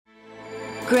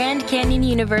Grand Canyon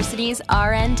University's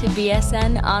RN to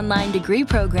BSN online degree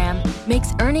program makes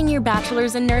earning your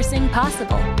bachelor's in nursing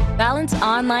possible. Balance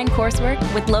online coursework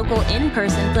with local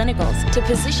in-person clinicals to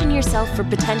position yourself for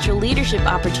potential leadership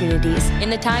opportunities in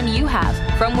the time you have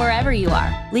from wherever you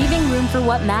are, leaving room for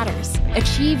what matters.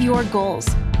 Achieve your goals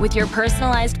with your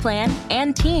personalized plan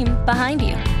and team behind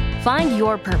you. Find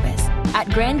your purpose at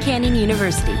Grand Canyon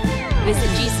University. Visit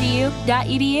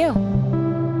gcu.edu.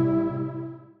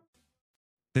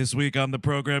 This week on the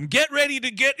program, get ready to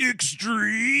get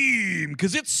extreme,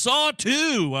 because it's Saw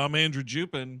 2. I'm Andrew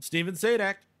Jupin. Steven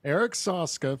Sadak. Eric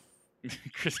Soska.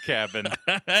 Chris Cabin.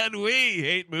 And we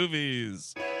hate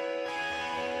movies.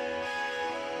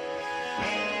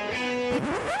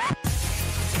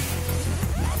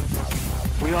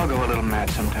 We all go a little mad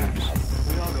sometimes.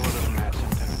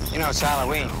 You know, it's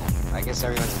Halloween. I guess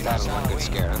everyone's entitled to one good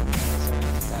scare, huh?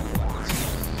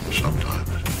 Sometimes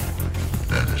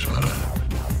that is what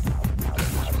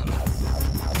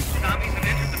Zombies have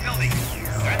entered the building.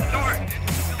 They're at the door.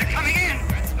 They're coming in.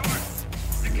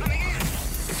 They're coming in.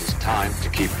 It is time to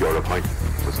keep your appointment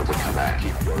with the command.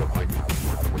 Keep your appointment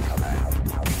with the command.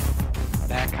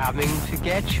 They're coming to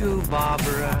get you,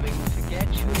 Barbara.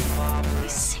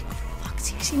 Sick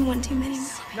fucks. You've seen one too many.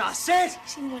 Nah, Sid!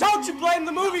 Don't you blame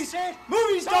the movies!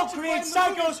 Movies don't create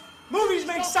psychos! Movies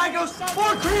make psychos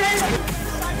more creative!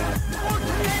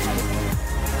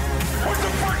 Put the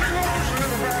fucking lotion in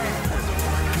the bag!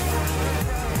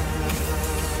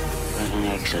 An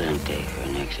excellent day for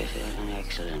an exorcism. An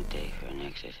excellent day for an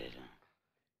exorcism.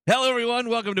 Hello, everyone.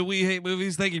 Welcome to We Hate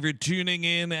Movies. Thank you for tuning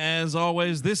in. As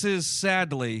always, this is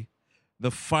sadly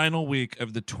the final week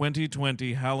of the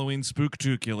 2020 Halloween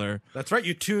Spooktacular. That's right,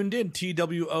 you tuned in, TWONING.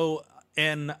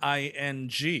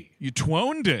 You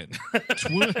twoned in.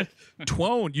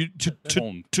 Twone. You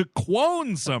to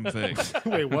quone something.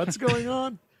 Wait, what's going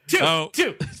on? Two.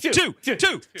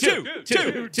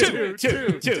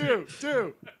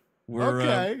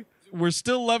 We're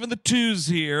still loving the twos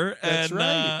here. That's and,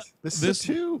 right. This is a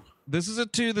two. This is a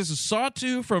two. This is Saw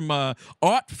 2 from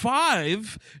Aught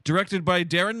 5, directed by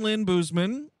Darren Lynn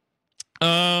Bousman.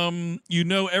 You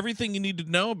know everything you need to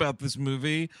know about this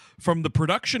movie from the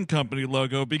production company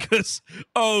logo because,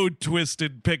 oh,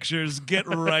 Twisted Pictures, get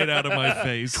right out of my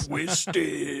face.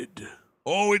 Twisted.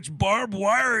 Oh, it's barbed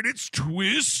wire and it's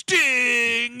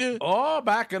twisting. Oh,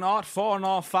 back in Aught 4 and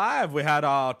Aught 5, we had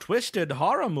twisted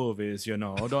horror movies, you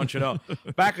know, don't you know?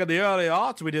 Back in the early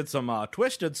aughts, we did some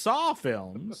twisted Saw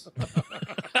films.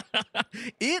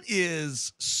 It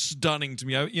is stunning to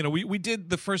me. We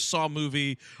did the first Saw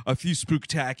movie a few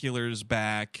spooktaculars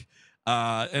back,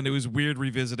 and it was weird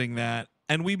revisiting that.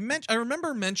 And I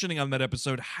remember mentioning on that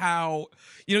episode how,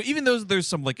 even though there's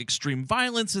some like extreme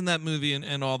violence in that movie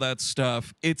and all that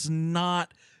stuff, it's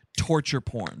not torture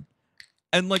porn.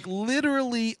 And like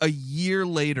literally a year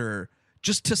later,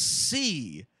 just to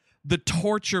see the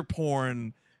torture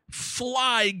porn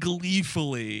fly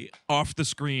gleefully off the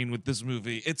screen with this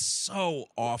movie, it's so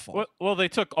awful. Well, they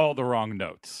took all the wrong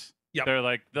notes. Yep. They're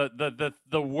like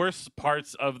the worst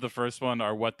parts of the first one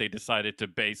are what they decided to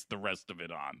base the rest of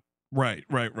it on. Right.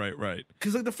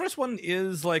 Because like the first one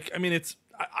is like, I mean,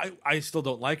 I still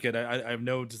don't like it. I have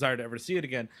no desire to ever see it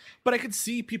again. But I could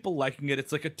see people liking it.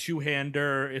 It's like a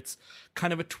two-hander. It's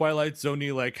kind of a Twilight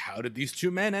Zone-y, like, how did these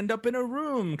two men end up in a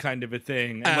room kind of a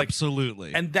thing. And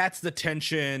absolutely. And that's the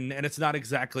tension. And it's not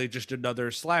exactly just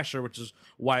another slasher, which is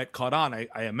why it caught on,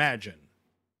 I imagine.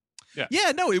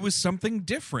 Yeah, no, it was something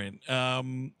different.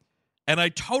 And I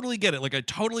totally get it. Like, I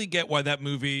totally get why that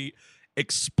movie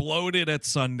exploded at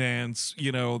Sundance.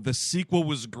 The sequel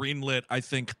was greenlit, I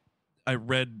think I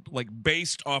read, like,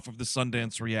 based off of the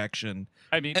Sundance reaction.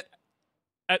 I mean,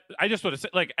 I just want to say,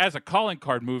 like, as a calling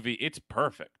card movie, it's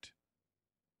perfect.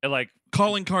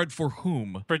 Calling card for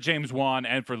whom? For James Wan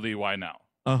and for Lee Wynell.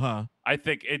 Uh-huh. I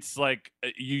think it's like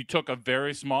you took a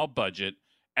very small budget,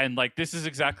 and like this is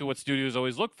exactly what studios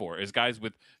always look for, is guys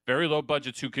with very low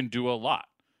budgets who can do a lot.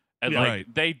 And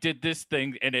they did this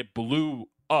thing and it blew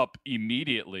up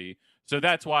immediately. So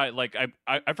that's why, like,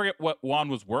 I forget what Juan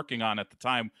was working on at the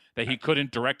time that he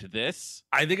couldn't direct this.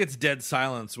 I think it's Dead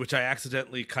Silence, which I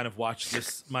accidentally kind of watched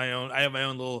this. I have my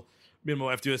own little, me and my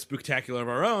wife do a spooktacular of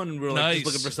our own, and we were like just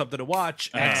looking for something to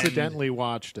watch. Accidentally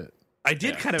watched it. I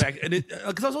did kind of,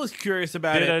 because I was always curious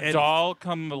about it. Did a doll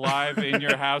come alive in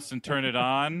your house and turn it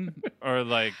on, or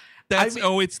like?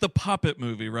 It's the puppet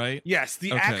movie, right? Yes,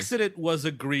 the accident was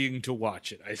agreeing to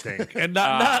watch it, I think. And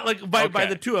not like by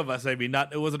the two of us, I mean,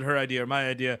 it wasn't her idea or my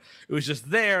idea. It was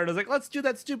just there, and I was like, let's do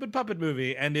that stupid puppet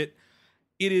movie. And it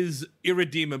is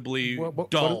irredeemably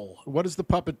dull. What does the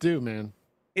puppet do, man?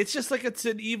 It's just like it's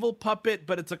an evil puppet,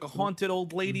 but it's like a haunted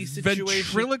old lady situation.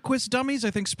 Ventriloquist dummies,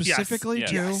 I think specifically yes,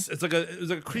 too. Yes, it was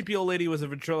like a creepy old lady who was a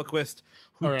ventriloquist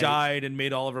who died and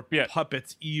made all of her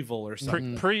puppets evil or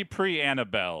something. Pre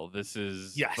Annabelle. This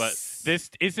is yes, but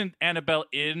this isn't Annabelle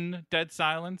in Dead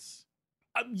Silence.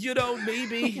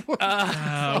 Maybe. What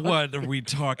are we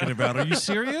talking about? Are you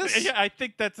serious? Yeah, I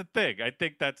think that's a thing.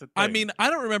 I mean, I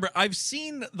don't remember. I've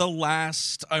seen the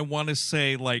last, I want to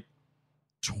say, like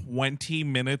 20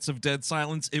 minutes of Dead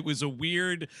Silence. It was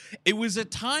a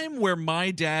time where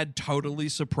my dad totally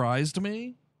surprised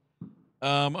me.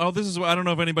 This is, I don't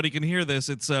know if anybody can hear this.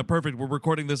 It's perfect. We're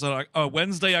recording this on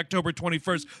Wednesday, October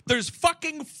 21st. There's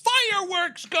fucking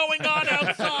fireworks going on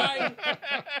outside.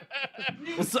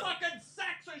 These fucking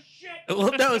sacks of shit.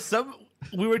 Well, no,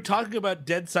 we were talking about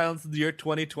Dead Silence in the year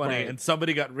 2020, and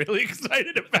somebody got really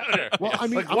excited about it. Well, I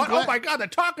mean, like, what? Oh my God, they're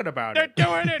talking about it. They're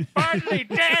doing it finally,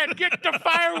 Dad. Get the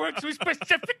fireworks we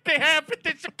specifically have for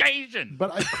this occasion.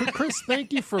 But Chris,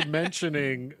 thank you for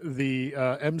mentioning the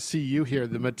MCU here,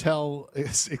 the Mattel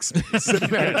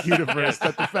cinematic universe.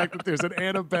 That the fact that there's an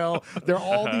Annabelle,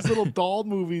 all these little doll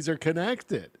movies are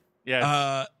connected.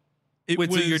 Yeah. So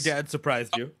your dad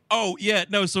surprised you?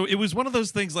 So it was one of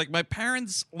those things. Like my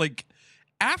parents, like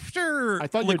after I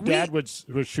thought your dad was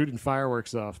shooting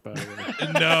fireworks off. By the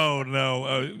way,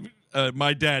 no.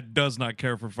 My dad does not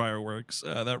care for fireworks.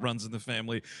 That runs in the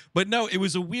family. But no, it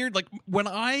was a weird, like when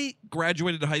I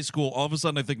graduated high school, all of a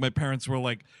sudden I think my parents were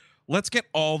like, let's get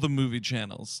all the movie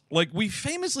channels. Like we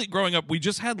famously growing up, we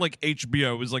just had like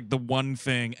HBO was like the one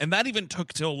thing. And that even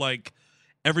took till like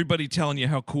everybody telling you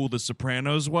how cool The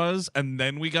Sopranos was. And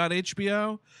then we got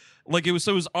HBO. Like it was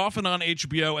often on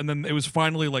HBO. And then it was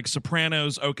finally like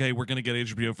Sopranos. Okay, we're going to get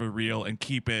HBO for real and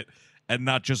keep it. And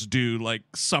not just do like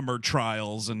summer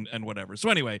trials and whatever. So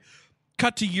anyway,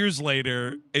 cut to years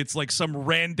later, it's like some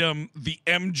random, the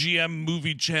MGM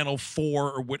movie channel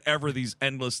 4 or whatever these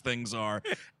endless things are.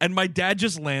 And my dad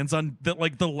just lands on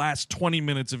the last 20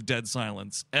 minutes of Dead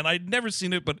Silence. And I'd never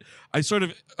seen it, but I sort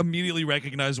of immediately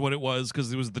recognized what it was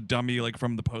because it was the dummy like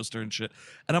from the poster and shit.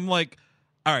 And I'm like,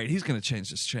 all right, he's going to change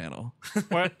this channel.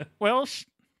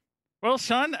 Well,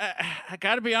 son, I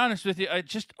got to be honest with you. I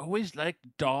just always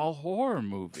liked doll horror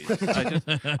movies.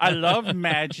 I love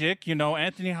magic.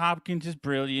 Anthony Hopkins is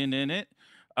brilliant in it.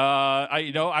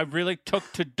 I really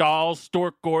took to dolls,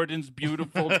 Stuart Gordon's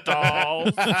beautiful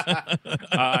dolls.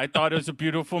 I thought it was a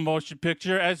beautiful motion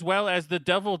picture, as well as the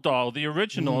Devil Doll, the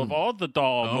original of all the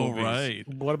doll movies. Right.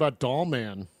 What about Doll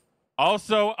Man?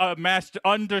 Also, a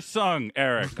undersung,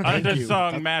 Eric.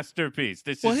 Undersung masterpiece.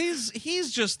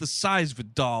 He's just the size of a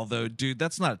doll, though, dude.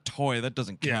 That's not a toy. That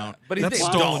doesn't count. But that's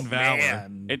stolen valor.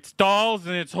 Man. It's dolls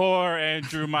and it's horror,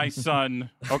 Andrew, my son.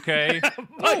 Okay. I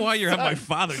don't know why you're having my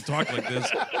father talk like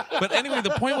this. But anyway,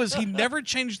 the point was he never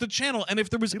changed the channel. And if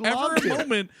there was ever a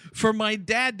moment for my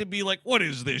dad to be like, "What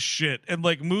is this shit?" and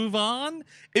like move on,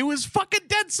 it was fucking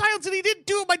Dead Silence, and he didn't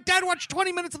do it. My dad watched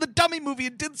 20 minutes of the dummy movie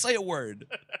and didn't say a word.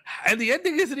 And the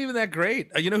ending isn't even that great.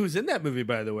 You know who's in that movie,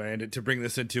 by the way? And to bring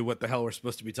this into what the hell we're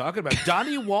supposed to be talking about,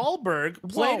 Donnie Wahlberg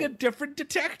playing a different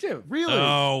detective. Really?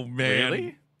 Oh man,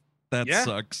 Really? That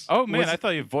sucks. Oh man, I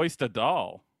thought you voiced a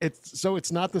doll.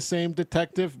 It's not the same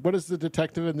detective. What is the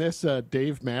detective in this?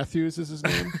 Dave Matthews is his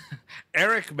name.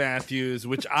 Eric Matthews,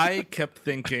 which I kept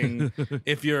thinking,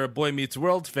 if you're a Boy Meets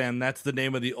World fan, that's the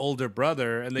name of the older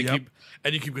brother, and you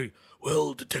keep going,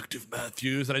 well, Detective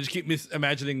Matthews, and I just keep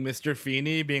imagining Mr.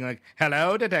 Feeney being like,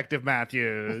 "Hello, Detective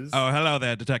Matthews." Oh, hello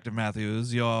there, Detective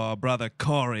Matthews. Your brother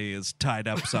Corey is tied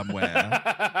up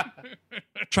somewhere.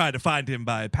 Try to find him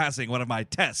by passing one of my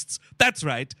tests. That's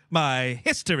right, my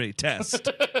history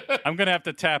test. I'm gonna have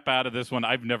to tap out of this one.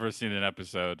 I've never seen an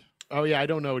episode. Oh yeah, I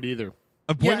don't know it either.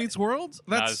 Of Boy Meets World?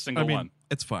 Not a single one.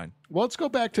 It's fine. Well, let's go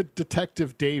back to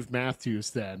Detective Dave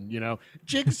Matthews then.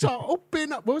 Jigsaw,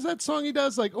 open up. What was that song he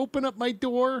does? Like, open up my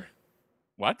door.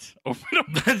 What? Open up.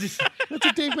 That's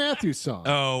a Dave Matthews song.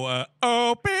 Oh,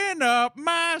 open up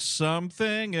my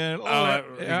something and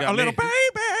a little baby.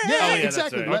 Yeah,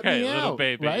 exactly. Right. Let me little out.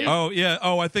 baby, right? yeah. Oh, yeah.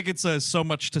 Oh, I think it's So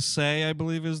Much to Say, I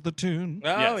believe is the tune.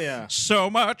 Oh, Yes. yeah. So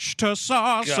much to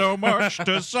saw, so much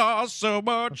to saw, so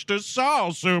much to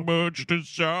saw, so much to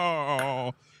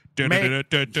saw.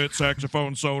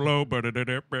 Saxophone solo.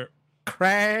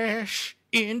 Crash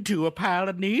into a pile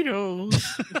of needles.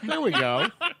 There we go.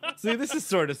 See, this is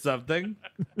sort of something.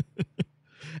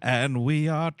 And we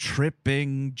are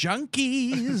tripping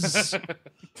junkies.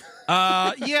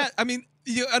 Yeah, I mean,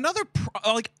 another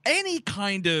like any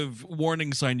kind of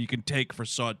warning sign you can take for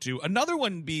Saw 2. Another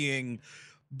one being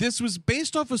this was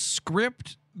based off a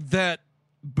script that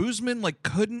Boozman like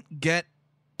couldn't get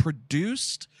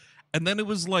produced, And then it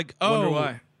was like, Wonder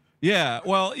why. Yeah,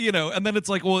 well, and then it's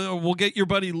like, well, we'll get your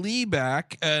buddy Lee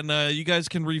back, and you guys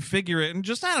can refigure it, and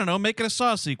just, I don't know, make it a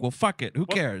Saw sequel. Fuck it. Who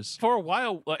cares? For a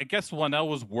while, I guess Wanell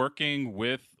was working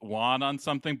with Juan on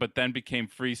something, but then became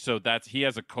free, so he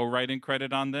has a co-writing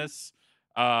credit on this.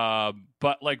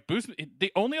 But like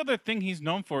the only other thing he's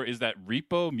known for is that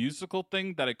Repo musical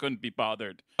thing that I couldn't be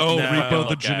bothered. Oh, no. Repo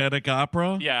the genetic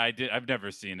opera? Yeah, I've never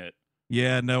seen it.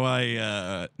 Yeah, no,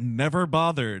 I never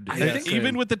bothered.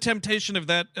 Even with the temptation of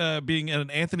that being an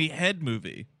Anthony Head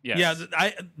movie. Yes.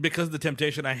 Yeah, because of the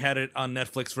temptation, I had it on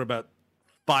Netflix for about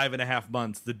 5.5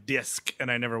 months, the disc, and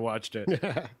I never watched it.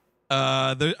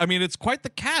 It's quite the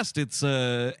cast. It's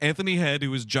Anthony Head,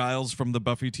 who is Giles from the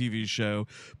Buffy TV show,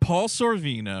 Paul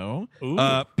Sorvino,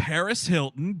 Paris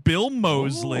Hilton, Bill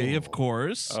Moseley, of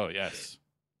course. Oh, yes.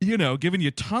 Giving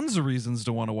you tons of reasons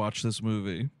to want to watch this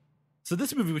movie. So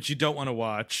this movie, which you don't want to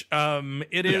watch,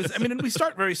 it is. I mean, we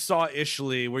start very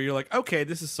Saw-ishly, where you're like, okay,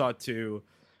 this is Saw 2,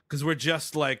 because we're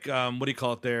just like, what do you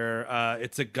call it? There,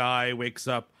 it's a guy wakes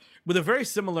up with a very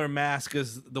similar mask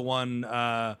as the one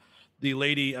the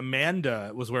lady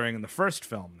Amanda was wearing in the first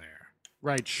film. There,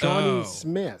 right? Shawnee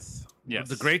Smith, yes,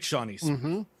 the great Shawnee Smith.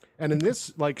 Mm-hmm. And in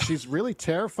this, like, she's really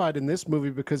terrified in this movie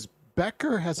because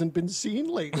Becker hasn't been seen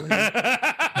lately,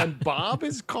 and Bob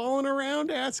is calling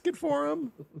around asking for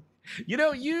him.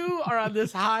 You are on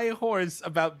this high horse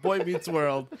about Boy Meets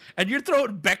World, and you're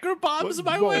throwing Becker bombs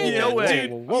my way. No way.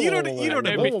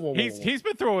 He's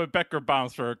been throwing Becker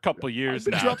bombs for a couple years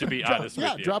now. To be honest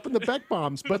with you, dropping the Beck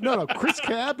bombs. But no. Chris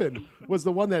Cabin was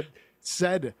the one that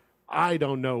said, "I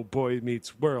don't know Boy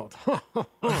Meets World,"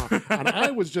 and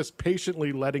I was just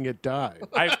patiently letting it die.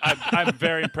 I'm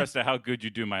very impressed at how good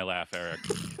you do my laugh, Eric.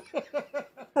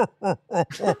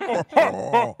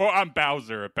 I'm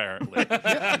Bowser, apparently.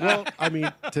 Yeah, well, I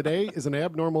mean, today is an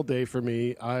abnormal day for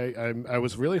me. I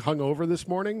was really hungover this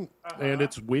morning, and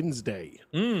it's Wednesday.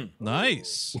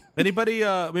 Nice. Anybody?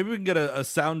 Maybe we can get a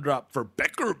sound drop for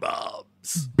Becker bombs.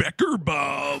 Becker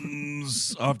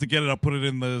bombs. I'll have to get it. I'll put it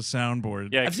in the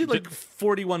soundboard. Yeah, I've seen like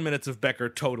 41 minutes of Becker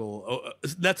total.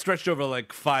 That stretched over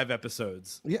like 5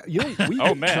 episodes. Yeah, we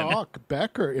can talk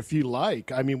Becker if you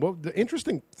like. I mean, the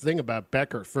interesting thing about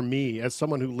Becker for me, as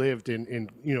someone who lived in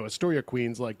Astoria,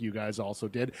 Queens, like you guys also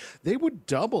did, they would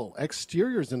double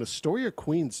exteriors in Astoria,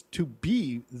 Queens to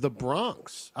be the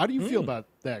Bronx. How do you feel about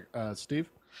that,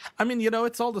 Steve? I mean,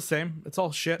 it's all the same. It's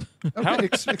all shit. Okay,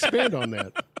 expand on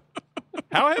that.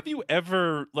 How have you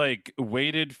ever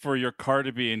waited for your car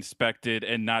to be inspected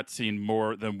and not seen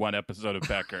more than one episode of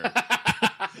Becker?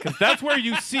 Because that's where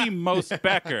you see most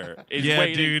Becker is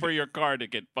waiting for your car to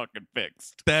get fucking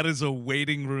fixed. That is a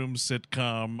waiting room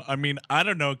sitcom. I mean, I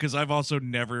don't know, because I've also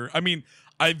never. I mean,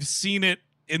 I've seen it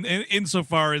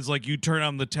insofar as you turn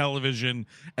on the television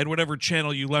and whatever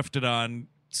channel you left it on,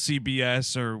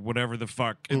 CBS or whatever the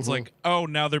fuck, it's like, oh,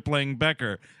 now they're playing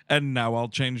Becker, and now I'll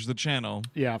change the channel.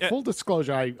 Yeah, full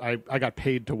disclosure, I got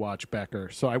paid to watch Becker,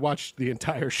 so I watched the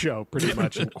entire show pretty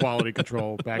much in quality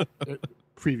control back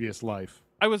previous life.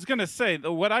 I was going to say,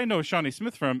 what I know Shawnee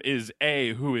Smith from is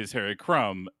A, who is Harry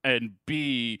Crumb, and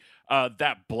B,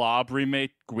 that Blob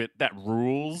remake that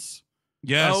rules.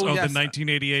 Yes, the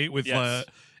 1988 with... Yes.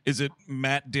 Is it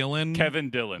Matt Dillon? Kevin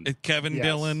Dillon. Kevin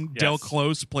Dillon. Del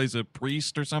Close plays a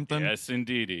priest or something. Yes,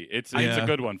 indeed. It's a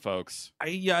good one, folks.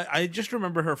 I just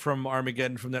remember her from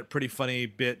Armageddon, from that pretty funny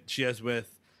bit she has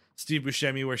with Steve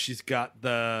Buscemi, where she's got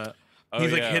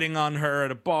he's hitting on her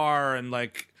at a bar, and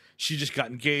she just got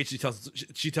engaged.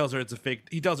 She tells her it's a fake.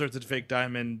 He tells her it's a fake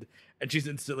diamond, and she's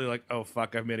instantly like, "Oh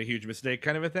fuck, I've made a huge mistake,"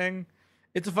 kind of a thing.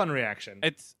 It's a fun reaction.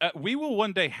 It's we will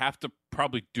one day have to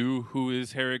probably do Who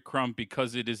is Harry Crumb,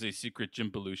 because it is a secret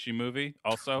Jim Belushi movie.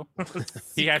 Also,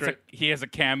 he has a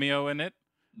cameo in it.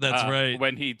 That's right.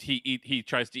 When he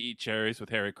tries to eat cherries with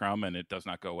Harry Crumb and it does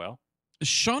not go well.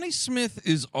 Shawnee Smith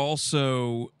is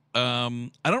also. I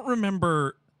don't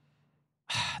remember.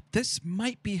 This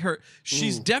might be her.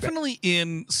 She's definitely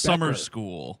in Summer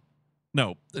School.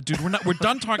 No, dude, we're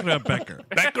done talking about Becker.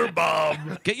 Becker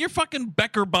bomb. Get your fucking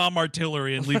Becker bomb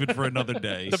artillery and leave it for another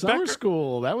day. Summer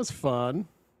School, that was fun.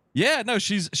 Yeah, no,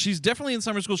 she's definitely in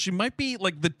Summer School. She might be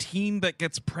the teen that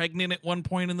gets pregnant at one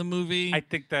point in the movie. I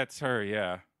think that's her,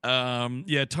 yeah.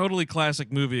 Yeah, totally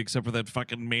classic movie, except for that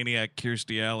fucking maniac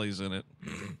Kirstie Alley's in it.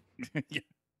 Yeah.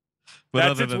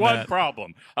 But that's its one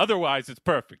problem. Otherwise, it's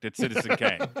perfect. It's Citizen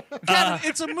Kane.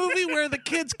 It's a movie where the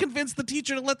kids convince the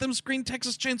teacher to let them screen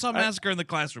Texas Chainsaw Massacre in the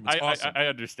classroom. It's awesome. I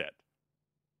understand.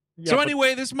 So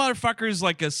anyway, this motherfucker is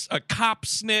like a cop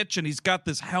snitch, and he's got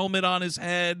this helmet on his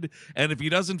head, and if he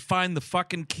doesn't find the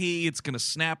fucking key, it's going to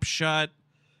snap shut.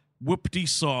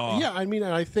 whoop-de-saw. Yeah, I mean,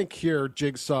 I think here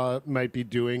Jigsaw might be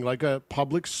doing like a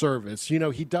public service. You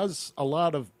know, he does a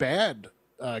lot of bad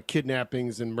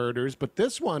kidnappings and murders, but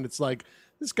this one, it's like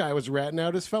this guy was ratting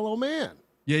out his fellow man.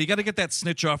 Yeah, you got to get that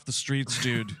snitch off the streets,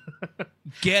 dude.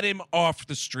 Get him off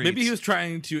the streets. Maybe he was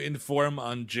trying to inform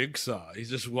on Jigsaw. He's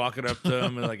just walking up to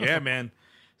him and like, yeah, man,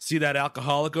 see that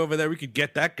alcoholic over there? We could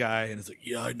get that guy. And it's like,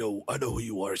 yeah, I know who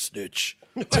you are, snitch.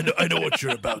 I know what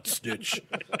you're about, snitch.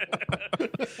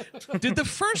 Did the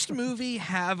first movie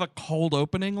have a cold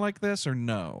opening like this or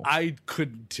no? I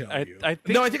couldn't tell you. I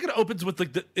think it opens with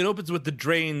like the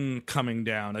drain coming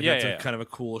down. Like, that's kind of a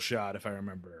cool shot if I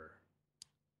remember.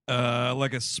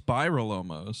 Like a spiral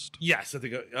almost. Yes, I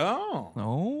think.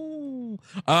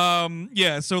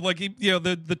 Yeah. So like,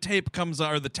 the tape comes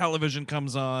on, or the television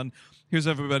comes on. Here's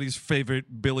everybody's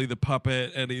favorite Billy the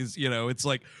Puppet, and he's, it's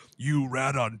like, you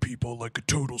rat on people like a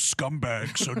total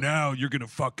scumbag, so now you're gonna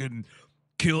fucking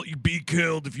be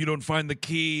killed if you don't find the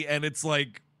key. And it's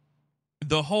like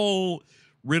the whole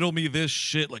riddle me this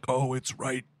shit, like, oh, it's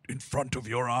right in front of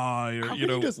your eye, or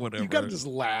whatever. You gotta just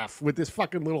laugh with this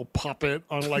fucking little puppet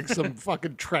on like some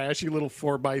fucking trashy little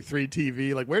 4x3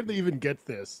 TV. Like, where did they even get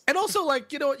this? And also,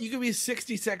 like, you know what? You give me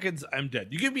 60 seconds, I'm dead.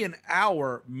 You give me an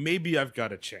hour, maybe I've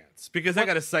got a chance, because I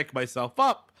gotta psych myself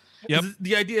up. Yep.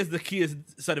 The idea is the key is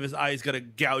inside of his eye. He's got to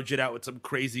gouge it out with some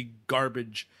crazy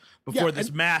garbage before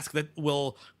this mask that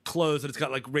will close, and it's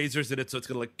got like razors in it, so it's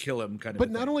gonna like kill him, kind of.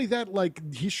 But not only that,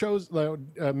 like he shows,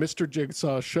 Mr.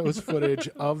 Jigsaw shows footage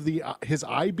of his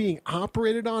eye being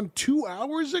operated on 2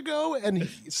 hours ago, and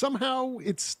somehow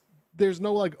there's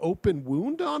no like open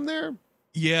wound on there.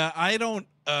 Yeah, I don't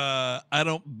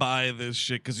buy this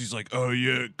shit, because he's like, oh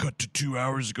yeah, cut to 2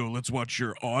 hours ago. Let's watch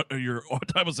your I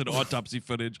almost said autopsy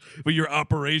footage, but your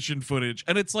operation footage,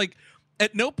 and it's like,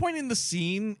 at no point in the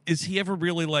scene is he ever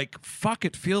really like, fuck,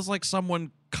 it feels like someone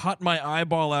cut my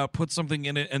eyeball out, put something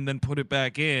in it, and then put it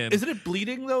back in. Isn't it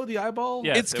bleeding though, the eyeball?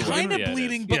 Yes, it's kind of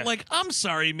bleeding, but Yeah. like, I'm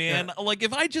sorry, man. Yeah. Like,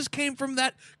 if I just came from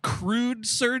that crude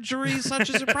surgery,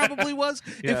 such as it probably was,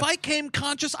 if I came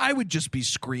conscious, I would just be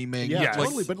screaming. Yeah, Yes.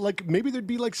 totally. But like, maybe there'd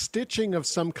be like stitching of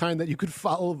some kind that you could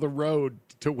follow the road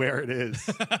to where it is.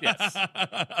 Yes.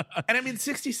 And I mean,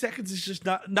 60 seconds is just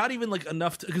not even like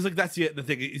enough, because like that's the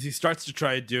thing is he starts to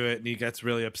try to do it and he gets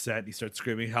really upset and he starts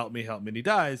screaming, help me, and he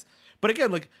dies. But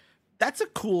again, like, that's a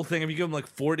cool thing. If you give him like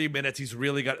 40 minutes, he's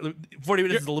really got 40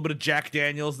 minutes is a little bit of Jack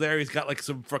Daniels there. He's got like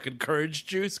some fucking courage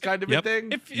juice kind of a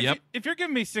thing. If you're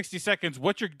giving me 60 seconds,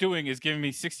 what you're doing is giving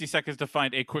me 60 seconds to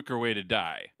find a quicker way to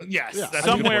die. Yes. Yeah. That's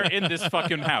Somewhere in this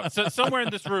fucking house. So somewhere in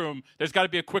this room, there's got to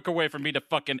be a quicker way for me to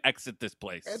fucking exit this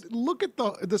place. And look at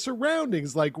the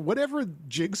surroundings. Like, whatever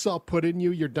Jigsaw put in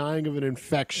you, you're dying of an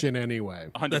infection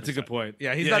anyway. 100%. That's a good point.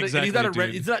 Yeah, he's Yeah, not. exactly, He's not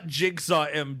dude. He's not Jigsaw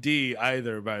MD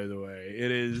either. By the way, it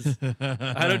is.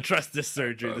 I don't trust this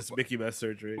surgery. This Mickey Mouse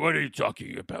surgery. What are you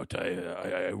talking about?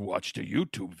 I watched a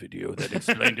YouTube video that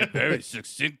explained it very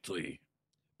succinctly.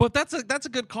 But that's a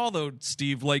good call though,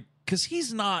 Steve. Like, because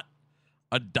he's not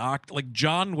a doctor, like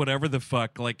John, whatever the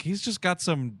fuck. Like, he's just got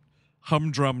some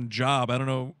humdrum job. I don't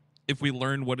know if we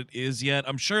learned what it is yet.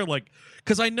 I'm sure, like,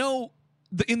 because I know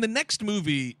in the next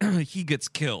movie he gets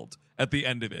killed at the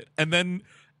end of it, and then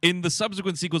in the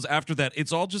subsequent sequels after that,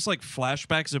 it's all just like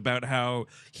flashbacks about how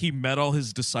he met all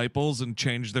his disciples and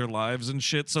changed their lives and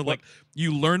shit. So like,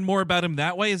 you learn more about him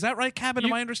that way. Is that right, Cabin?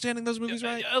 Am I understanding those movies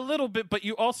right? A little bit, but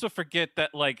you also forget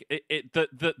that like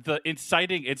the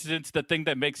inciting incidents, the thing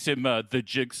that makes him the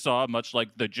Jigsaw, much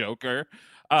like the Joker,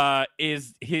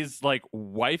 is his like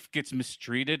wife gets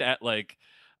mistreated at like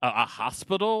a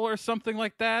hospital or something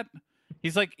like that.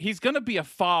 He's like, he's gonna be a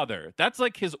father. That's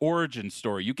like his origin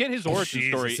story. You get his origin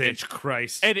story,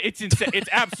 Christ, and it's insane. It's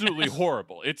absolutely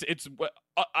horrible. It's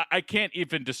I can't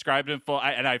even describe it in full.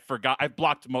 I forgot. I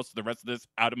blocked most of the rest of this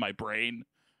out of my brain.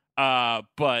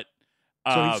 But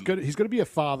so he's gonna be a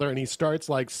father, and he starts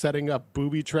like setting up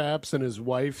booby traps in his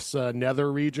wife's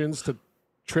nether regions to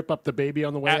trip up the baby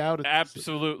on the way out.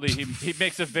 Absolutely. He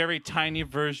makes a very tiny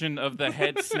version of the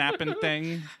head snapping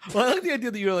thing. Well, I like the idea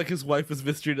that you're like his wife was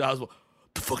mistreated at the hospital.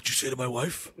 The fuck did you say to my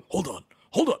wife? Hold on.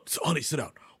 Honey, sit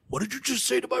down. What did you just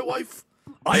say to my wife?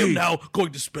 I am now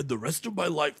going to spend the rest of my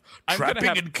life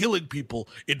trapping and killing people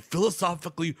in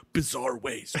philosophically bizarre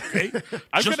ways, okay?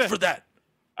 For that.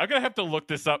 I'm going to have to look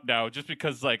this up now just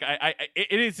because like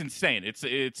it is insane.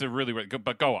 It's a really weird,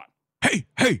 but go on.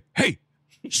 Hey.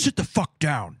 Sit the fuck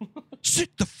down.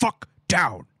 Sit the fuck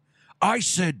down. I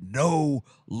said no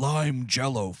lime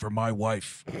jello for my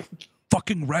wife.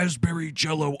 fucking raspberry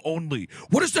jello only.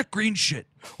 What is that green shit?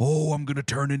 Oh, I'm gonna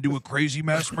turn into a crazy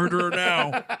mass murderer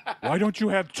now. Why don't you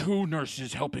have 2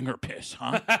 nurses helping her piss,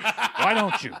 huh? Why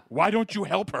don't you? Why don't you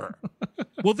help her?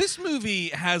 Well, this movie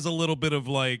has a little bit of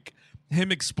like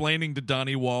him explaining to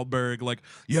Donnie Wahlberg, like,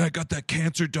 yeah, I got that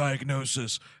cancer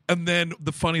diagnosis. And then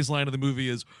the funniest line of the movie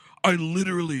is, I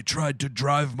literally tried to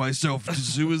drive myself to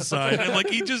suicide. And like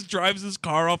he just drives his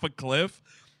car off a cliff.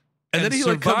 And then he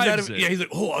like comes out of it. yeah, he's like,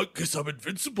 oh, I guess I'm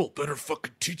invincible. Better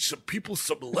fucking teach some people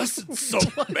some lessons, some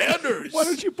manners. Why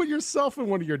don't you put yourself in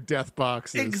one of your death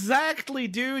boxes? Exactly,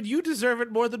 dude. You deserve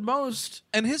it more than most.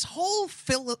 And his whole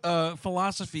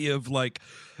philosophy of like,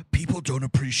 People don't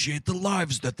appreciate the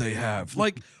lives that they have.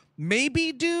 like,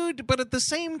 maybe, dude, but at the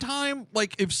same time,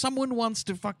 like, if someone wants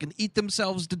to fucking eat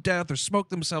themselves to death or smoke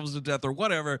themselves to death or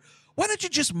whatever, why don't you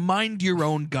just mind your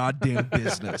own goddamn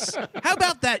business? How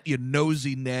about that, you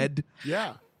nosy Ned?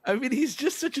 Yeah. I mean, he's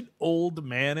just such an old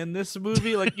man in this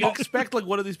movie. Like, you expect like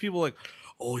one of these people like,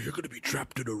 oh, you're going to be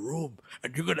trapped in a room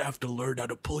and you're going to have to learn how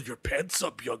to pull your pants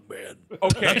up, young man.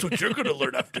 Okay. That's what you're going to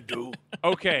learn how to do.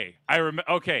 Okay,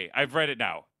 Okay, I've read it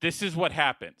now. This is what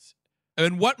happens.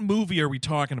 And what movie are we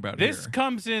talking about This here?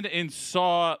 comes in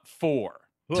Saw 4.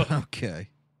 Okay.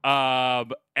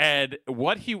 And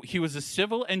what he was a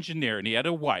civil engineer, and he had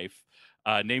a wife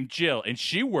named Jill, and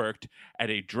she worked at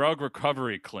a drug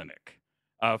recovery clinic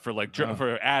for like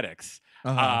for addicts.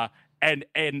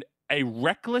 And a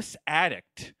reckless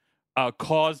addict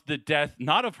caused the death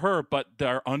not of her but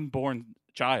their unborn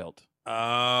child.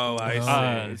 Oh,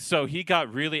 I see. So he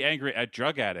got really angry at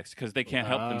drug addicts because they can't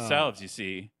help themselves. You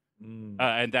see,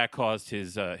 and that caused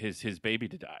his baby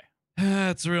to die.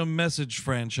 It's a real message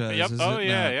franchise. Yep. Is Oh it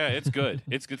yeah, not? yeah. It's good.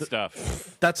 It's good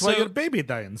stuff. That's why So- your baby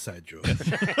die inside you.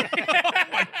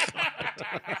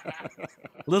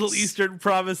 Little Eastern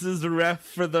Promises ref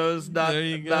for those not There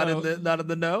you not go. in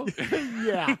the know.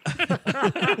 Yeah.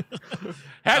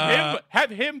 Have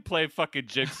him play fucking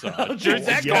Jigsaw. yes,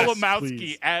 Zach Kolomowski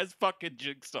please. as fucking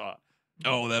Jigsaw.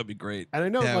 Oh, that'd be great. And I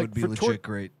know, That like, would be for legit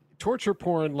great. torture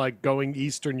porn, like going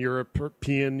Eastern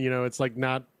European, it's like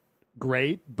not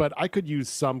great, but I could use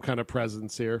some kind of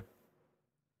presence here.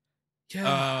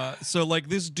 So like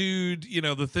this dude,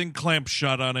 the thing clamps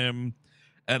shut on him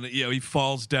and he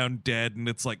falls down dead and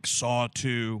it's like Saw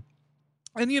 2.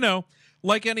 And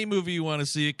like any movie you want to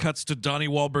see, it cuts to Donnie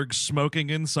Wahlberg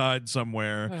smoking inside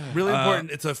somewhere. Really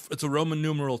important. It's a Roman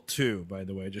numeral 2, by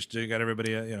the way. Just to get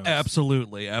everybody,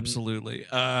 Absolutely.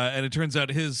 And it turns out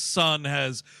his son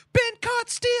has been caught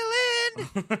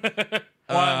stealing.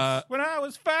 Once when I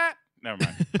was fat. Never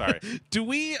mind. Sorry. Do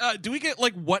we get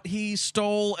like what he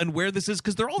stole and where this is?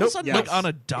 Because they're all of a sudden like on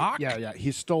a dock. Yeah.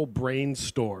 He stole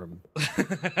Brainstorm.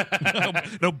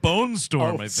 No, Bone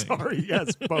Storm. Oh, I think. sorry.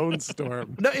 Yes, Bone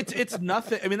Storm. No, it's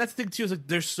nothing. I mean, that's the thing too. Is like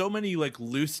there's so many like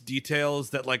loose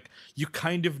details that like you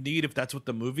kind of need if that's what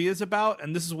the movie is about,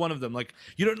 and this is one of them. Like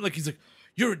you don't like he's like,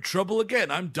 you're in trouble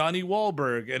again. I'm Donnie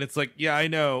Wahlberg, and it's like, yeah, I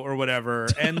know, or whatever,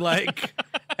 and like.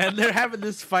 And they're having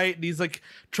this fight, and he's like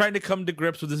trying to come to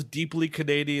grips with his deeply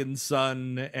Canadian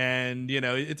son, and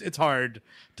it's hard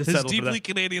to His settle for deeply that.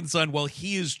 Canadian son, while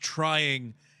he is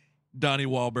trying, Donnie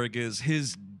Wahlberg is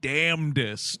his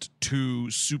damnedest to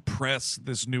suppress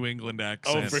this New England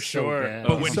accent. Oh, for sure. bad.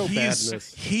 But when so bad in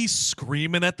this. he's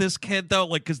screaming at this kid though,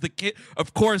 like because the kid,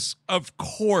 of course,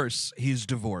 he's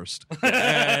divorced,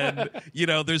 and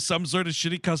there's some sort of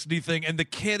shitty custody thing, and the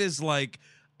kid is like,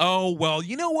 oh, well,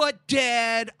 you know what,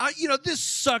 Dad? This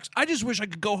sucks. I just wish I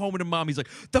could go home to Mom. He's like,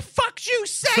 the fuck you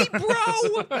say,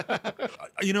 bro?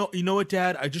 You know what,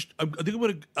 Dad? I think I'm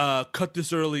gonna cut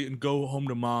this early and go home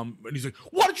to Mom. And he's like,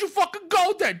 why don't you fucking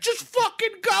go then? Just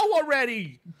fucking go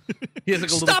already. He has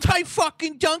like a Stop by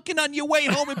fucking Dunkin' on your way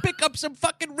home and pick up some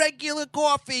fucking regular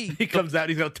coffee. He comes out.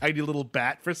 He's got a tiny little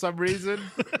bat for some reason.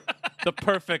 The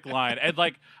perfect line. And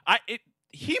like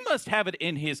he must have it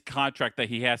in his contract that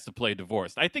he has to play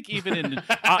divorced. I think even in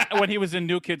when he was in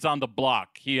New Kids on the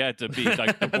Block, he had to be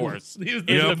like divorced. He was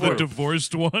The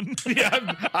divorced one.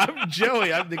 Yeah, I'm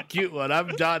Joey. I'm the cute one. I'm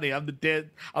Donnie. I'm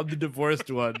the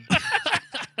divorced one.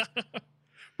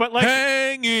 But like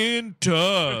Hanging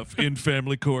tough in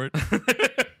family court.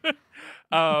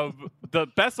 the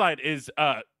best line is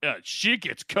she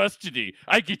gets custody.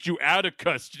 I get you out of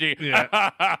custody.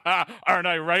 Yeah. Aren't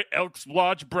I right, Elks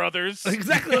Lodge brothers?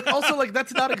 Exactly. Like, also, like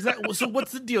that's not exactly. So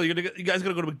what's the deal? You guys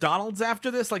gonna go to McDonald's after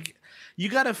this? Like, you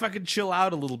gotta fucking chill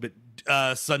out a little bit,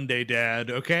 Sunday Dad.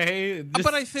 Okay.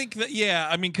 But I think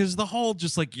that because the whole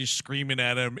just like you're screaming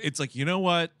at him. It's like, you know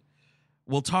what?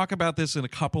 We'll talk about this in a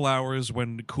couple hours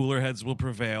when cooler heads will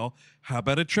prevail. How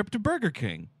about a trip to Burger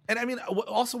King? And I mean,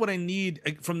 also what I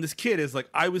need from this kid is like,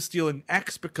 I was stealing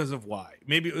X because of Y.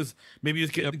 Maybe he was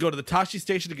go to the Tashi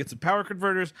station to get some power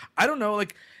converters. I don't know.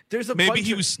 Like, there's a maybe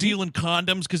he was stealing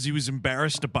condoms because he was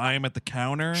embarrassed to buy them at the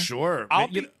counter. Sure,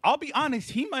 I'll be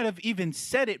honest. He might have even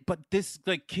said it, but this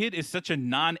like kid is such a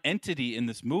non-entity in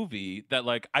this movie that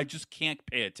like I just can't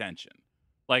pay attention.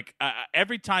 Like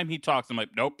every time he talks, I'm like,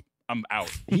 nope. I'm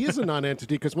out. He is a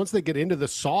non-entity because once they get into the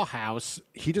Saw house,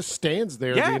 he just stands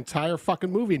there the entire fucking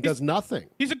movie and does nothing.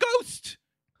 He's a ghost.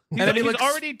 He's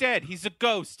already dead. He's a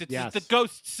ghost. It's the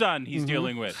ghost son he's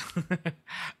dealing with.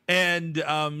 And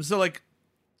so like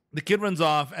the kid runs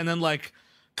off, and then like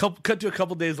cut to a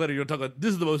couple days later, you're talking about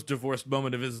this is the most divorced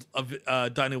moment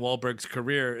of Donnie Wahlberg's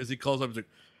career, as he calls up and he's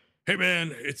like, "Hey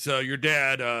man, it's your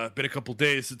dad. Been a couple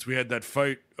days since we had that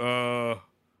fight.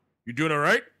 You doing all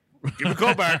right? Give me a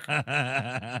call back."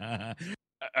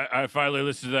 I finally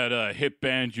listened to that hip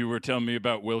band you were telling me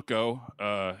about, Wilco.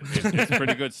 It's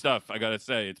pretty good stuff. I gotta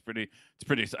say, it's pretty,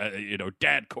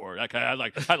 dadcore. I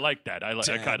like that. I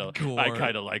kind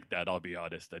of like that. I'll be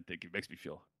honest. I think it makes me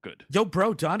feel good. Yo,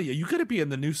 bro, Donnie, are you gonna be in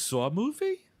the new Saw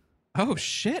movie? Oh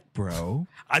shit, bro!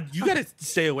 You gotta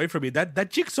stay away from me. That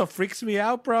Jigsaw freaks me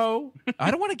out, bro. I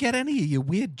don't want to get any of your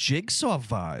weird Jigsaw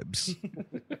vibes.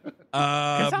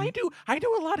 Because I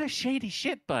do a lot of shady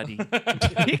shit, buddy.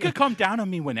 He could come down on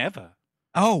me whenever.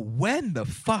 Oh, when the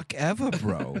fuck ever,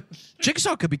 bro?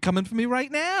 Jigsaw could be coming for me right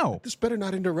now. This better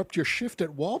not interrupt your shift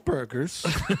at Wahlburgers.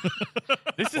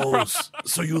 This is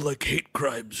so you like hate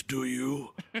crimes, do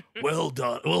you? Well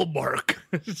done. Well, Mark.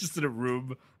 It's just in a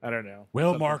room. I don't know.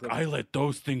 Well, Mark, I let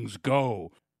those things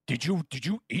go. Did you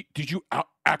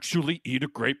actually eat a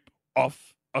grape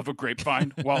off of a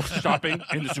grapevine while shopping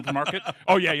in the supermarket?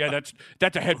 Oh yeah,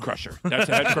 that's a head crusher. That's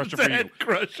a head crusher for you. Head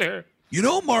crusher. You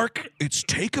know, Mark, it's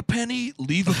take a penny,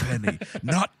 leave a penny.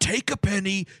 Not take a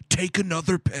penny, take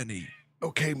another penny.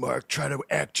 Okay, Mark, try to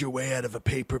act your way out of a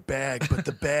paper bag, but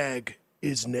the bag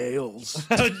is nails.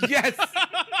 Yes.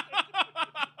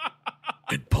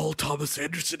 And Paul Thomas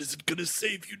Anderson isn't going to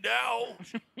save you now.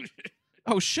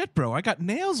 Oh shit, bro! I got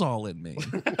nails all in me.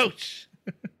 Oh shit.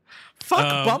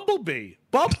 Fuck Bumblebee.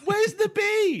 Where's the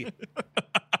bee?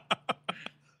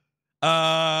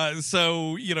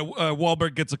 So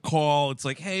Wahlberg gets a call. It's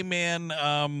like, hey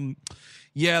man,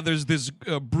 there's this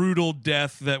brutal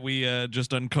death that we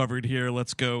just uncovered here.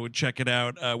 Let's go check it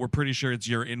out. We're pretty sure it's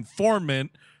your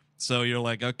informant. So you're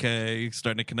like, okay,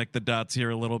 starting to connect the dots here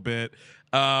a little bit.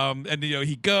 And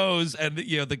he goes, and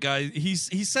the guy he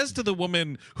says to the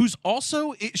woman who's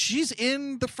also she's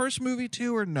in the first movie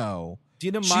too, or no?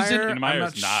 Dina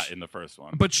Meyer's not in the first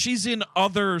one, but she's in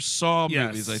other Saw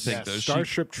movies, I think. Though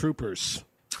Starship Troopers.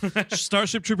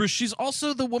 Starship Troopers. She's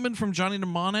also the woman from Johnny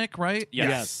Mnemonic, right?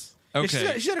 Yes. Okay.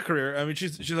 Yeah, she's had a career. I mean,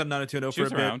 she's on 90210 for a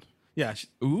bit. Around. Yeah.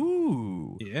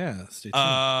 Ooh. Yeah. Stay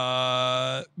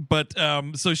tuned.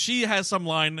 But so she has some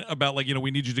line about like, we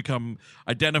need you to come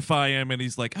identify him, and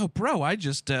he's like, oh, bro, I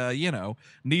just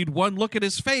need one look at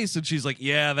his face, and she's like,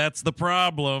 yeah, that's the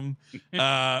problem,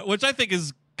 which I think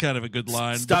is kind of a good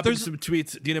line. Stopping some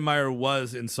tweets. Dina Meyer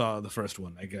was in Saw, the first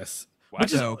one, I guess.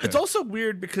 Which is, It's also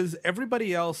weird because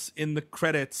everybody else in the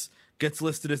credits gets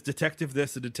listed as detective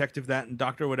this, a detective that, and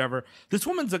doctor whatever. This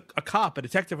woman's a cop, a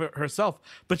detective herself,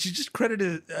 but she's just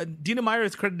credited. Dina Meyer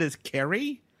is credited as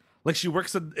Carrie. Like she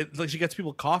works like she gets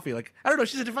people coffee. Like I don't know,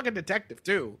 she's a fucking detective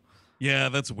too. Yeah,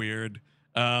 that's weird.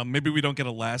 Maybe we don't get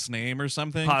a last name or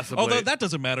something. Possibly. Although that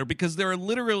doesn't matter because there are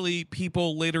literally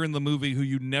people later in the movie who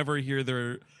you never hear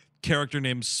their character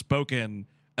names spoken.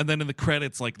 And then in the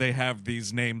credits, like they have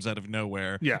these names out of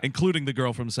nowhere, including the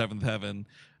girl from Seventh Heaven.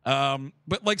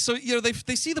 But like, so, they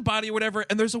see the body or whatever.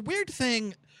 And there's a weird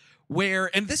thing where,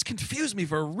 and this confused me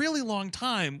for a really long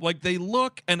time. Like they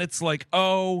look and it's like,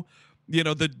 oh,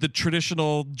 the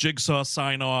traditional Jigsaw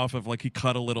sign off of like he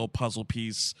cut a little puzzle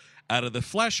piece out of the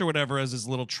flesh or whatever as his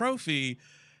little trophy.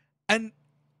 And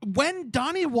when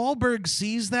Donnie Wahlberg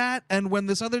sees that and when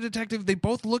this other detective, they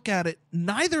both look at it,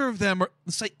 neither of them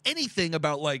say anything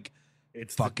about like,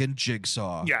 it's fucking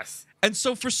Jigsaw. Yes. And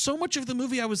so for so much of the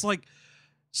movie, I was like,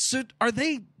 so are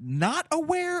they not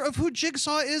aware of who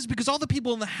Jigsaw is? Because all the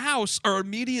people in the house are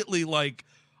immediately like,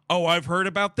 oh, I've heard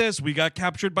about this. We got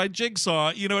captured by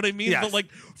Jigsaw. You know what I mean? Yes. But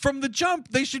like from the jump,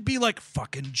 they should be like,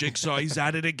 fucking Jigsaw, he's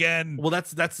at it again. Well,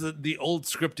 that's the old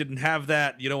script didn't have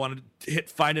that. You don't want to hit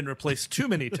find and replace too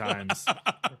many times.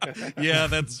 Yeah,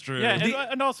 that's true. Yeah,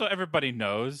 and also everybody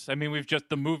knows. I mean,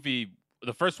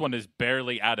 the first one is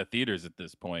barely out of theaters at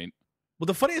this point. Well,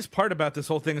 the funniest part about this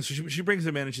whole thing is she brings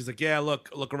him in and she's like, "Yeah,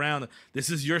 look around. This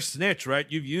is your snitch, right?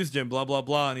 You've used him, blah blah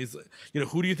blah." And he's like,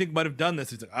 "Who do you think might have done this?"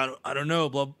 He's like, "I don't know,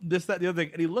 blah this that the other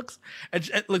thing." And he looks and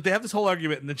like they have this whole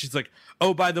argument, and then she's like,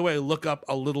 "Oh, by the way, look up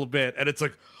a little bit," and it's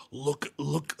like, Look,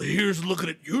 here's looking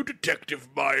at you, Detective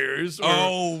Myers.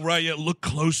 Oh, right. Yeah, look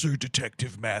closer,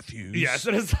 Detective Matthews. Yes,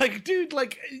 and it's like, dude,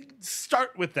 like,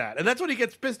 start with that. And that's what he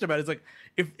gets pissed about. It's like,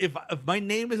 if my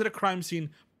name is at a crime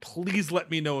scene, please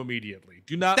let me know immediately.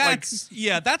 Do not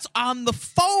that's on the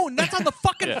phone. That's on the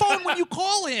fucking phone when you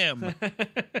call him.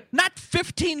 Not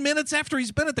 15 minutes after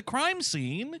he's been at the crime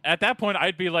scene. At that point,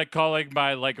 I'd be like calling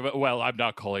my I'm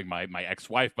not calling my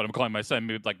ex-wife, but I'm calling my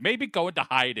son. Maybe go into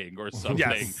hiding or something.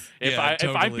 Yes. If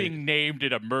I'm being named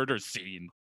in a murder scene.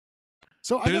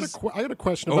 So I got a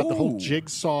question about the whole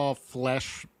jigsaw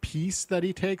flesh piece that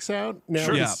he takes out.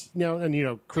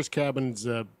 Now, Chris Cabin's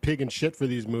pig and shit for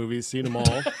these movies. Seen them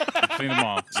all. Seen them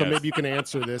all. So maybe you can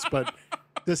answer this, but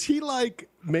does he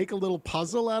make a little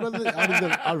puzzle out of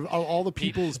all the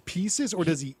people's pieces, or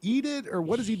does he eat it, or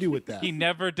what does he do with that? He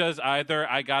never does either.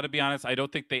 I got to be honest. I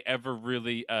don't think they ever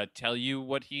really tell you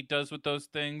what he does with those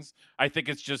things. I think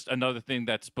it's just another thing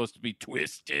that's supposed to be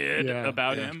twisted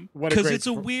about him. Because it's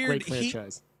a weird great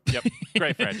franchise. Yep,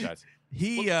 great franchise.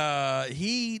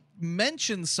 He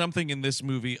mentions something in this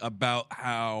movie about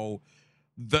how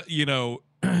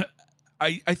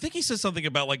I think he says something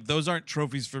about like those aren't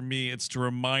trophies for me. It's to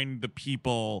remind the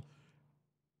people,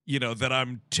 that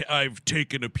I've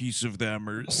taken a piece of them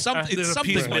or something. It's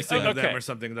something like that. Of them or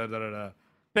something. Da, da, da, da.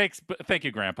 Thank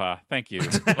you, Grandpa. Thank you.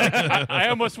 I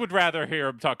almost would rather hear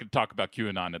him talk about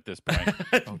QAnon at this point.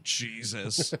 Oh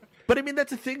Jesus! But I mean,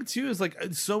 that's the thing too. Is like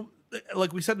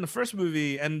like we said in the first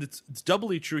movie, and it's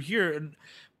doubly true here. And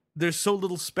there's so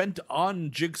little spent on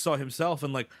Jigsaw himself,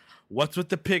 and like. What's with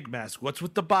the pig mask? What's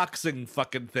with the boxing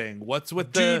fucking thing? What's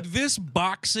with the this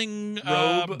boxing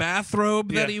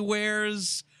bathrobe that he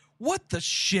wears? What the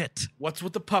shit? What's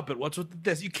with the puppet? What's with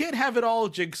this? You can't have it all,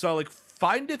 Jigsaw. Like,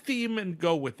 find a theme and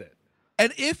go with it.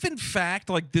 And if in fact,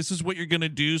 like, this is what you're gonna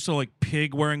do, so like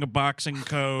pig wearing a boxing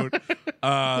coat,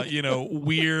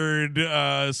 weird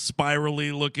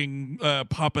spirally looking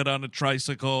puppet on a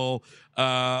tricycle,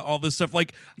 all this stuff.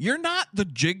 Like, you're not the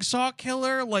Jigsaw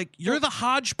killer, like you're the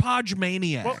hodgepodge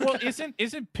maniac. Well,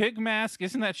 isn't Pig Mask?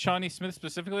 Isn't that Shawnee Smith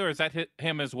specifically, or is that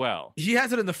him as well? He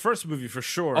has it in the first movie for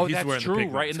sure. Oh, He's that's wearing true. The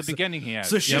pig right mask. in the beginning, he has.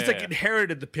 So she's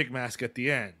inherited the pig mask at the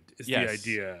end. Is the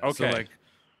idea? Okay. So like.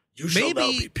 You shall now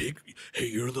be pig. Hey,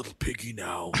 you're a little piggy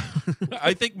now.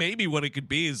 I think maybe what it could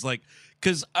be is like,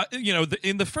 because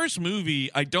in the first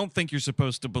movie, I don't think you're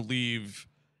supposed to believe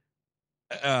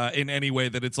in any way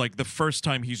that it's like the first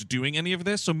time he's doing any of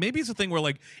this. So maybe it's a thing where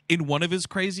like in one of his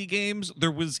crazy games,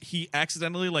 he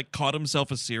accidentally like caught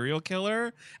himself a serial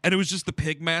killer, and it was just the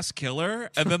pig mask killer.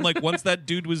 And then like once that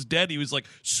dude was dead, he was like,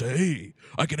 "Say,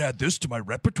 I can add this to my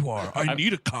repertoire. I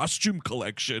need a costume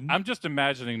collection." I'm just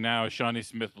imagining now Shawnee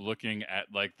Smith looking at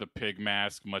like the pig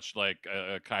mask, much like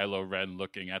Kylo Ren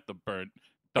looking at the burnt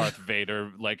Darth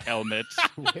Vader like helmet.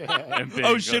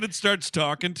 Oh shit! It starts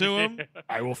talking to him.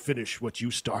 I will finish what you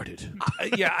started.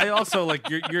 I also like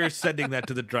you're sending that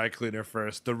to the dry cleaner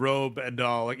first, the robe and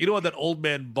all. Like, you don't want that old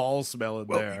man ball smell in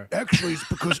there. Actually, it's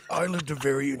because I lived a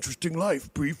very interesting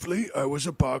life. Briefly, I was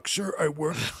a boxer. I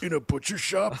worked in a butcher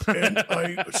shop, and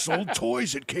I sold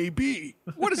toys at KB.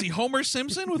 What is he, Homer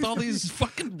Simpson, with all these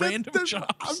fucking random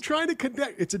jobs? I'm trying to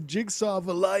connect. It's a jigsaw of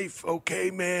a life.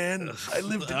 Okay, man. I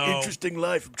lived an interesting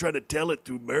life. I'm trying to tell it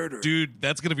through murder. Dude,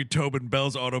 that's gonna be Tobin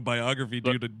Bell's autobiography,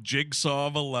 dude. A jigsaw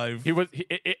of a life. He was,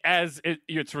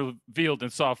 it's revealed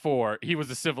in Saw 4, he was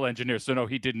a civil engineer, so no,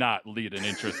 he did not lead an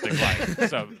interesting life.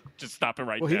 So just stop it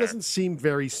right there. Well, he doesn't seem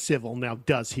very civil now,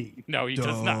 does he? No, he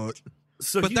does not.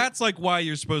 But that's like why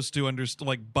you're supposed to understand,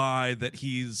 like, buy that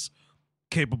he's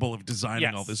capable of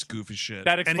designing all this goofy shit.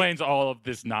 That explains all of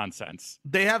this nonsense.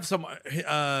 They have some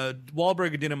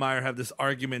Wahlberg and Dinnemeyer have this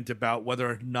argument about whether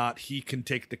or not he can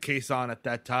take the case on at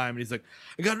that time. And he's like,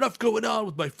 I got enough going on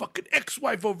with my fucking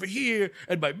ex-wife over here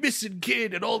and my missing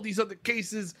kid and all these other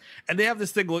cases. And they have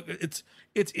this thing. Look, it's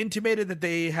intimated that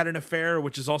they had an affair,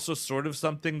 which is also sort of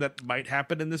something that might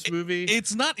happen in this movie.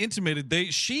 It's not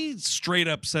intimated. She straight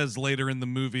up says later in the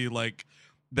movie, like,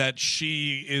 that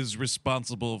she is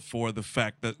responsible for the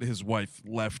fact that his wife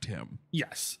left him.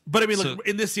 Yes. But I mean, like,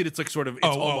 in this scene, it's like sort of, it's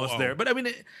almost there. But I mean,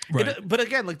 but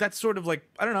again, like, that's sort of like,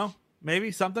 I don't know,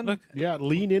 maybe something. Look,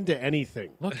 lean into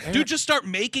anything. Look, dude, just start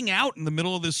making out in the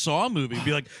middle of this Saw movie.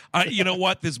 Be like, you know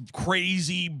what? This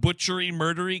crazy butchery,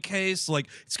 murdery case, like,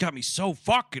 it's got me so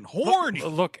fucking horny.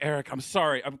 Look, Eric, I'm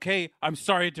sorry. Okay, I'm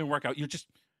sorry it didn't work out. You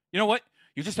know what?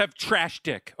 You just have trash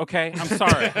dick, okay? I'm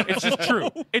sorry. It's just true.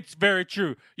 It's very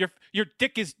true. Your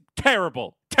dick is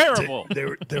terrible. Terrible.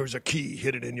 There was a key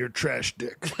hidden in your trash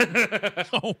dick.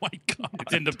 Oh my God.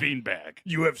 It's in the beanbag.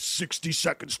 You have 60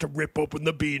 seconds to rip open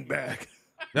the beanbag.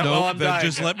 No, then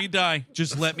just let me die.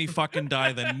 Just let me fucking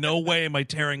die. Then no way am I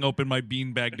tearing open my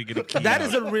beanbag to get a key. That out.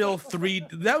 is a real three.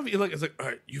 That would be like, it's like, all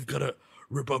right, you've got to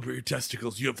rip up your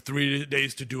testicles. You have 3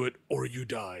 days to do it, or you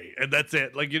die, and that's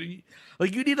it. Like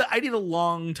I need a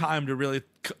long time to really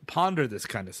ponder this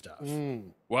kind of stuff.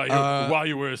 While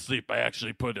you were asleep, I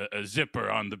actually put a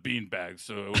zipper on the beanbag,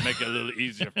 so it would make it a little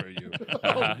easier for you.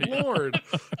 Oh Lord!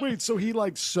 Wait, so he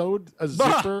like sewed a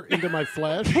zipper into my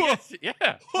flesh? Yes,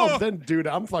 yeah. Oh, then dude,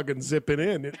 I'm fucking zipping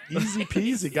in. Easy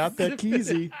peasy. Got that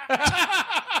keysy.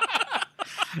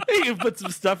 You can put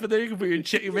some stuff in there. You can put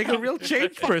your you make a real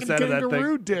change purse out of that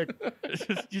Kangaroo thing. dick.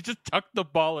 You just tuck the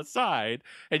ball aside,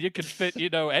 and you can fit,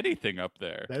 anything up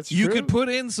there. That's You true. could put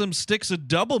in some sticks of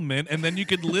double mint, and then you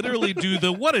could literally do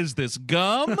the what is this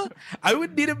gum? I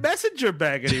wouldn't need a messenger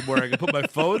bag anymore. I could put my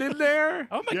phone in there.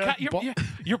 Oh my God,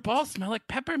 your balls smell like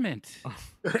peppermint.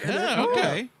 Yeah,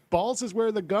 okay. Balls is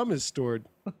where the gum is stored.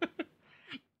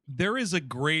 There is a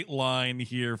great line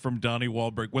here from Donnie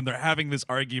Wahlberg when they're having this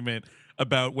argument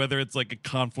about whether it's like a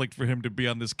conflict for him to be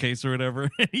on this case or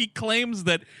whatever. He claims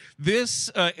that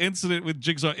this incident with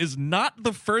Jigsaw is not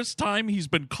the first time he's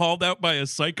been called out by a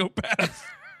psychopath.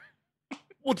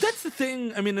 Well, that's the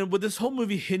thing. I mean, with this whole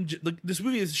movie this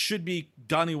movie should be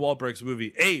Donnie Wahlberg's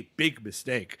movie. A, big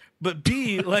mistake. But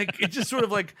B, like, it's just sort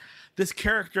of like this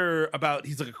character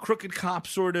he's like a crooked cop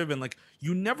sort of, and like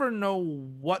you never know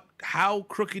how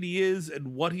crooked he is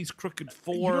and what he's crooked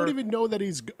for. You don't even know that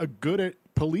he's good at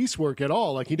police work at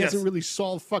all. Like he doesn't really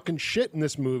solve fucking shit in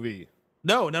this movie.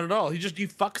 No, not at all. He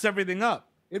fucks everything up.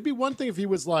 It'd be one thing if he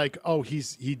was like, oh, he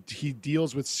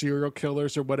deals with serial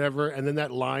killers or whatever, and then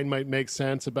that line might make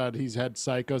sense about he's had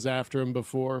psychos after him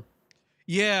before.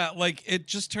 Yeah, like it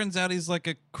just turns out he's like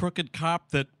a crooked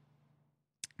cop that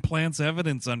plants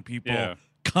evidence on people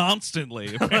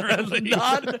constantly, apparently.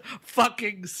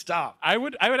 Non-fucking stop. I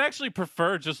would actually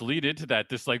prefer just lead into that.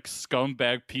 This like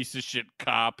scumbag piece of shit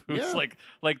cop who's like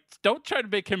don't try to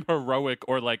make him heroic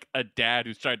or like a dad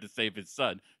who's trying to save his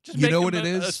son. Just make him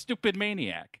a stupid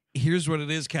maniac. Here's what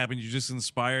it is, Captain. You just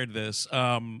inspired this.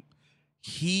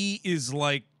 He is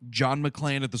like John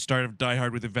McClane at the start of Die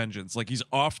Hard with a Vengeance. Like he's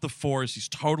off the force. He's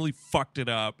totally fucked it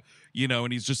up,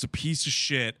 and he's just a piece of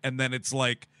shit. And then it's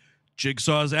like,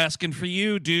 Jigsaw's asking for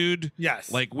you, dude.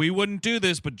 Yes. Like, we wouldn't do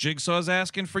this, but Jigsaw's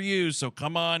asking for you, so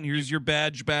come on, here's your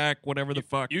badge back, whatever the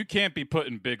fuck. You can't be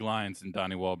putting big lines in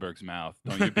Donnie Wahlberg's mouth.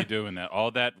 Don't you be doing that. All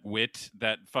that wit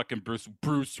that fucking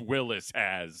Bruce Willis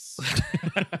has.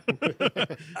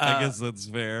 I guess that's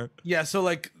fair. Yeah, so,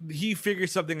 like, he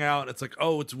figures something out. It's like,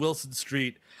 oh, it's Wilson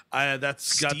Street. That's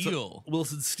Steel.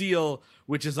 Wilson Steel,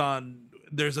 which is on...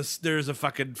 There's a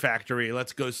fucking factory.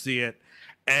 Let's go see it.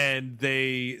 And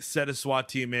they set a SWAT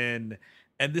team in,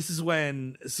 and this is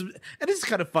when, and this is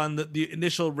kind of fun. The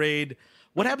initial raid.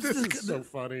 What happens? This is so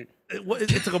funny.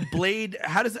 It's like a blade.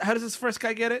 How does this first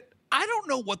guy get it? I don't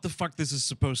know what the fuck this is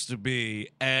supposed to be,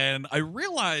 and I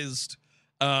realized,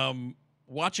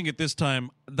 watching it this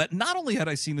time, that not only had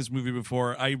I seen this movie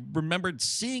before, I remembered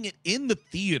seeing it in the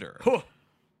theater.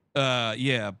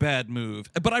 Yeah, bad move.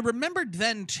 But I remembered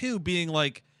then too being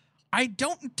like, I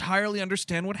don't entirely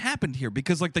understand what happened here,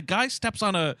 because like the guy steps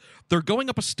on they're going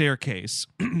up a staircase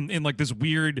in like this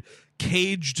weird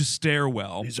caged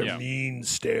stairwell. These are mean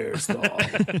stairs,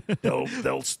 though.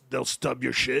 they'll stub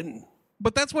your shin.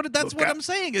 But that's what I'm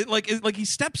saying. Like he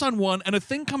steps on one and a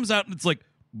thing comes out and it's like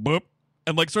boop,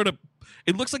 and like sort of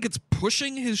it looks like it's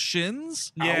pushing his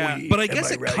shins. Yeah. But I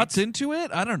guess it cuts into it.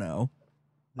 I don't know.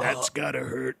 That's gotta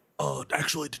hurt.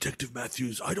 Actually, Detective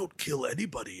Matthews, I don't kill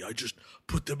anybody. I just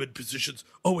put them in positions.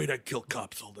 Oh, wait, I kill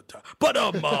cops all the time. But,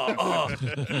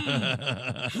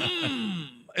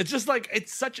 It's just like,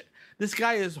 this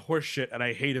guy is horseshit, and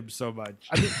I hate him so much.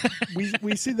 I mean,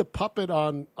 we see the puppet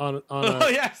on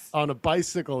a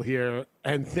bicycle here,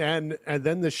 and then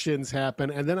the shins happen,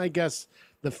 and then I guess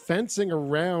the fencing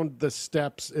around the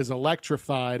steps is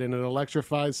electrified, and it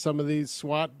electrifies some of these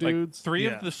SWAT dudes. Like three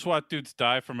of the SWAT dudes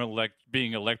die from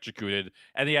being electrocuted,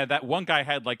 and that one guy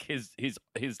had like his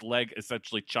leg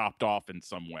essentially chopped off in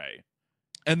some way.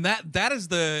 And that is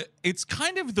it's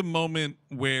kind of the moment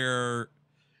where,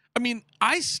 I mean,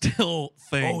 I still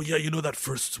think... Oh, yeah, that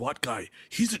first SWAT guy,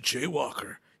 he's a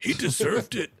jaywalker. He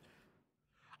deserved it.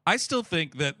 I still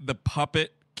think that the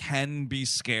puppet can be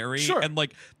scary. Sure. And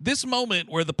like this moment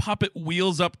where the puppet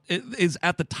wheels up is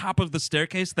at the top of the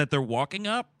staircase that they're walking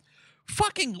up,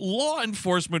 fucking law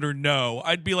enforcement or no,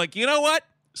 I'd be like, you know what?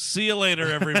 See you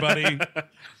later, everybody.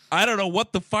 I don't know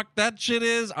what the fuck that shit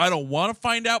is. I don't want to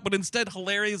find out. But instead,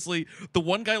 hilariously, the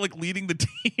one guy like leading the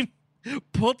team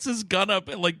puts his gun up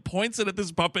and like points it at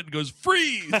this puppet and goes,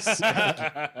 freeze.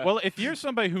 Well, if you're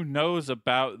somebody who knows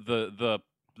about the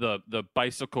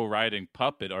bicycle riding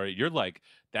puppet, or you're like,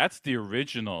 that's the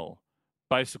original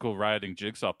bicycle riding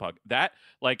jigsaw puppet. That,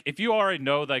 like, if you already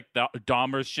know like the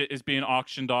Dahmer's shit is being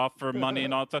auctioned off for money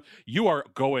and all that stuff, you are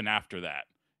going after that.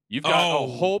 You've got a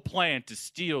whole plan to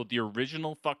steal the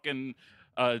original fucking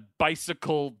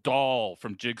bicycle doll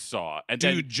from Jigsaw. And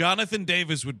dude, Jonathan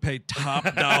Davis would pay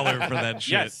top dollar for that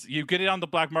shit. Yes, you get it on the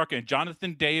black market. And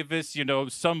Jonathan Davis, you know,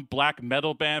 some black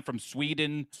metal band from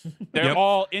Sweden, they're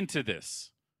all into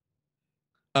this.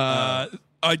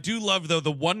 I do love, though,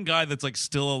 the one guy that's like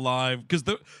still alive, because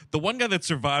the one guy that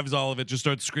survives all of it just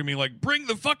starts screaming like, bring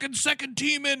the fucking second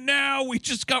team in now, we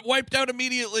just got wiped out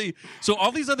immediately. So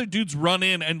all these other dudes run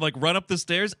in and like run up the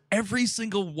stairs. Every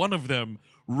single one of them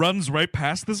runs right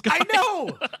past this guy. I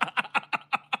know.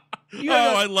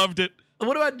 I loved it.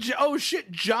 What about, oh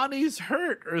shit, Johnny's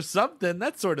hurt or something?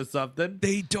 That sort of something.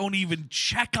 They don't even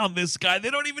check on this guy. They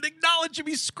don't even acknowledge him.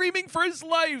 He's screaming for his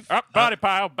life. Body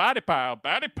pile, body pile,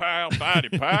 body pile, body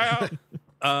pile.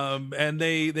 And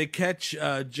they catch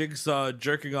Jigsaw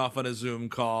jerking off on a Zoom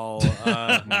call.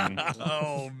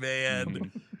 Oh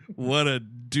man, what a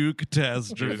Duke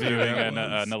test! He was doing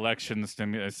an election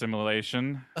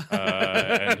simulation,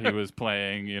 and he was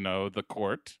playing, you know, the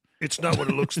court. It's not what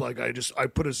it looks like. I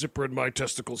put a zipper in my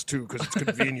testicles too because it's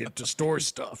convenient to store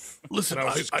stuff. Listen, and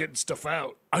I was just getting stuff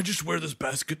out. I just wear this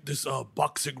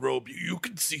boxing robe. You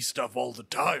can see stuff all the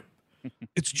time.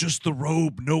 It's just the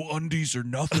robe, no undies or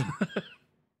nothing.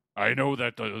 I know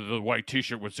that the white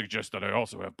T-shirt would suggest that I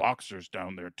also have boxers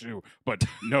down there too, but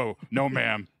no,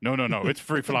 ma'am, no. It's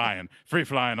free flying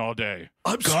all day.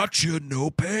 Gotcha, no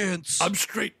pants. I'm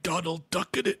straight Donald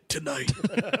Ducking it tonight.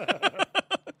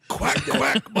 Quack,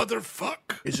 quack,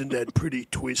 motherfuck. Isn't that pretty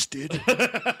twisted?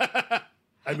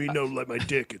 I mean, no, like my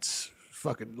dick. It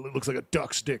looks like a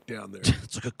duck's dick down there.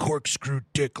 It's like a corkscrew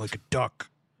dick, like a duck.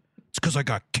 It's because I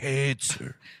got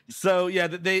cancer. So yeah,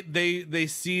 they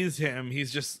seize him.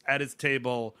 He's just at his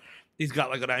table. He's got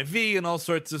like an IV and all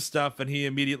sorts of stuff, and he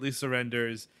immediately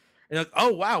surrenders. And like,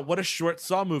 oh wow, what a short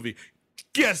Saw movie.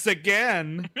 Guess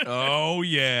again. Oh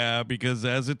yeah, because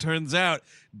as it turns out,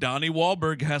 Donnie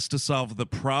Wahlberg has to solve the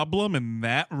problem in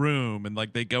that room, and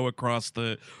like they go across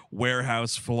the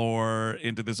warehouse floor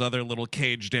into this other little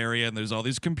caged area, and there's all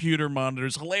these computer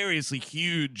monitors, hilariously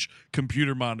huge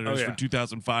computer monitors from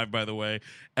 2005, by the way,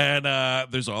 and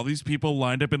there's all these people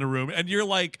lined up in a room, and you're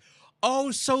like,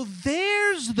 oh, so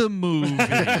there's the movie.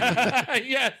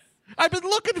 Yes. I've been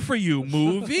looking for you,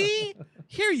 movie.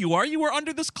 Here you are. You were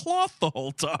under this cloth the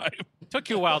whole time. Took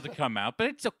you a while to come out, but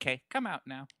it's okay. Come out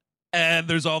now. And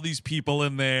there's all these people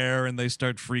in there, and they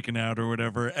start freaking out or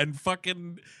whatever. And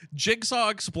fucking Jigsaw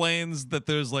explains that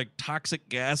there's like toxic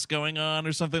gas going on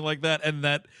or something like that, and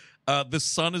that the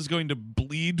son is going to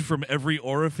bleed from every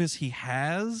orifice he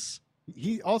has.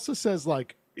 He also says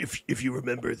like, if you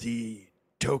remember the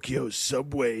Tokyo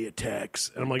subway attacks,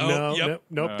 and I'm like, nope,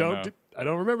 don't. I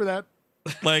don't remember that.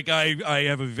 Like I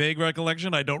have a vague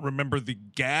recollection. I don't remember the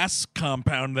gas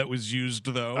compound that was used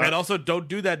though. And also, don't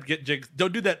do that.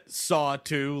 Don't do that. Saw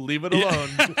 2. Leave it alone.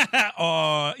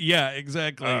 Yeah,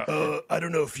 exactly. I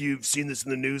don't know if you've seen this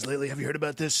in the news lately. Have you heard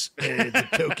about this? The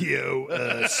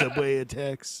Tokyo subway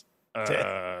attacks.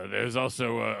 There's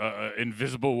also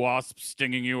invisible wasps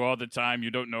stinging you all the time.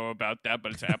 You don't know about that,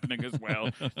 but it's happening as well.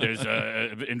 There's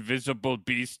invisible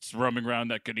beasts roaming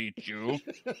around that could eat you.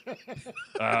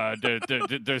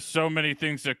 There's so many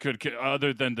things that could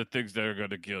other than the things that are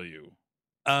going to kill you.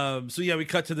 So yeah, we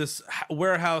cut to this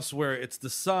warehouse where it's the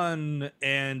son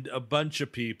and a bunch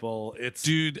of people.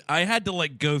 Dude, I had to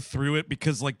like go through it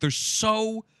because like they're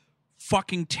so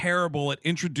fucking terrible at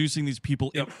introducing these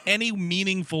people in any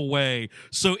meaningful way.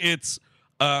 So it's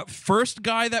first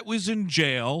guy that was in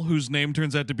jail, whose name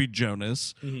turns out to be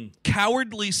Jonas,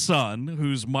 cowardly son,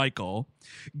 who's Michael,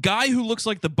 guy who looks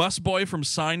like the busboy from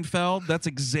Seinfeld, that's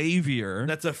Xavier.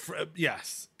 That's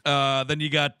yes. Then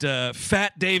you got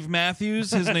Fat Dave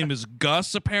Matthews, his name is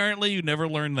Gus, apparently. You never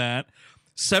learned that.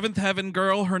 Seventh Heaven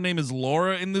girl, her name is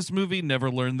Laura in this movie, never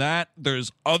learned that.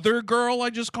 There's other girl, I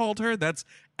just called her, that's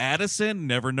Addison,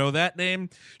 never know that name.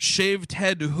 Shaved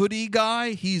head hoodie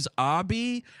guy, he's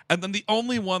Abby. And then the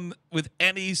only one with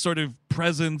any sort of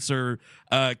presence or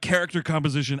character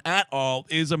composition at all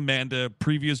is Amanda,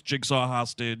 previous Jigsaw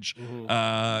hostage.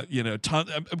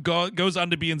 Goes on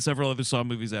to be in several other Saw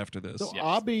movies after this. So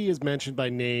Abby is mentioned by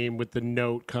name with the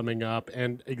note coming up,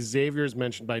 and Xavier is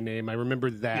mentioned by name. I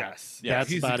remember that. Yes, that's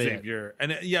he's about Xavier,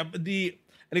 and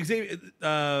and Xavier,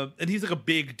 and he's like a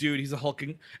big dude. He's a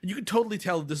hulking, and you can totally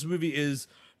tell this movie is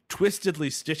twistedly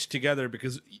stitched together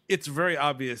because it's very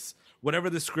obvious whatever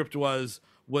the script was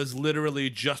literally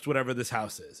just whatever this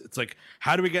house is. It's like,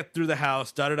 how do we get through the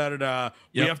house? Da da da da da.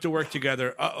 We have to work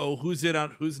together. Who's in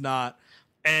on who's not?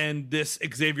 And this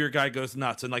Xavier guy goes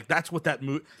nuts, and like that's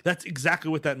exactly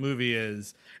what that movie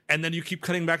is. And then you keep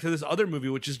cutting back to this other movie,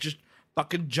 which is just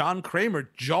fucking John Kramer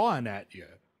jawing at you.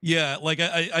 Yeah, like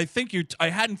I think I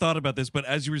hadn't thought about this, but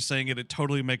as you were saying it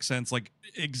totally makes sense. Like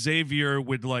Xavier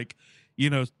would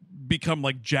become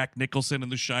like Jack Nicholson in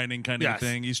The Shining kind of a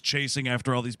thing. He's chasing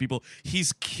after all these people.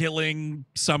 He's killing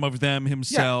some of them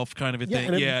himself kind of a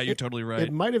thing. You're totally right.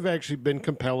 It might have actually been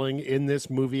compelling in this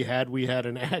movie had we had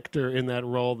an actor in that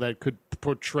role that could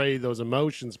portray those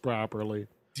emotions properly.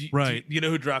 Do you know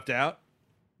who dropped out?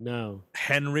 No.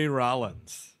 Henry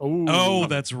Rollins. Oh,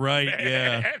 that's right.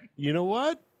 Yeah. You know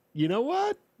what?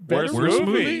 Worst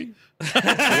movie. Worst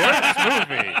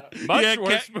movie. Much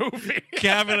worse movie.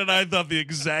 Kevin and I thought the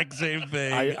exact same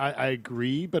thing. I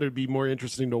agree, but it'd be more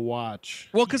interesting to watch.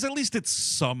 Well, because at least it's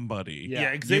somebody.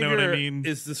 Yeah, Xavier, you know what I mean?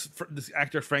 Is this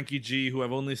actor Frankie G, who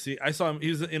I've only seen. I saw him. He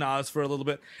was in Oz for a little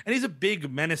bit, and he's a big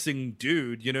menacing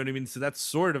dude. You know what I mean? So that's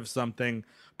sort of something.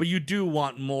 But you do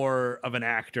want more of an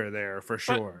actor there for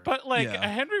sure. But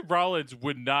Henry Rollins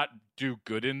would not do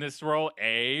good in this role,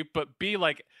 A, but B,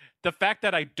 like the fact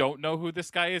that I don't know who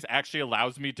this guy is actually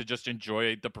allows me to just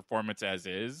enjoy the performance as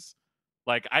is.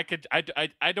 Like I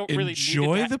don't really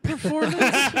enjoy the performance.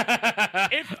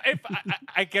 if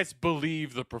I guess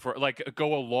believe the like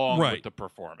go along with the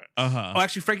performance. Oh,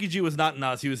 actually, Frankie G was not in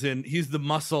Oz. He's the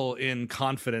muscle in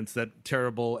Confidence, that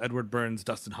terrible Edward Burns,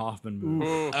 Dustin Hoffman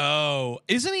movie. Oh,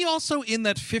 isn't he also in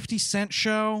that 50 Cent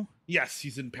show? Yes,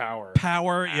 he's in Power.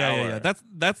 Power. Yeah.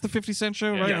 That's the 50 Cent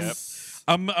show, right? Yes.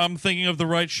 I'm thinking of the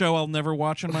right show I'll never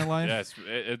watch in my life. Yes,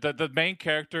 the main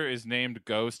character is named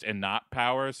Ghost and not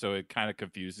Power, so it kind of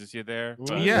confuses you there.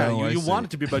 But, you want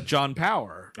it to be about John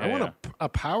Power. I want a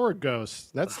Power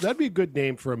Ghost. That'd be a good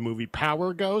name for a movie.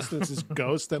 Power Ghost. And it's this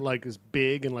ghost that like is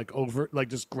big and like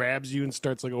just grabs you and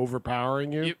starts like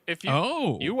overpowering you. If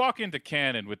you walk into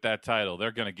Canon with that title,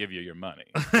 they're gonna give you your money.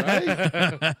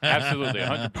 Right? Absolutely,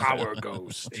 100%. Power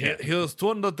Ghost. Here's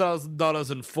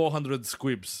 $200,000 and 400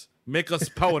 squibs. Make us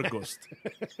Power Ghost.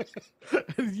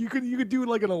 You could do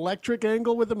like an electric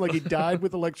angle with him, like he died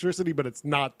with electricity, but it's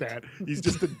not that. He's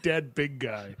just a dead big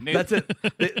guy. That's it.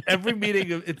 Every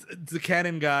meeting, it's the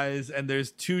Canon guys, and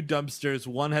there's two dumpsters.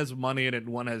 One has money in it, and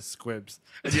one has squibs,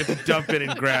 and you have to dump in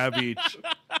and grab each.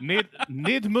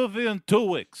 Need movie in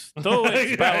 2 weeks. 2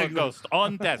 weeks, Power Ghost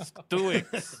on desk. 2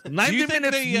 weeks. 90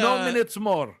 minutes, no minutes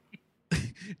more.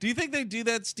 Do you think they do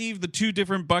that, Steve? The two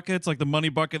different buckets, like the money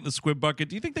bucket and the squib bucket.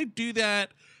 Do you think they do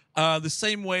that the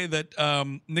same way that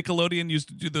Nickelodeon used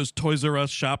to do those Toys R Us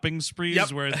shopping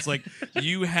sprees, where it's like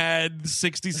you had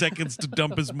 60 seconds to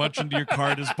dump as much into your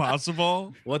cart as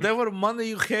possible? Whatever money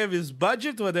you have is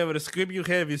budget. Whatever squib you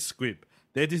have is squib.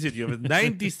 That is it. You have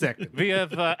 90 seconds. We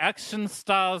have action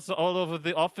stars all over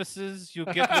the offices. You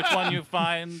get which one you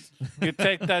find. You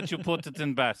take that, you put it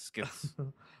in baskets.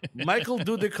 Michael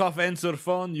Dudikoff answer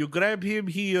phone. You grab him,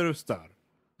 he your star.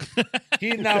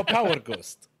 He now Power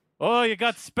Ghost. Oh, you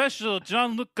got special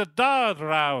Jean-Luc Godard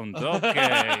round.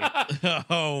 Okay.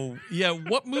 Oh, yeah.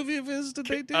 What movie of his did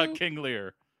they do? King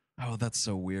Lear. Oh, that's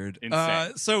so weird.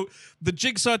 Insane. So the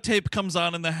Jigsaw tape comes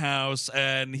on in the house,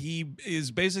 and he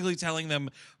is basically telling them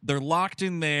they're locked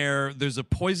in there. There's a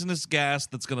poisonous gas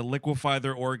that's going to liquefy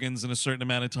their organs in a certain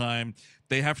amount of time.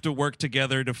 They have to work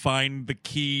together to find the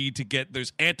key to get.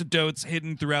 There's antidotes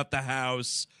hidden throughout the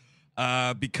house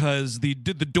because the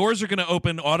doors are going to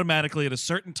open automatically at a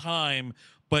certain time,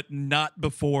 but not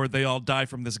before they all die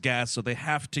from this gas. So they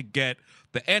have to get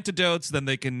the antidotes, then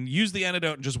they can use the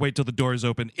antidote and just wait till the doors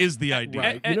open is the idea.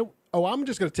 Right. I'm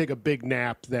just going to take a big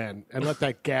nap then and let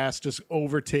that gas just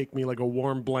overtake me like a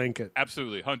warm blanket.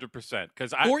 Absolutely, 100%.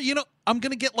 Or, I'm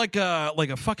going to get like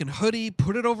a fucking hoodie,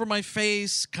 put it over my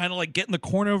face, kind of like get in the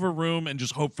corner of a room and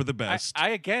just hope for the best. I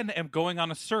again am going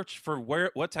on a search for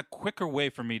what's a quicker way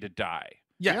for me to die.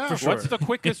 Yeah, for sure. What's the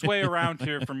quickest way around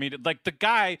here for me to, like, the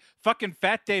guy, fucking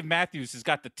Fat Dave Matthews has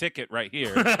got the ticket right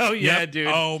here. Oh, yeah, dude.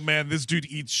 Oh, man, this dude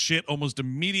eats shit almost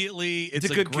immediately. It's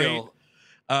a good great kill.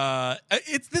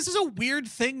 This is a weird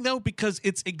thing, though, because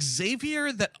it's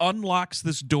Xavier that unlocks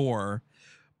this door,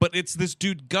 but it's this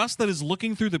dude Gus that is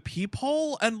looking through the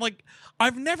peephole, and like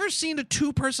I've never seen a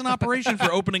 2-person operation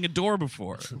for opening a door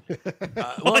before.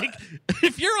 Like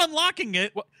if you're unlocking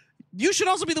it, you should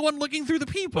also be the one looking through the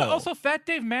peephole. But also, Fat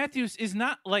Dave Matthews is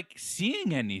not like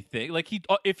seeing anything. Like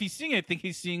if he's seeing anything,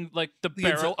 he's seeing like the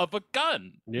barrel of a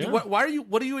gun. Yeah. What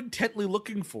are you intently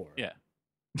looking for? Yeah.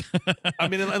 I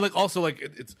mean, and like also like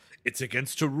it's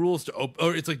against the rules to open,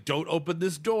 or it's like don't open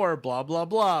this door, blah blah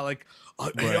blah. Like,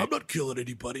 hey, I'm not killing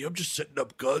anybody. I'm just setting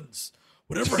up guns.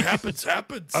 Whatever happens,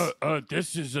 happens.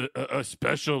 This is a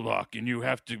special lock, and you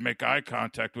have to make eye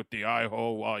contact with the eye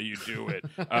hole while you do it.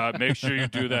 Make sure you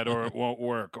do that, or it won't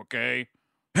work. Okay.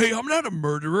 Hey, I'm not a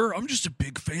murderer. I'm just a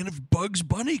big fan of Bugs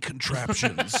Bunny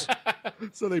contraptions.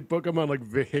 So they book him on like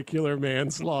vehicular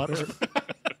manslaughter.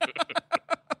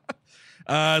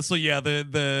 So yeah,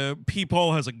 the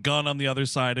peephole has a gun on the other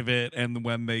side of it, and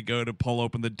when they go to pull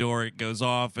open the door, it goes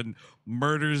off and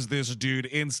murders this dude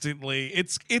instantly.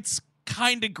 It's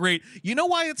kind of great. You know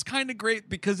why it's kind of great?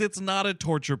 Because it's not a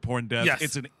torture porn death. Yes.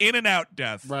 It's an in and out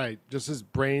death. Right. Just his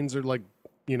brains are like,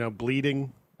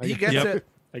 bleeding. He gets it.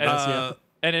 I guess, yeah.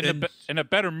 And in a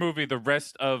better movie, the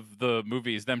rest of the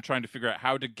movie is them trying to figure out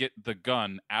how to get the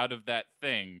gun out of that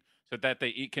thing so that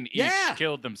they can each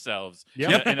kill themselves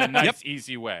in a nice,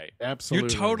 easy way. Absolutely.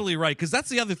 You're totally right. Because that's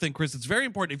the other thing, Chris. It's very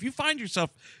important. If you find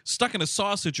yourself stuck in a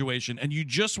Saw situation and you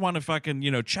just want to fucking,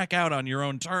 check out on your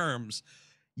own terms,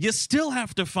 you still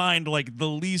have to find like the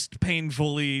least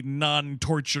painfully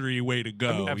non-tortury way to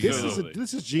go. I mean,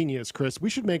 this is genius, Chris. We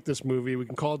should make this movie. We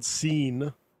can call it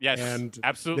Scene. Yes, and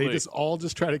absolutely. They just all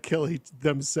try to kill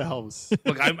themselves.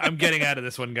 Look, I'm getting out of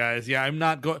this one, guys. Yeah, I'm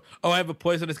not going. Oh, I have a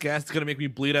poisonous gas that's gonna make me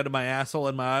bleed out of my asshole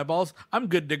and my eyeballs. I'm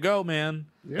good to go, man.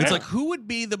 Yeah. It's like, who would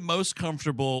be the most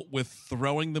comfortable with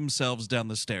throwing themselves down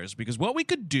the stairs? Because what we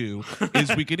could do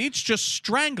is we could each just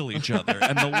strangle each other,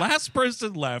 and the last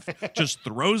person left just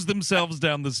throws themselves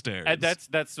down the stairs. And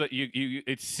that's what you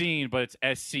it's Scene, but it's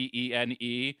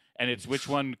SCENE, and it's which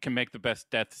one can make the best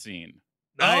death scene.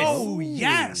 Nice. Oh,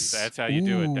 yes. That's how you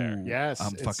do it there. Yes.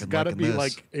 I'm it's fucking got to liking be this.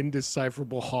 like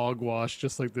indecipherable hogwash,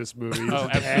 just like this movie. Oh,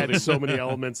 Just absolutely. add so many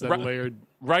elements that layered.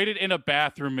 Write it in a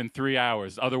bathroom in 3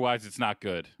 hours. Otherwise, it's not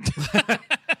good.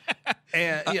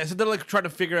 And so they're like trying to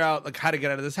figure out like how to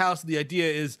get out of this house. The idea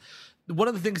is one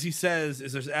of the things he says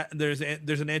is there's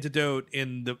an antidote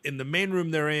in the main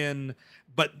room they're in,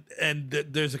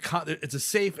 there's it's a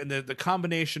safe, and the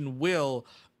combination will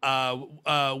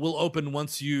open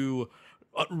once you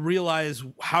realize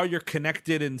how you're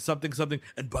connected in something.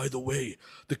 And by the way,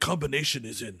 the combination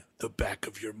is in the back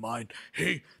of your mind.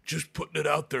 Hey, just putting it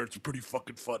out there. It's pretty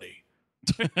fucking funny.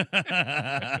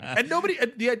 And nobody.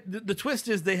 The twist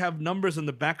is they have numbers on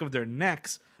the back of their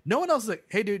necks. No one else is like,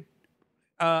 hey, dude,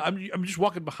 I'm just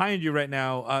walking behind you right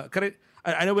now.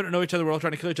 I know we don't know each other. We're all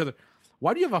trying to kill each other.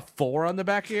 Why do you have a 4 on the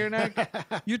back of your neck?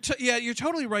 You're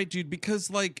totally right, dude. Because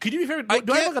like, could you be fair?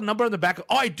 Do I have like a number on the back?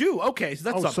 Oh, I do. Okay, so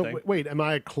that's something. So wait, am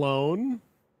I a clone?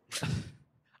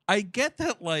 I get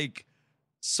that, like,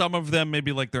 some of them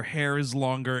maybe like their hair is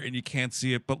longer and you can't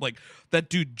see it, but like that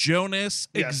dude Jonas,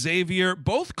 Xavier,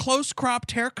 both close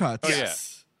cropped haircuts. Oh,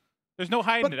 yes. There's no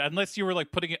hiding it unless you were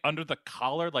like putting it under the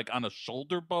collar, like on a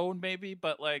shoulder bone, maybe.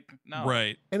 But like, no.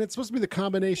 Right. And it's supposed to be the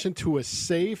combination to a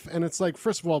safe. And it's like,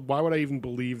 first of all, why would I even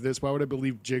believe this? Why would I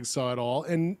believe Jigsaw at all?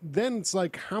 And then it's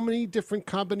like, how many different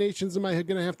combinations am I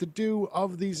going to have to do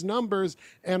of these numbers?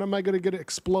 And am I going to get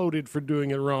exploded for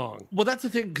doing it wrong? Well, that's the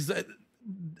thing, because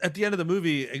at the end of the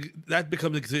movie, that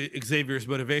becomes Xavier's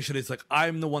motivation. It's like,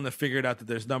 I'm the one that figured out that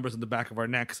there's numbers on the back of our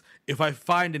necks. If I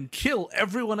find and kill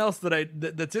everyone else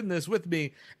that's in this with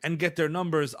me and get their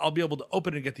numbers, I'll be able to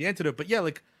open it and get the antidote. But yeah,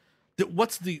 like,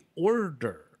 what's the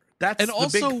order? That's and the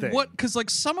also big thing. what? Because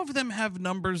like some of them have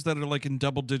numbers that are like in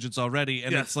double digits already,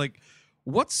 and it's like,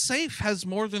 what safe has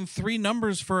more than 3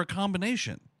 numbers for a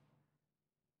combination?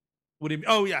 What do you mean?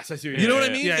 Oh, yes, I see. You know what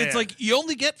I mean? It's like you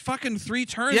only get fucking 3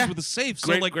 turns with a safe.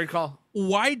 So like, great call.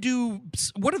 What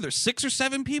are there, 6 or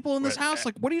 7 people in this house?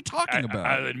 Like, what are you talking about?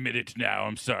 I'll admit it now.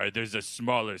 I'm sorry. There's a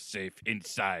smaller safe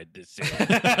inside the safe.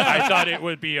 I thought it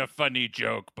would be a funny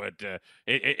joke, but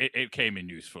it came in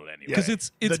useful anyway. Because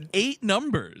it's 8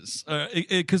 numbers.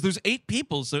 Because there's 8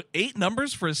 people, so 8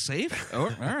 numbers for a safe. Oh,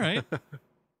 all right.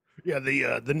 Yeah,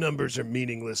 the numbers are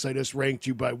meaningless. I just ranked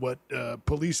you by what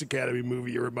Police Academy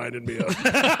movie you reminded me of.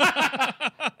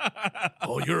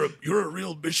 Oh, you're a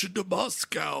real Mission to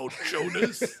Moscow,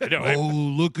 Jonas.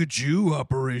 Look at you,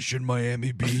 Operation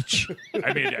Miami Beach.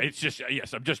 I mean, it's just,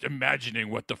 yes, I'm just imagining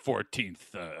what the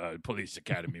 14th Police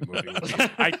Academy movie would be.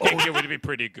 I think it would be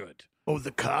pretty good. Oh,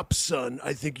 the cops, son.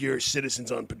 I think you're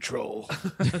citizens on patrol.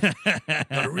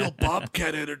 Got a real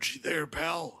Bobcat energy there,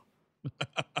 pal.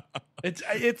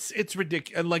 It's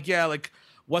ridiculous. And like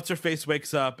what's her face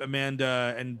wakes up,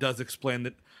 Amanda, and does explain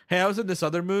that, hey, I was in this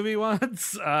other movie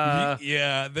once.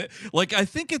 Yeah, I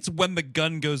think it's when the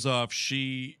gun goes off,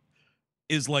 she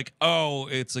is like, oh,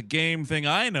 it's a game thing.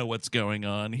 I know what's going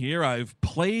on here. I've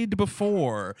played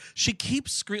before. She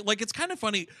keeps screaming. Like, it's kind of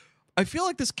funny. I feel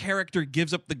like this character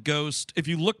gives up the ghost if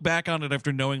you look back on it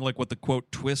after knowing like what the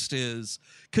quote twist is,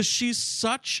 because she's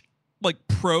such like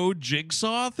pro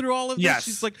Jigsaw through all of this. Yes.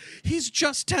 She's like, he's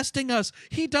just testing us.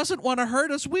 He doesn't want to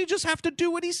hurt us. We just have to do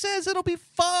what he says. It'll be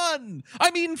fun.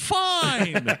 I mean,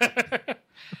 fine.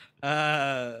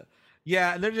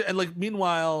 Yeah, and like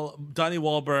meanwhile, Donnie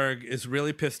Wahlberg is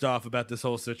really pissed off about this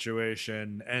whole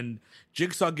situation, and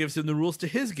Jigsaw gives him the rules to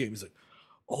his game. He's like,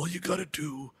 all you gotta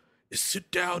do is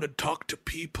sit down and talk to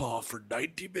Peepaw for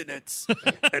 90 minutes,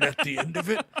 and at the end of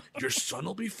it, your son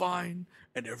will be fine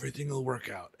and everything will work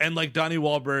out. and like Donnie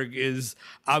Wahlberg is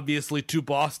obviously too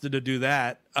Boston to do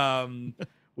that,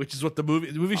 which is what the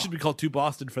movie should be called, Too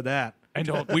Boston, for that. And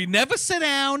we never sit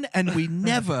down, and we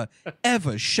never,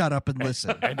 ever shut up and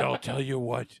listen. And I'll tell you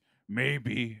what,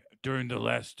 maybe during the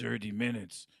last 30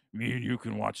 minutes, me and you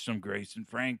can watch some Grace and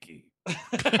Frankie.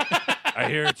 I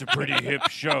hear it's a pretty hip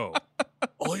show.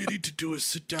 All you need to do is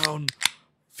sit down,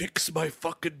 fix my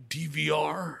fucking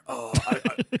DVR.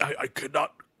 I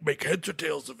cannot make heads or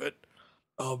tails of it.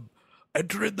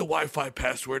 Enter in the Wi-Fi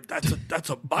password. That's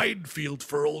a minefield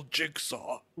for old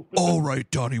Jigsaw. All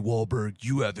right, Donnie Wahlberg,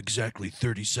 you have exactly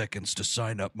 30 seconds to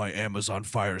sign up my Amazon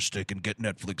Fire Stick and get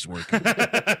Netflix working.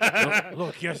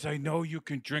 Look, yes, I know you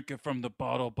can drink it from the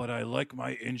bottle, but I like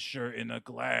my insure in a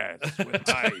glass with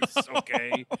ice,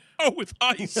 okay? Oh, with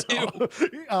ice. Ew.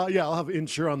 Yeah, I'll have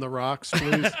Insure on the rocks,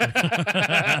 please.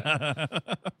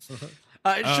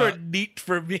 Insure neat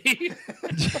for me.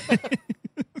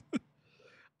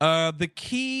 The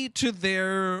key to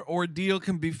their ordeal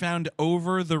can be found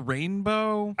over the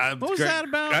rainbow. What was that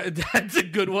about? That's a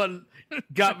good one.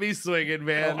 Got me swinging,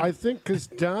 man. I think because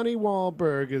Donnie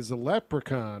Wahlberg is a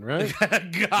leprechaun, right?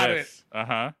 Got it.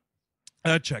 Uh-huh.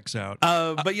 That checks out.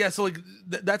 But yeah, so like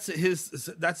that's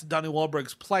Donnie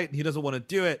Wahlberg's plight, and he doesn't want to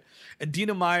do it. And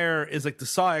Dina Meyer is like the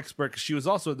Saw expert because she was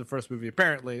also in the first movie.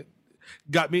 Apparently,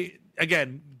 got me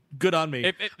again. Good on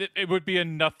me. It would be a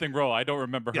nothing role. I don't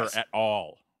remember her at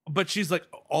all. But she's like,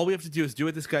 all we have to do is do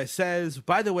what this guy says.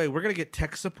 By the way, we're going to get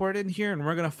tech support in here, and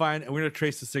we're going to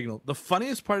trace the signal. The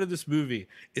funniest part of this movie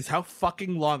is how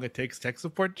fucking long it takes tech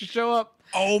support to show up.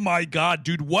 Oh my God,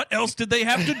 dude. What else did they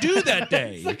have to do that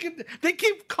day? They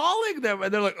keep calling them,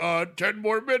 and they're like, 10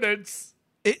 more minutes.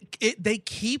 They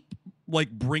keep like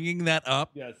bringing that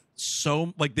up. Yes.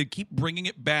 So like they keep bringing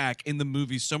it back in the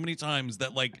movie so many times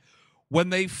that like, when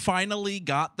they finally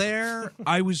got there,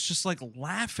 I was just like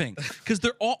laughing because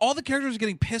they're all the characters are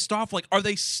getting pissed off. Like, are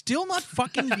they still not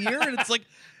fucking here? And it's like,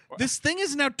 this thing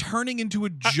is now turning into a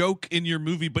joke in your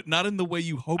movie, but not in the way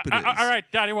you hope it is. All right,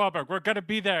 Donnie Wahlberg, we're gonna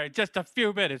be there in just a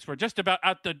few minutes. We're just about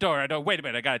out the door. I know. Wait a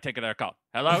minute, I gotta take another call.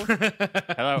 Hello,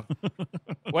 hello.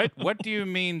 What do you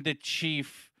mean the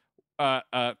chief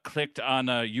clicked on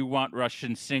a "You Want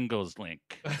Russian Singles"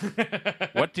 link?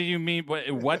 What do you mean?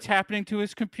 What's happening to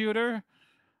his computer?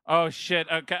 Oh shit!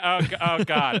 Okay. Oh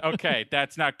god. Okay,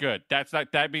 that's not good.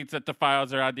 That means that the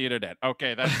files are on the internet.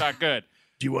 Okay, that's not good.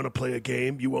 Do you want to play a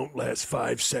game? You won't last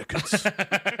 5 seconds.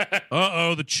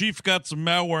 Uh-oh, the chief got some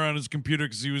malware on his computer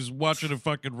because he was watching a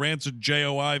fucking rancid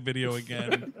JOI video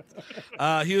again.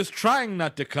 He was trying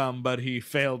not to come, but he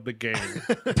failed the game.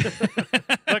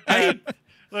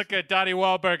 Look at Donnie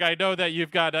Wahlberg. I know that you've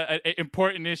got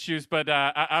important issues, but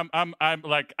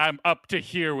I'm up to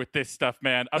here with this stuff,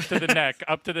 man. Up to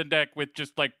the neck with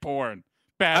just like porn,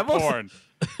 bad porn.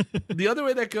 The other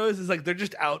way that goes is like they're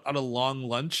just out on a long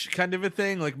lunch kind of a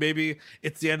thing. Like maybe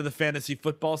it's the end of the fantasy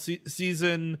football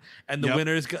season, and the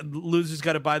losers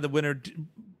got to buy the winner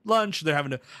lunch. They're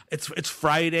having it's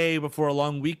Friday before a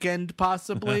long weekend,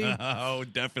 possibly. Oh,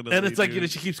 definitely. And it's like,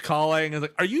 she keeps calling. And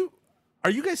like, are you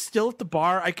guys still at the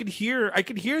bar? I could hear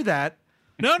that.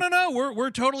 No.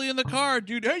 We're totally in the car,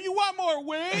 dude. Hey, you want more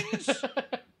wings?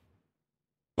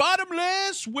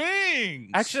 Bottomless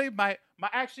wings. Actually,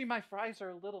 my fries are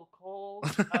a little cold.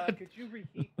 Could you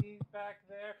reheat these back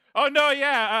there? Oh no,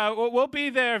 yeah. We'll be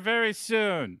there very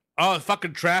soon. Oh,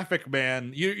 fucking traffic,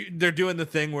 man! They're doing the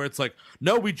thing where it's like,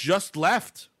 no, we just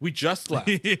left.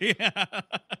 Yeah.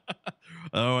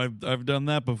 Oh, I've done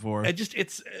that before.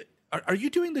 Are you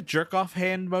doing the jerk off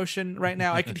hand motion right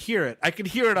now? I could hear it. I could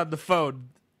hear it on the phone.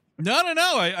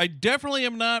 No. I definitely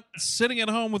am not sitting at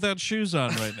home without shoes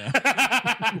on right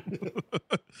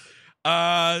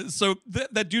now. So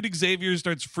that dude Xavier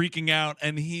starts freaking out,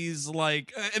 and he's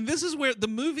like, and this is where the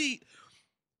movie,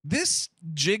 this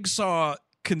Jigsaw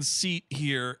conceit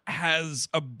here has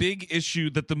a big issue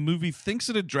that the movie thinks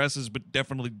it addresses, but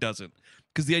definitely doesn't.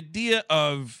 Because the idea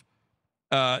of,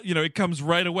 it comes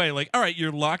right away. Like, all right,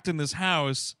 you're locked in this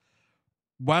house.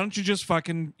 Why don't you just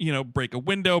fucking, break a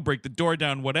window, break the door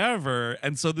down, whatever.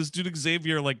 And so this dude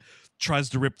Xavier like tries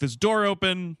to rip this door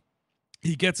open.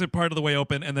 He gets it part of the way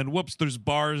open, and then whoops, there's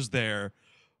bars there.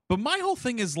 But my whole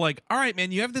thing is like, all right,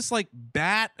 man, you have this like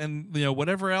bat and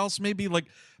whatever else, maybe like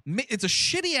it's a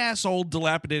shitty ass old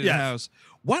dilapidated house.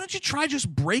 Why don't you try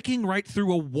just breaking right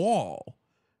through a wall?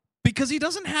 Because he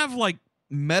doesn't have like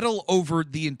metal over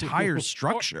the entire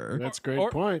structure. That's a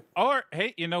great point. Or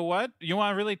hey, you know what? You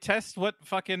want to really test what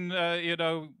fucking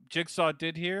Jigsaw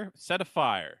did here? Set a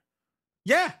fire.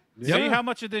 Yeah. See how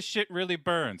much of this shit really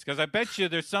burns. Because I bet you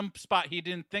there's some spot he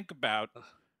didn't think about.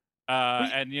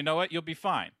 And you know what? You'll be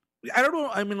fine. I don't know.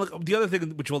 I mean, look, the other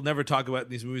thing which we'll never talk about in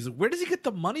these movies, where does he get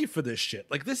the money for this shit?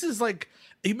 Like, this is like,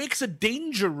 he makes a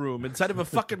danger room inside of a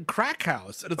fucking crack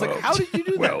house. And it's like, how did you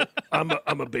do that? Well,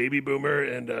 I'm a baby boomer,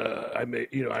 and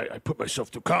I put myself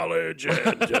through college, and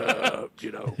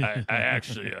I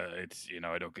actually, it's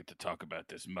I don't get to talk about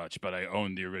this much, but I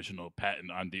own the original patent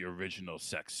on the original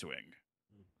sex swing.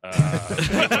 It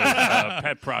was a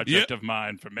pet project of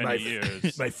mine for many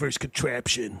years. My first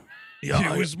contraption.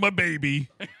 Yeah, it was my baby.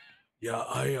 Yeah,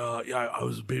 I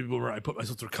was a baby boomer. I put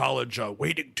myself through college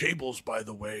waiting tables, by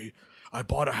the way. I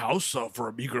bought a house for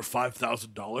a meager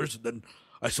 $5,000, and then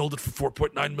I sold it for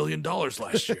 $4.9 million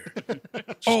last year.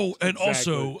 Oh, and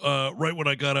also, right when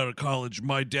I got out of college,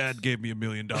 my dad gave me $1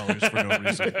 million for no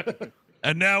reason.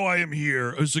 And now I am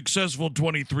here, a successful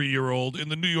 23-year-old in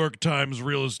the New York Times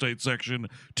real estate section,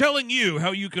 telling you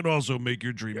how you can also make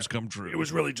your dreams come true. It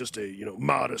was really just a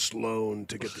modest loan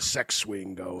to get the sex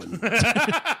swing going.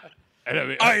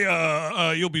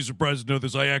 You'll be surprised to know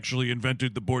this. I actually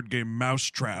invented the board game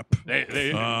Mousetrap.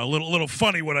 A little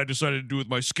funny what I decided to do with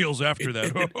my skills after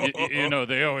that.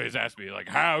 They always ask me like,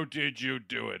 "How did you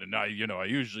do it?" And I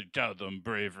usually tell them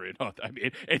bravery. I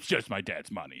mean, it's just my dad's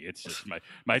money. It's just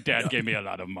my dad gave me a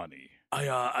lot of money.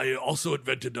 I also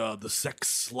invented the sex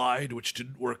slide, which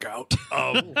didn't work out.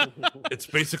 It's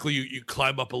basically you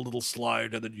climb up a little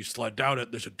slide and then you slide down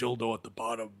it. There's a dildo at the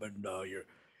bottom, and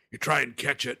you try and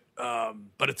catch it,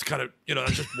 but it's kind of,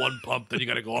 that's just one pump, then you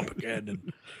got to go up again,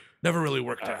 and never really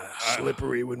worked out.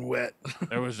 Slippery when wet.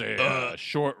 There was a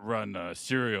short-run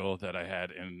cereal that I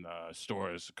had in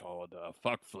stores called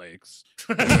Fuck Flakes,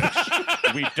 which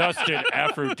we dusted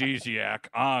aphrodisiac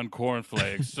on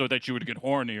cornflakes so that you would get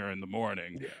hornier in the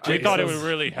morning. Yeah, we thought it would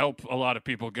really help a lot of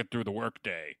people get through the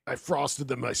workday. I frosted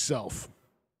them myself.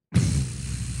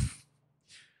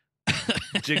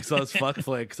 Jigsaw's Fuck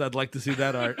Flakes. I'd like to see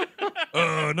that art.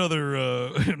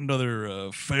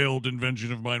 Another failed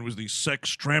invention of mine was the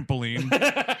sex trampoline.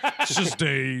 It's just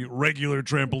a regular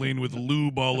trampoline with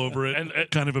lube all over it. And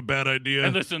kind of a bad idea.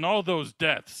 And listen, all those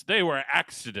deaths, they were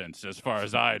accidents as far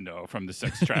as I know from the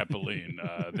sex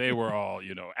trampoline. They were all,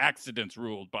 accidents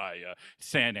ruled by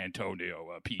San Antonio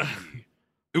PD.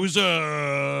 It was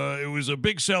a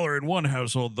big seller in one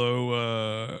household,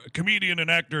 though. Comedian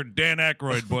and actor Dan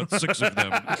Aykroyd bought 6 of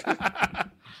them.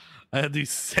 I had the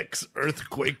sex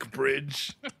earthquake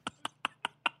bridge.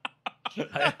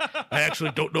 I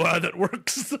actually don't know how that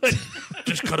works. I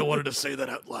just kind of wanted to say that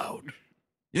out loud.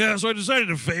 Yeah, so I decided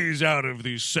to phase out of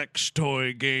the sex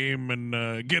toy game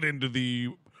and get into the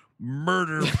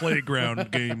murder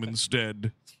playground game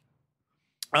instead.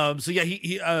 So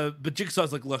yeah, but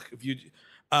Jigsaw's like, look, if you,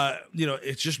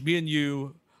 it's just me and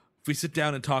you. If we sit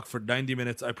down and talk for 90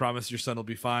 minutes, I promise your son will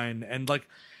be fine. And like,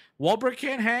 Wahlberg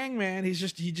can't hang, man. He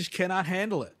just cannot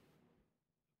handle it.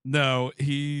 No,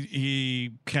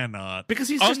 he cannot. Because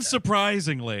he's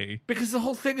unsurprisingly. Because the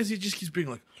whole thing is he just keeps being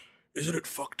like, isn't it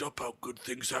fucked up how good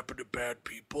things happen to bad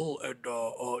people? And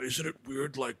isn't it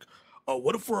weird, like,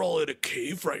 what if we're all in a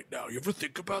cave right now? You ever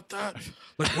think about that?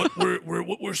 Like what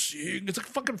we're seeing? It's like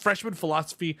fucking freshman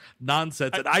philosophy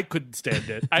nonsense, and I couldn't stand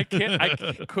it. I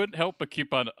couldn't help but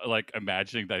keep on like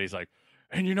imagining that he's like,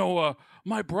 and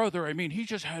my brother, I mean, he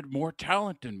just had more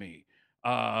talent than me.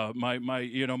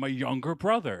 My younger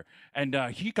brother, and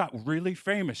he got really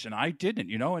famous and I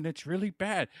didn't, and it's really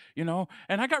bad, and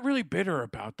I got really bitter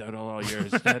about that all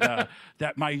years that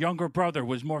that my younger brother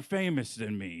was more famous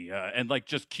than me, and like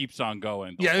just keeps on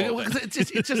going.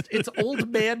 It's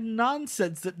old man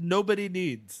nonsense that nobody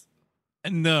needs.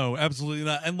 No, absolutely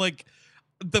not. And like,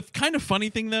 the kind of funny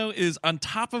thing though is on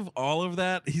top of all of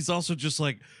that, he's also just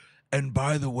like, and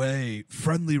by the way,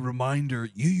 friendly reminder,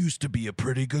 you used to be a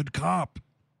pretty good cop.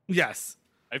 Yes.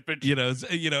 I've been,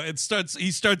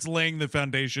 he starts laying the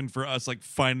foundation for us like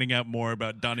finding out more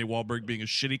about Donnie Wahlberg being a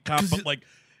shitty cop, but like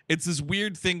it's this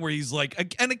weird thing where he's like,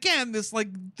 and again, this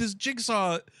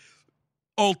Jigsaw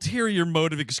ulterior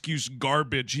motive excuse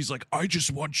garbage. He's like, I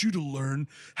just want you to learn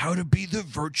how to be the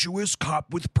virtuous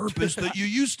cop with purpose that you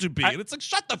used to be. And it's like,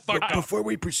 shut the fuck up. Before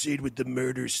we proceed with the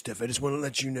murder stuff, I just want to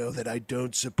let you know that I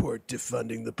don't support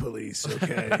defunding the police,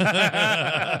 okay?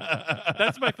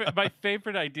 That's my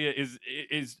favorite idea is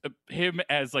him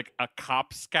as like a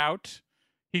cop scout.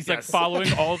 He's like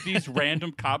following all these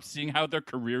random cops, seeing how their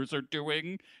careers are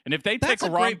doing. And if they take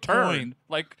a wrong turn,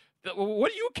 like,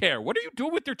 what do you care? What are you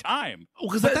doing with your time?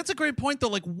 But that's a great point, though.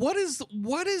 Like, what is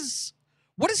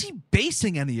he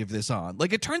basing any of this on?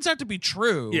 Like, it turns out to be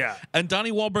true. Yeah. And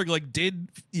Donnie Wahlberg like did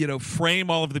frame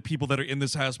all of the people that are in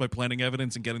this house by planting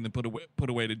evidence and getting them put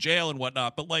away to jail and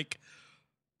whatnot. But like,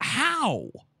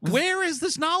 how? Where is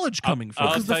this knowledge coming from?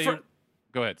 I'll tell you.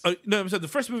 Go ahead. No, so the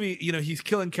first movie, he's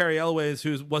killing Cary Elwes,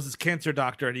 who was his cancer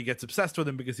doctor, and he gets obsessed with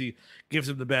him because he gives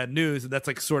him the bad news, and that's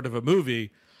like sort of a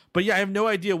movie. But yeah, I have no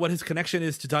idea what his connection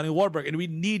is to Donnie Wahlberg, and we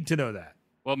need to know that.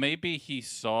 Well, maybe he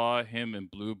saw him in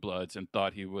Blue Bloods and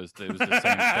thought it was the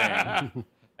same thing,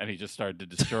 and he just started to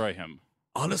destroy him.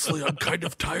 Honestly, I'm kind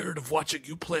of tired of watching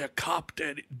you play a cop,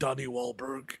 Donnie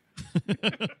Wahlberg.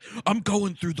 I'm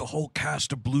going through the whole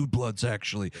cast of Blue Bloods,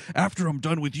 actually. After I'm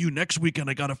done with you, next weekend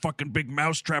I got a fucking big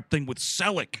mousetrap thing with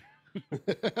Selleck.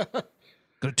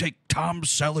 Gonna take Tom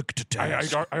Selleck to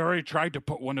task. I already tried to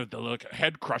put one of the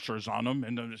head crushers on him,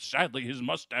 and sadly his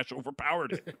mustache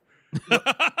overpowered it.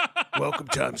 Welcome,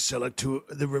 Tom Selleck, to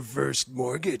the reversed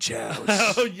mortgage house.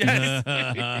 Oh, yes.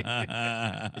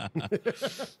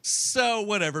 So,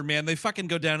 whatever, man. They fucking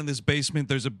go down in this basement.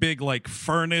 There's a big, like,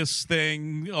 furnace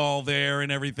thing all there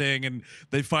and everything, and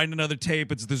they find another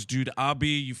tape. It's this dude, Abi.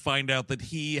 You find out that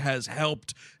he has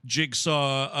helped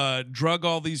Jigsaw drug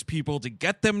all these people to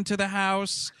get them to the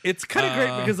house. It's kind of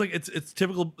great because, like, it's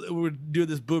typical. We're doing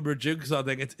this Boomer Jigsaw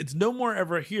thing. It's no more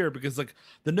ever here because, like,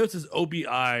 the note says OBI,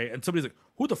 and somebody's like,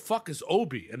 who the fuck is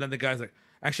Obi? And then the guy's like,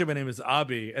 actually, my name is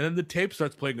Abi. And then the tape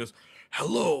starts playing, goes,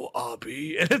 hello,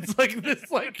 Abi. And it's like this,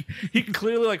 like, he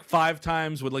clearly, like, 5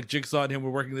 times with, like, Jigsaw and him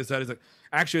were working this out. He's like,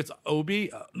 actually, it's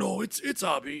Obi. No, it's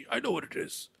Abi. I know what it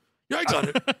is. Yeah, I got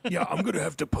it. Yeah, I'm going to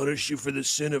have to punish you for the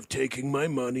sin of taking my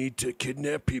money to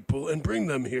kidnap people and bring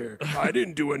them here. I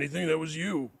didn't do anything. That was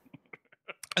you.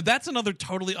 That's another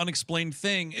totally unexplained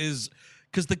thing is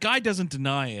because the guy doesn't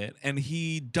deny it. And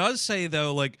he does say,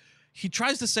 though, like, he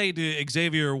tries to say to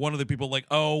Xavier, one of the people, like,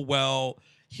 oh, well,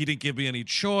 he didn't give me any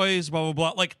choice, blah, blah,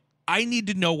 blah. Like, I need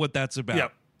to know what that's about.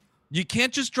 Yep. You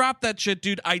can't just drop that shit,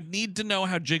 dude. I need to know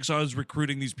how Jigsaw is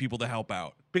recruiting these people to help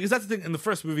out. Because that's the thing. In the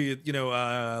first movie, Lee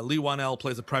Wanell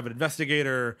plays a private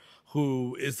investigator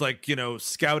who is, like,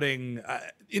 scouting,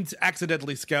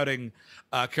 accidentally scouting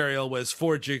Cary Elwes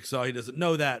for Jigsaw. He doesn't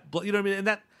know that. But, you know what I mean? And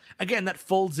that, again, that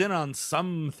folds in on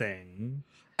something.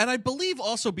 And I believe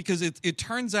also because it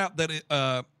turns out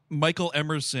that Michael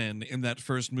Emerson in that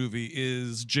first movie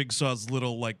is Jigsaw's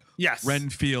little, like,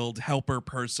 Renfield helper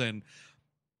person.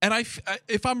 And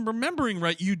if I'm remembering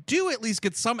right, you do at least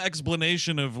get some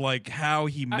explanation of, like, how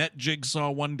he met Jigsaw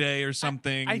one day or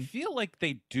something. I feel like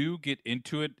they do get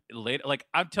into it later. Like,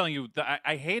 I'm telling you,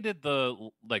 I hated the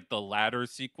latter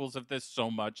sequels of this so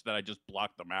much that I just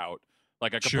blocked them out.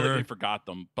 Like, I completely forgot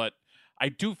them. But I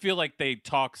do feel like they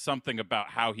talk something about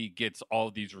how he gets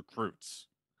all these recruits.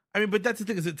 I mean, but that's the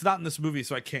thing is it's not in this movie,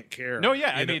 so I can't care. No,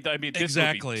 yeah, I mean, this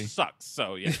exactly movie sucks.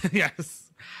 So yeah,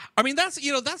 yes. I mean, that's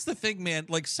the thing, man.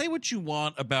 Like, say what you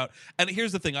want about, and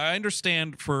here's the thing: I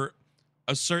understand for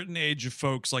a certain age of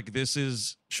folks, like, this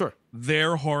is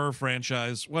their horror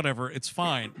franchise, whatever. It's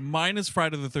fine. Mine is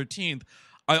Friday the 13th.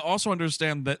 I also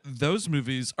understand that those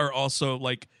movies are also,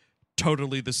 like,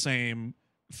 totally the same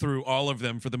through all of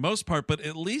them for the most part, but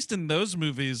at least in those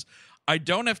movies, I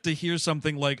don't have to hear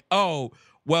something like, oh,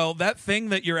 well, that thing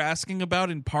that you're asking about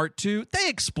in part 2, they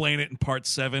explain it in part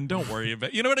 7. Don't worry about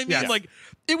it. You know what I mean? Yes. Like,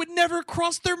 it would never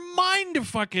cross their mind to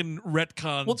fucking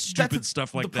retcon stupid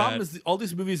stuff like that. The problem is all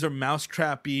these movies are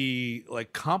mousetrappy,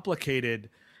 like, complicated,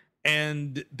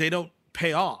 and they don't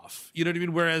pay off. You know what I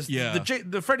mean? Whereas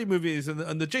the Freddy movies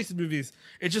and the Jason movies,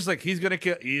 it's just like, he's gonna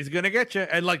get you,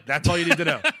 and, like, that's all you need to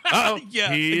know.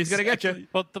 He's gonna get you.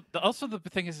 But also the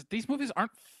thing is, these movies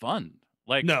aren't fun.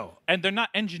 Like, no, and they're not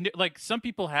engineered. Like, some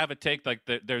people have a take, like,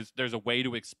 there's a way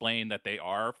to explain that they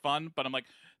are fun, but I'm like,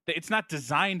 it's not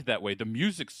designed that way. The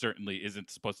music certainly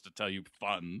isn't supposed to tell you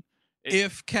fun.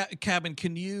 if Cabin,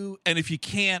 can you, and if you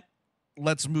can't,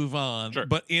 let's move on. Sure.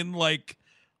 But in like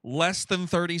less than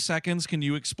 30 seconds, can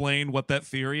you explain what that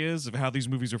theory is of how these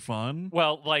movies are fun?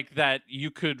 Well, like that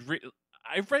you could.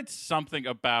 I've read something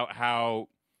about how.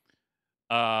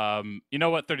 You know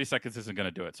what? 30 seconds isn't going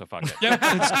to do it, so fuck it. Yeah,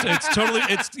 it's totally.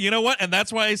 You know what? And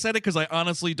that's why I said it, because I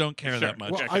honestly don't care that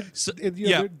much.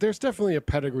 Well, there's definitely a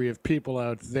pedigree of people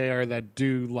out there that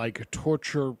do like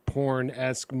torture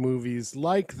porn-esque movies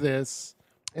like this.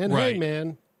 And hey,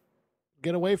 man,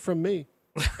 get away from me.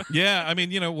 Yeah, I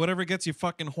mean, whatever gets you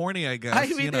fucking horny, I guess. I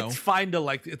mean, it's fine to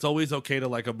like. It's always okay to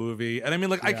like a movie, and I mean,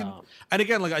 like, I can. And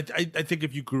again, like, I think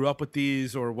if you grew up with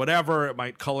these or whatever, it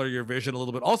might color your vision a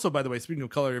little bit. Also, by the way, speaking of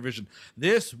color your vision,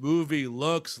 this movie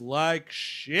looks like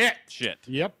shit.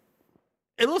 Yep.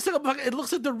 It looks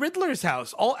like the Riddler's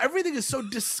house. Everything is so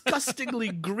disgustingly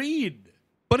green.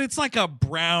 But it's like a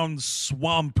brown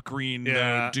swamp green,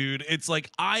 though, dude. It's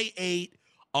like I ate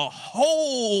a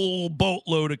whole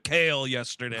boatload of kale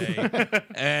yesterday,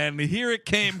 and here it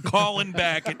came calling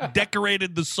back. It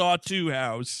decorated the Saw 2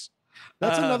 house.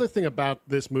 That's another thing about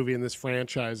this movie and this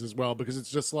franchise as well, because it's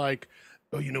just like,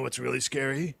 oh, you know what's really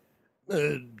scary?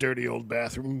 Dirty old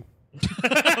bathroom.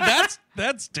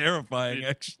 That's terrifying,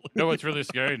 actually. You know what's really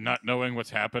scary? Not knowing what's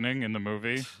happening in the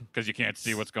movie because you can't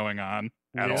see what's going on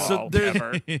at all. So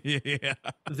Ever.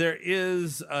 There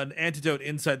is an antidote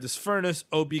inside this furnace.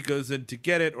 Obi goes in to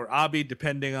get it, or Abi,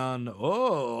 depending on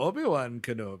Obi-Wan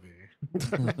Kenobi.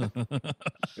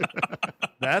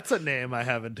 That's a name I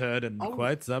haven't heard in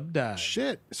quite some time.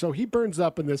 Shit. So he burns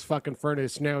up in this fucking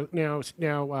furnace.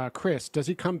 Now, Chris, does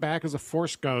he come back as a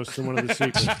Force ghost in one of the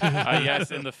sequels?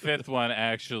 Yes, in the fifth one,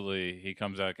 actually, he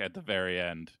comes out at the very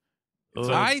end.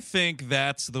 I think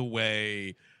that's the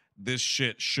way this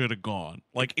shit should have gone.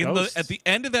 Like at the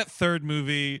end of that third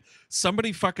movie,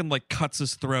 somebody fucking like cuts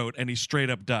his throat and he straight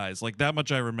up dies. Like that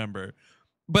much I remember.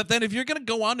 But then if you're going to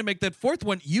go on to make that fourth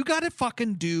one, you got to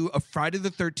fucking do a Friday the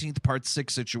 13th Part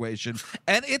 6 situation.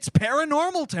 And it's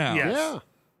Paranormal Town. Yes. Yeah.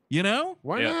 You know?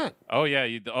 Why not? Oh, yeah.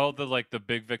 All the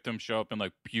big victims show up in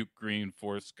like puke green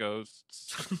Force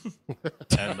ghosts.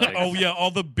 And, like, oh, yeah.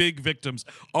 All the big victims.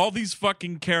 All these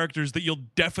fucking characters that you'll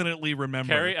definitely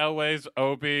remember. Carrie Elway's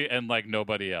Obi and like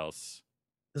nobody else.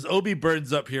 This Obi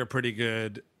burns up here pretty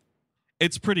good.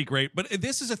 It's pretty great. But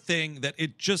this is a thing that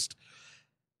it just...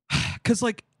 Because,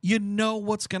 like, you know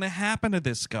what's going to happen to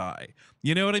this guy.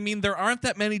 You know what I mean? There aren't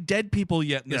that many dead people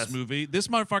yet in this movie. This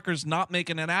motherfucker's not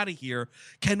making it out of here.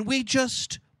 Can we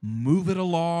just move it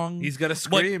along? He's got to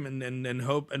scream and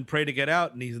hope and pray to get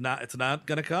out, and it's not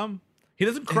going to come. He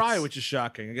doesn't cry, which is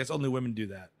shocking. I guess only women do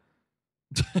that.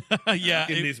 Yeah.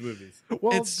 In these movies.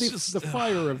 Well, the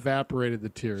fire evaporated the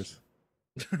tears.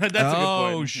 That's a good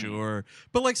point. Oh, sure.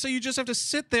 But, like, so you just have to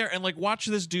sit there and, like, watch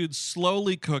this dude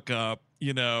slowly cook up.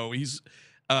 You know, he's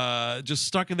just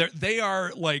stuck in there. They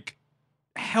are, like,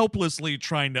 helplessly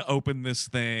trying to open this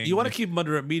thing. You want to keep him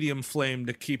under a medium flame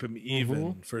to keep him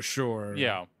even, for sure.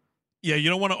 Yeah. Yeah,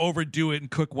 you don't want to overdo it and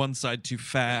cook one side too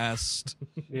fast.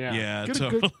 Yeah. Get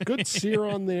a good sear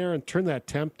on there and turn that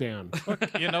temp down.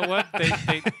 You know what?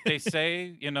 They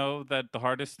say, that the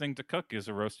hardest thing to cook is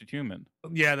a roasted human.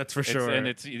 Yeah, that's for sure. And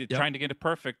it's trying to get it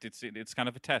perfect. It's kind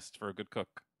of a test for a good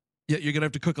cook. Yeah, you're going to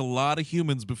have to cook a lot of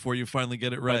humans before you finally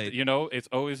get it right. But, it's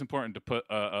always important to put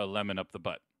a lemon up the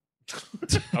butt.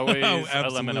 Always a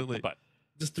lemon up the butt.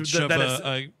 Just shove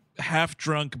a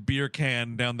half-drunk beer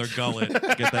can down their gullet.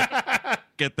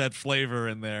 Get that flavor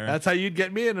in there. That's how you'd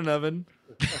get me in an oven.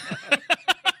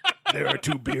 There are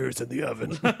 2 beers in the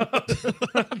oven.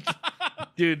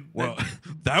 Dude. Well,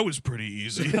 that was pretty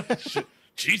easy.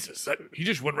 Jesus, he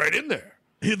just went right in there.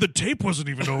 The tape wasn't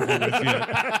even over with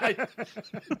yet.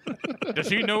 Does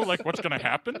he know like what's going to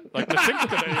happen? Like the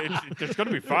thing's there's going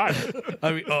to be 5.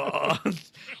 I mean,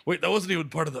 wait, that wasn't even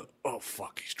part of the. Oh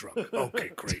fuck, he's drunk.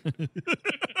 Okay, great.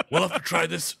 We'll have to try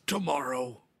this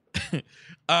tomorrow.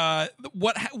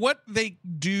 What they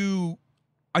do,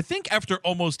 I think, after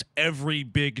almost every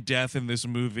big death in this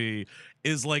movie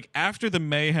is like after the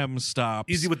mayhem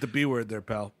stops. Easy with the B word there,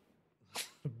 pal.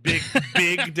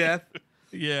 Big death.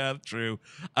 Yeah, true.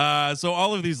 So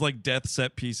all of these like death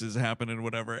set pieces happen and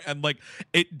whatever, and like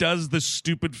it does the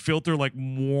stupid filter like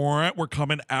more. We're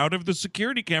coming out of the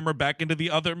security camera back into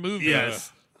the other movie.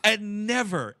 Yes, and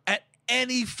never at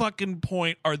any fucking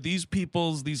point are these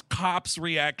cops'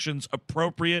 reactions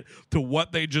appropriate to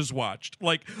what they just watched.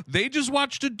 Like they just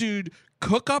watched a dude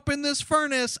cook up in this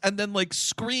furnace and then like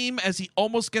scream as he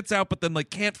almost gets out, but then like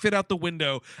can't fit out the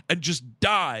window and just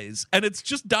dies. And it's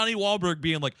just Donnie Wahlberg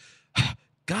being like,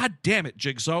 God damn it,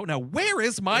 Jigsaw. Now, where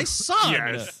is my son?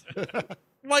 Yes.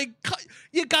 Like,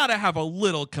 you gotta have a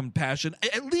little compassion.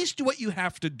 At least what you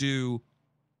have to do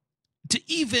to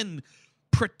even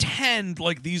pretend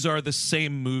like these are the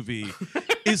same movie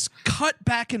is cut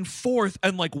back and forth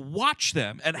and like watch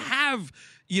them and have,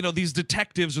 you know, these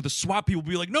detectives or the SWAT people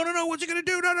be like, no, what's he gonna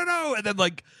do? No. And then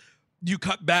like you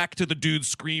cut back to the dude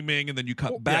screaming, and then you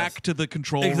cut back to the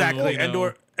control room. Exactly. You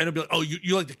know? And it'll be like, oh,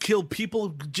 you like to kill people?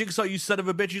 Jigsaw, you son of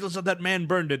a bitch. You just let that man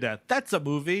burn to death. That's a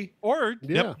movie. Or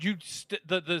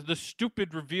the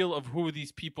stupid reveal of who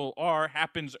these people are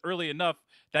happens early enough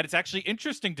that it's actually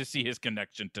interesting to see his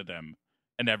connection to them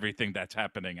and everything that's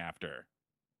happening after.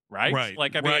 Right?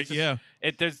 Like, I mean,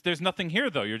 there's nothing here,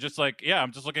 though. You're just like,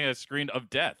 I'm just looking at a screen of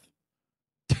death.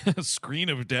 Screen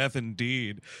of death,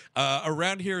 indeed.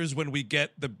 Around here is when we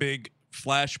get the big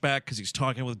flashback because he's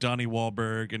talking with Donnie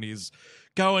Wahlberg and he's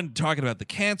talking about the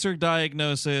cancer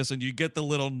diagnosis, and you get the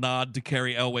little nod to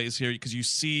Carrie Elways here because you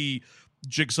see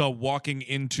Jigsaw walking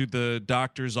into the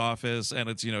doctor's office, and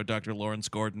it's, you know, Dr. Lawrence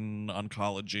Gordon,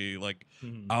 oncology, like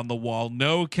on the wall.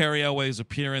 No Carrie Elways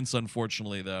appearance,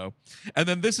 unfortunately, though. And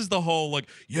then this is the whole like,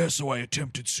 so I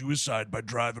attempted suicide by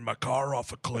driving my car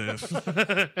off a cliff.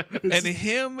 And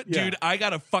him, dude, I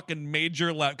got a fucking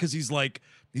major laugh because he's like,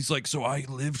 so I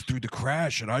lived through the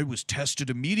crash and I was tested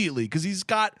immediately because he's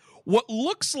got what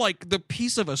looks like the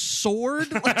piece of a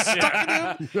sword like stuck in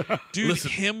him. Dude,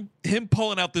 Listen. him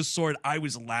pulling out this sword, I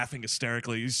was laughing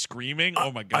hysterically. He's screaming.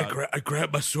 Oh my God. I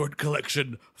grabbed my sword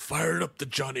collection, fired up the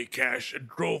Johnny Cash, and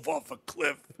drove off a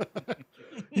cliff.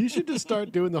 You should just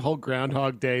start doing the whole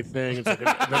Groundhog Day thing. It's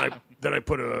like, then I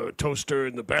put a toaster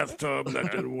in the bathtub, and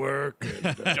that didn't work.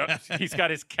 And, he's got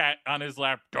his cat on his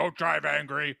lap. Don't drive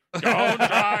angry. Don't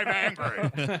drive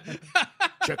angry.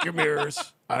 check your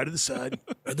mirrors, eye to the side.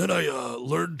 And then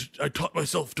I taught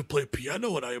myself to play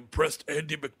piano, and I impressed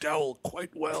Andy McDowell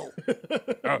quite well.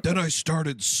 Then I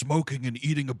started smoking and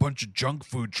eating a bunch of junk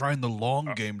food, trying the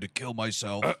long game to kill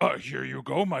myself. Here you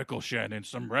go, Michael Shannon.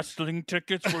 Some wrestling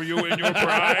tickets for you and your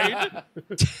bride.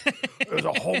 There's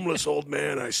a homeless old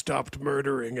man I stopped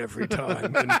murdering every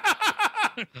time. And...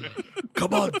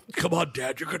 Come on,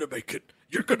 Dad. You're gonna make it.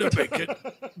 You're gonna make it.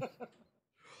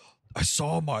 I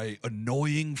saw my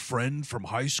annoying friend from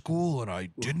high school, and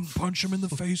I didn't punch him in the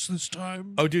face this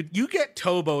time. Oh, dude, you get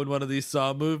Tobo in one of these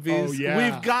Saw movies. Oh, yeah.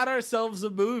 We've got ourselves a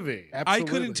movie. Absolutely.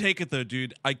 I couldn't take it though,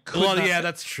 dude. I could. Well, yeah,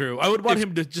 that's true. I would want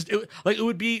him to just it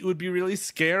would be really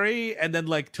scary, and then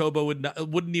like Tobo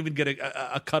wouldn't even get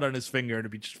a cut on his finger, and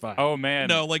it'd be just fine. Oh man,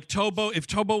 no, like Tobo. If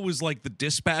Tobo was like the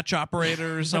dispatch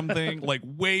operator or something, like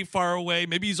way far away,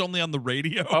 maybe he's only on the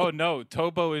radio. Oh no,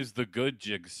 Tobo is the good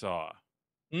Jigsaw.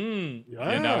 Yes.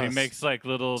 You know, he makes like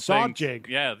little Saw things. jig.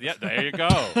 Yeah, there you go.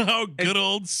 Oh, good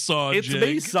old Saw It's jig.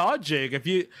 me, Saw Jig. If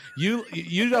you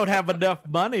don't have enough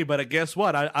money, but guess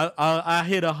what? I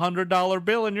hit $100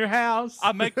 bill in your house.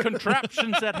 I make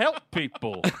contraptions that help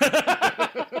people.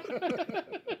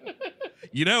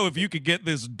 You know, if you could get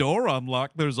this door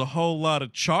unlocked, there's a whole lot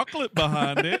of chocolate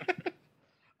behind it.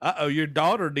 Uh-oh, your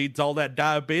daughter needs all that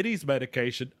diabetes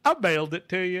medication. I mailed it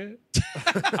to you.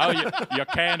 Oh, your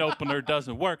can opener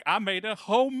doesn't work. I made a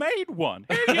homemade one.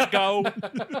 Here you go.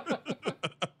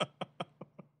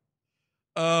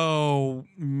 Oh,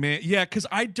 man. Yeah, because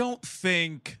I don't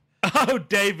think... Oh,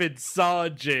 David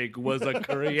Sawjig was a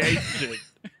creation.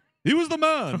 He was the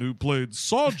man who played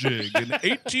Sawjig in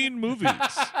 18 movies.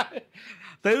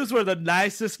 Those were the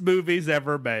nicest movies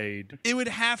ever made. It would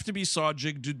have to be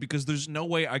Sawjig, dude, because there's no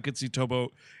way I could see Tobo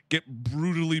get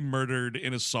brutally murdered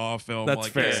in a Saw film. That's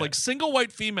like fair. this. Like, single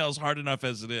white female is hard enough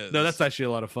as it is. No, that's actually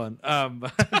a lot of fun.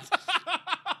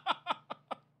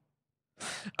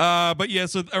 But yeah,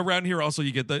 so around here also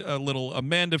you get a little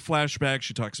Amanda flashback.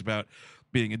 She talks about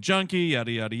being a junkie,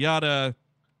 yada, yada, yada.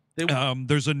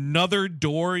 There's another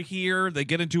door here. They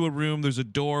get into a room. There's a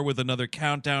door with another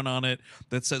countdown on it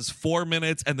that says 4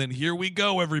 minutes. And then here we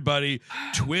go, everybody.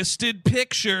 Twisted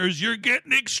pictures. You're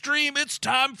getting extreme. It's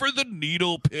time for the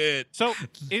needle pit. So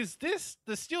is this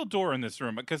the steel door in this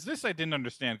room? Because this I didn't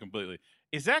understand completely.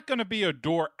 Is that going to be a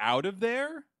door out of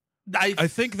there? I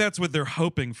think that's what they're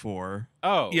hoping for.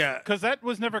 Oh, yeah. Because that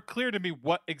was never clear to me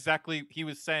what exactly he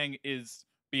was saying is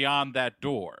beyond that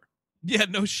door. Yeah,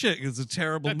 no shit. It's a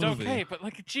terrible That's movie. okay, but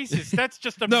like, Jesus, that's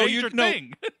just a No, major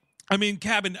thing. I mean,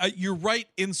 Cabin, you're right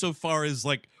insofar as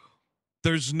like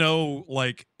there's no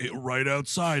like right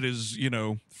outside is, you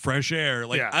know, fresh air.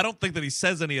 Like, Yeah. I don't think that he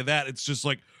says any of that. It's just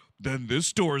like, then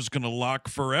this door is going to lock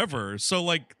forever. So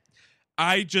like,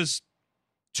 I just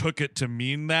took it to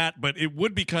mean that, but it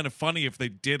would be kind of funny if they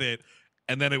did it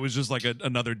and then it was just like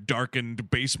another darkened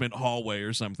basement hallway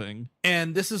or something.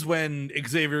 And this is when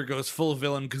Xavier goes full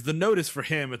villain, because the note is for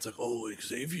him. It's like, oh,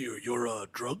 Xavier, you're a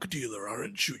drug dealer,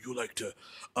 aren't you? You like to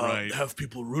have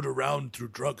people root around through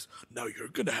drugs. Now you're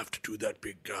gonna have to do that,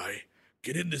 big guy.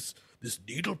 Get in this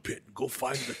needle pit and go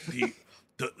find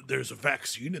there's a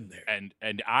vaccine in there.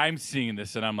 And I'm seeing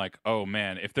this and I'm like, oh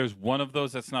man, if there's one of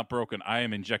those that's not broken, I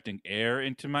am injecting air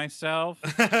into myself.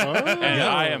 And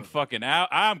I am fucking out.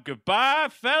 I'm goodbye,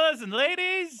 fellas and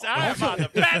ladies. I'm on the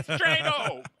fast train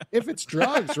home. If it's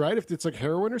drugs, right? If it's like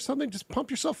heroin or something, just pump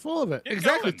yourself full of it.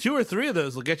 Exactly. 2 or 3 of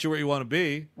those will get you where you want to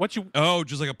be.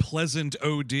 Just like a pleasant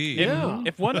OD.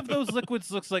 If one of those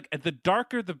liquids looks like, the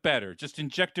darker the better. Just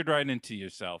inject it right into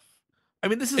yourself. I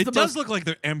mean, this is it does look like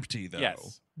they're empty, though.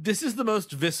 Yes. This is the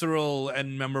most visceral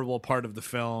and memorable part of the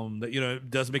film that, it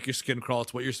does make your skin crawl.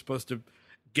 It's what you're supposed to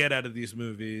get out of these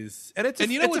movies. And it's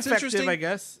what's interesting, I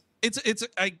guess.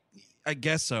 I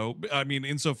guess so. I mean,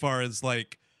 insofar as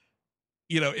like,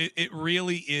 it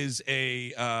really is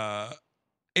it's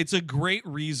a great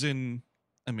reason.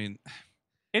 I mean,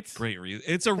 it's great reason.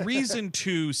 It's a reason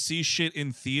to see shit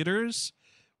in theaters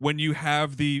when you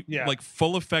have the like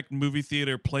full effect movie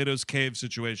theater Plato's Cave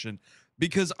situation.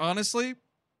 Because honestly,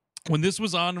 when this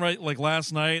was on like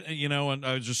last night, and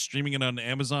I was just streaming it on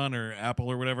Amazon or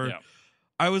Apple or whatever,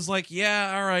 I was like,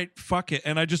 yeah, all right, fuck it.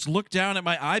 And I just looked down at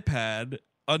my iPad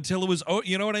until it was,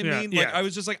 you know what I mean? Like I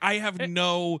was just like, I have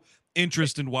no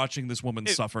interest in watching this woman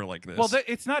suffer like this. Well,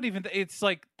 it's not even, it's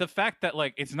like the fact that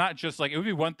like, it's not just like, it would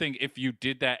be one thing if you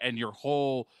did that and your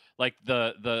whole, like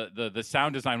the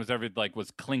sound design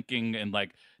was clinking and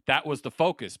like that was the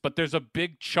focus, but there's a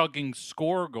big chugging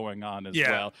score going on as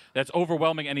well that's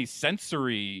overwhelming any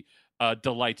sensory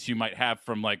delights you might have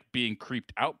from like being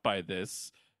creeped out by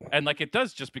this. And like it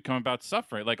does just become about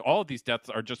suffering. Like all of these deaths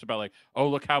are just about like, oh,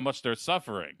 look how much they're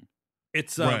suffering.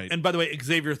 It's and by the way,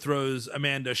 Xavier throws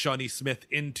Amanda Shawnee Smith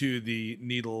into the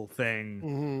needle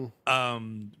thing,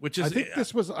 which is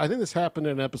I think this happened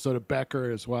in an episode of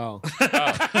Becker as well.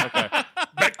 Okay.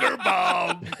 Becker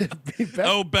bomb.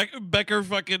 Becker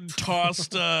fucking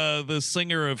tossed the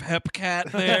singer of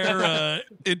Hepcat there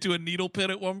into a needle pit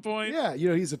at one point. Yeah,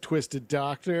 he's a twisted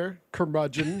doctor,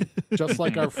 curmudgeon, just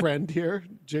like our friend here,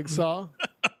 Jigsaw.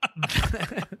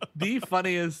 The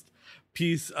funniest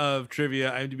piece of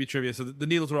trivia, IMDb trivia. So the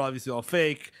needles were obviously all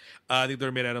fake. I think they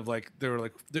were made out of they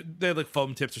had like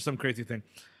foam tips or some crazy thing.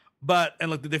 But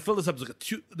they filled this up as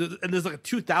there's like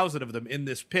 2,000 of them in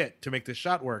this pit to make this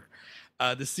shot work,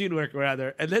 the scene work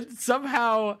rather. And then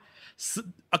somehow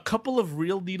a couple of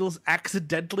real needles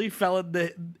accidentally fell in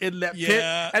that pit,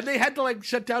 and they had to like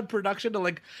shut down production to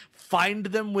like find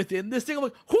them within this thing. I'm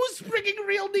like, who's bringing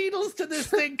real needles to this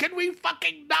thing? Can we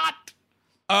fucking not?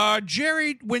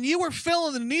 Jerry, when you were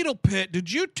filling the needle pit,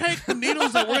 did you take the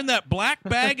needles that were in that black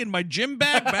bag in my gym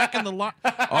bag back in the lot?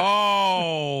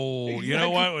 Oh, exactly. You know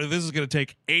what? This is going to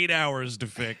take 8 hours to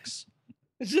fix.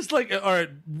 It's just like, all right,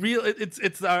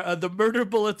 it's the murder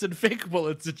bullets and fake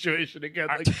bullets situation again.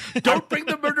 Like, don't bring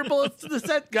the murder bullets to the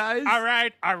set, guys. All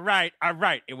right.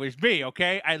 It was me,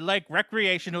 okay? I like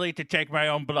recreationally to take my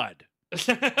own blood.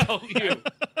 Oh, you.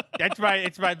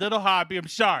 It's my little hobby. I'm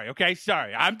sorry, okay?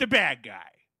 Sorry. I'm the bad guy.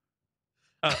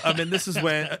 This is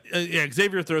when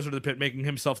Xavier throws her to the pit, making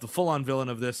himself the full-on villain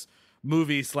of this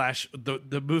movie /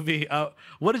 the movie.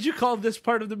 What did you call this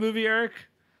part of the movie, Eric?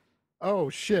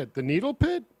 Oh shit, the needle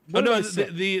pit?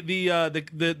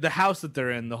 The house that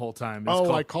they're in the whole time.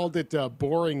 I called it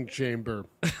boring chamber.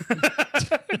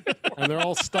 And they're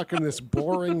all stuck in this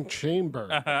boring chamber.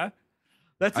 Uh-huh.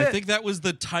 I think that was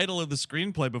the title of the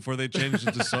screenplay before they changed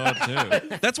it to Saw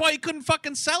 2. That's why he couldn't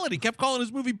fucking sell it. He kept calling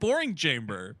his movie Boring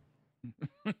Chamber.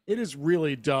 It is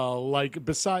really dull. Like,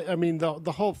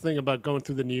 the whole thing about going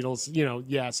through the needles,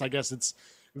 yes, I guess it's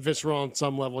visceral on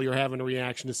some level. You're having a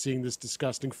reaction to seeing this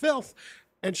disgusting filth.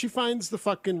 And she finds the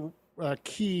fucking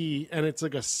key, and it's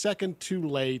like a second too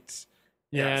late.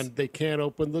 Yes. And they can't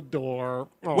open the door.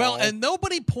 Aww. Well, and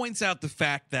nobody points out the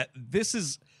fact that this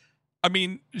is...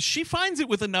 she finds it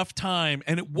with enough time,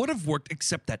 and it would have worked,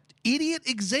 except that idiot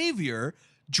Xavier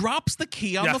drops the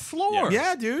key on the floor.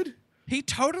 Yeah, dude. He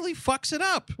totally fucks it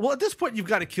up. Well, at this point, you've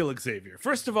got to kill Xavier.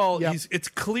 First of all, it's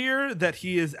clear that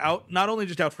he is out, not only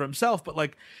just out for himself, but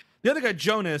like the other guy,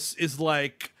 Jonas, is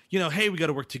like, hey, we got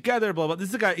to work together, blah, blah. This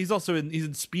is the guy, he's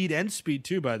in Speed and Speed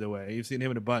 2, by the way. You've seen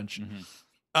him in a bunch. Mm-hmm.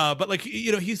 But like,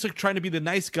 he's like trying to be the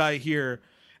nice guy here.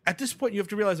 At this point, you have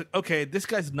to realize, like, okay, this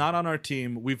guy's not on our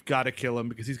team. We've got to kill him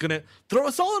because he's going to throw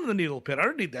us all in the needle pit. I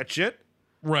don't need that shit.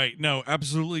 Right. No,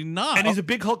 absolutely not. And he's a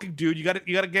big hulking dude. You got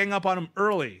to gang up on him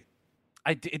early.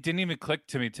 It didn't even click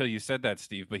to me till you said that,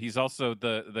 Steve. But he's also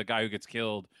the guy who gets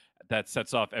killed that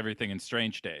sets off everything in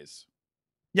Strange Days.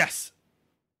 Yes.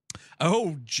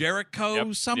 Oh,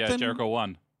 Jericho something? Yeah, Jericho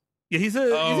 1. Yeah, he's a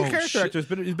character actor.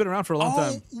 He's been around for a long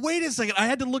time. Wait a second. I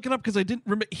had to look it up because I didn't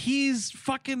remember. He's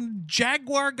fucking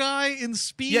Jaguar guy in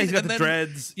Speed. Yeah, he's got the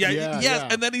dreads. Yeah.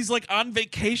 And then he's like on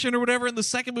vacation or whatever in the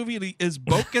second movie, and his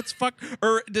boat gets fucked.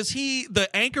 Or does the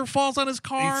anchor falls on his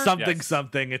car? It's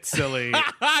something. It's silly.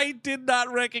 I did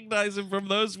not recognize him from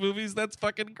those movies. That's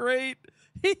fucking great.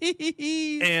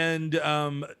 And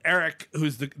Eric,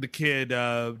 who's the kid,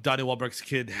 Donnie Wahlberg's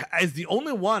kid, is the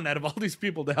only one out of all these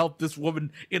people to help this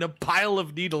woman in a pile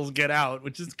of needles get out,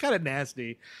 which is kind of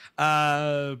nasty.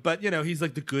 But he's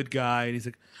like the good guy, and he's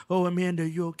like, "Oh, Amanda,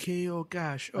 you okay? Oh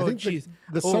gosh, oh jeez."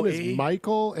 The son is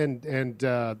Michael, and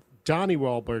Donnie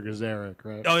Wahlberg is Eric,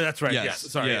 right? Oh, that's right. Yes.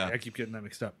 Sorry, Yeah. I keep getting that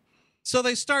mixed up. So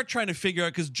they start trying to figure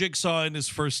out, because Jigsaw in his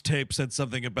first tape said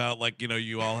something about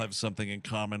you all have something in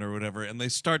common or whatever, and they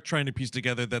start trying to piece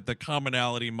together that the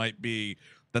commonality might be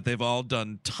that they've all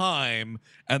done time.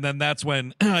 And then that's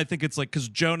when I think it's because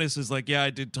Jonas is like, yeah,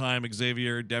 I did time.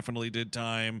 Xavier definitely did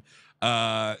time.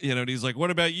 And he's like,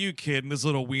 what about you, kid? And this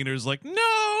little wiener's like,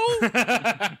 no.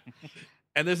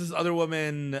 And there's this other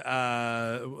woman,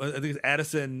 I think it's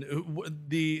Addison.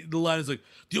 The line is like,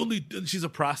 she's a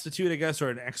prostitute, I guess, or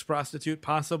an ex-prostitute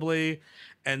possibly,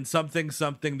 and something.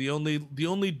 The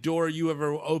only door you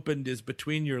ever opened is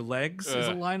between your legs. Is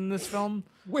a line in this film.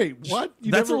 Wait, what?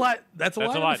 That's a line. That's a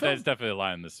line. In the film? That's definitely a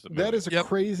line in this movie. That is a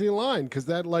crazy line, because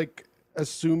that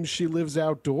assumes she lives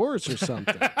outdoors or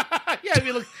something. Yeah, I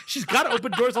mean, look, she's got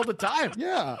open doors all the time.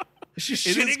 Yeah, she's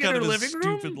shitting in her living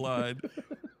room. Stupid line.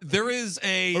 There is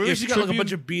a. Or maybe she got a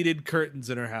bunch of beaded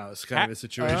curtains in her house, kind of a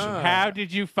situation. How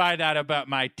did you find out about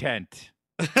my tent?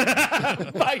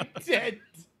 My tent.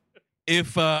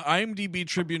 If IMDb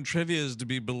Tribune Trivia is to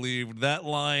be believed, that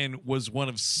line was one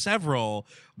of several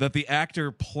that the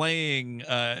actor playing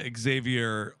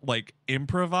Xavier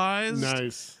improvised.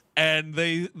 Nice. And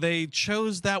they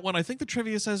chose that one. I think the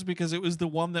trivia says because it was the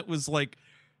one that was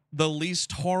the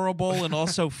least horrible and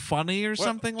also funny or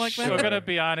something like that. We're gonna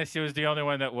be honest, he was the only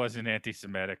one that wasn't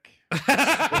anti-Semitic.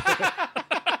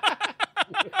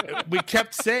 We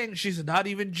kept saying she's not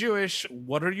even Jewish.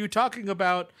 What are you talking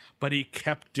about? But he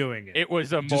kept doing it. It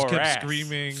was a just morass. kept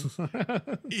screaming.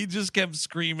 He just kept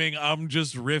screaming, I'm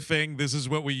just riffing. This is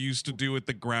what we used to do with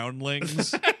the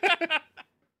groundlings.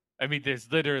 I mean,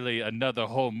 there's literally another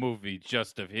whole movie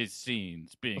just of his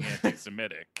scenes being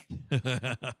anti-Semitic.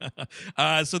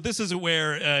 So this is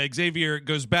where Xavier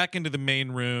goes back into the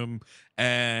main room,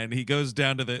 and he goes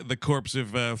down to the corpse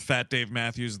of Fat Dave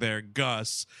Matthews there,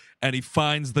 Gus, and he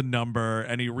finds the number,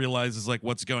 and he realizes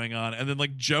what's going on. And then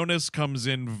Jonas comes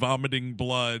in vomiting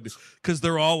blood because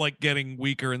they're all getting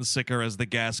weaker and sicker as the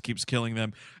gas keeps killing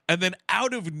them. And then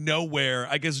out of nowhere,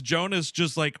 I guess Jonas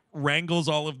just wrangles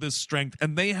all of this strength,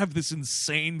 and they have this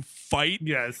insane fight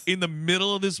in the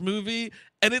middle of this movie,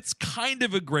 and it's kind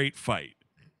of a great fight.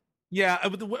 Yeah,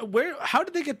 how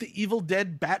did they get the Evil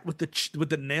Dead bat with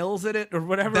the nails in it or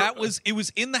whatever? It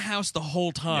was in the house the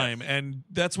whole time, and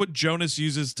that's what Jonas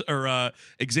uses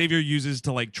Xavier uses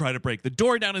to try to break the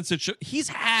door down and such. He's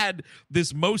had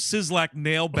this Mo Sizlak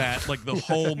nail bat the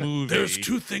whole movie. There's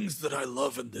two things that I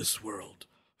love in this world: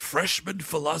 freshman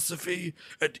philosophy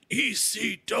and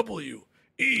ECW.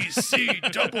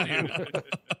 ECW.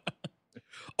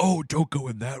 Oh, don't go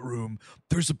in that room.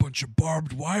 There's a bunch of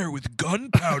barbed wire with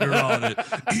gunpowder on it.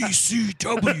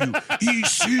 ECW.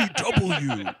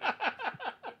 ECW.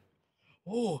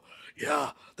 Oh,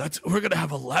 yeah. We're going to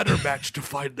have a ladder match to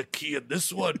find the key in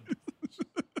this one.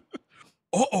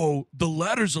 Uh-oh, the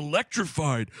ladder's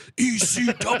electrified.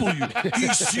 ECW.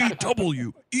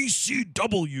 ECW.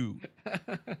 ECW.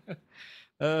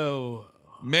 Oh,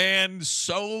 man,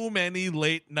 so many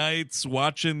late nights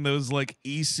watching those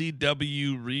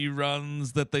ECW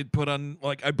reruns that they'd put on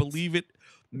I believe it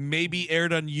maybe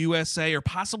aired on USA or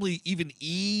possibly even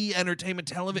E Entertainment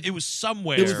Television. It was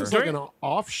somewhere. It was an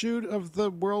offshoot of the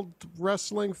World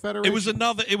Wrestling Federation. It was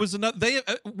another. They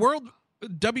World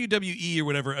WWE or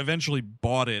whatever eventually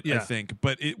bought it, I think,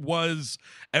 but it was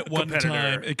at one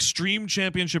time Extreme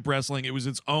Championship Wrestling. It was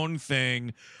its own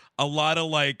thing. A lot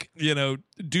of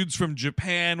dudes from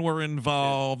Japan were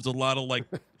involved. A lot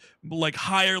of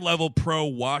higher level pro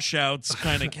washouts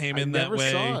kind of came in that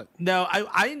way. Saw it. No,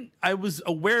 I was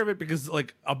aware of it because a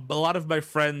lot of my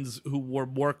friends who wore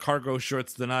more cargo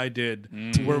shorts than I did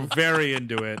were very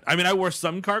into it. I mean, I wore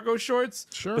some cargo shorts,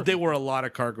 but they wore a lot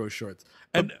of cargo shorts.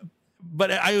 And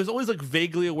but I was always like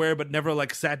vaguely aware, but never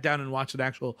like sat down and watched an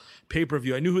actual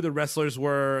pay-per-view. I knew who the wrestlers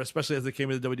were, especially as they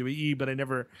came into WWE, but I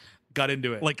never got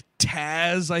into it. Like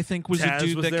Taz, I think, was Taz a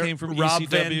dude was that there. came from Rob ECW.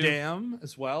 Van Dam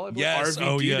as well. I believe. Yes. RVD,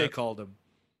 Oh, yeah. they called him.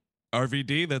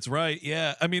 RVD, that's right.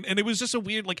 Yeah. I mean, and it was just a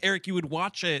weird, like, Eric, you would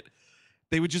watch it.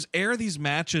 They would just air these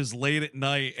matches late at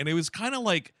night, and it was kind of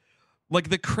like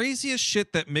the craziest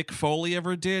shit that Mick Foley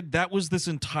ever did. That was this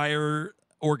entire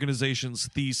organization's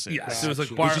thesis. Yes, it was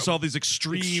like it was just all these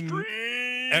extreme.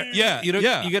 Yeah, you know,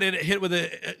 yeah. you get hit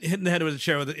in the head with a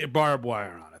chair with a barbed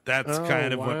wire on it. That's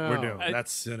kind of what we're doing.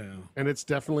 That's and it's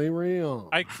definitely real.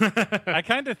 I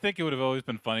kind of think it would have always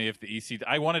been funny if the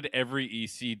I wanted every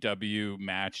ECW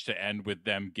match to end with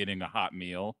them getting a hot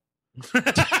meal.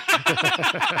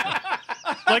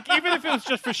 Like, even if it was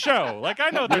just for show, like, I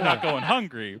know they're not going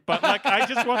hungry, but like, I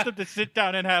just want them to sit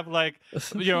down and have, like,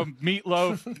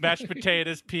 meatloaf, mashed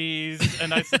potatoes, peas, a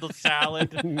nice little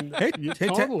salad. Hey,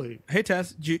 totally. Hey,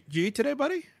 Tess, did you eat today,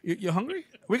 buddy? You hungry?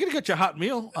 We're gonna get you a hot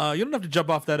meal. You don't have to jump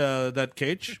off that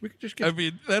cage. We can just get. I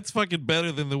mean, that's fucking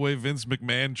better than the way Vince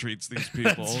McMahon treats these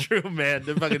people. That's true, man.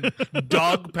 The fucking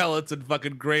dog pellets and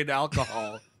fucking grain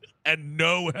alcohol. And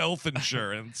no health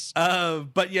insurance.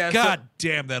 But yeah, God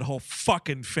damn, that whole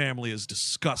fucking family is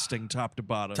disgusting, top to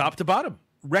bottom. Top to bottom,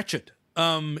 wretched.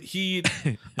 Xavier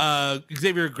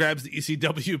grabs the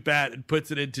ECW bat and puts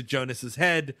it into Jonas's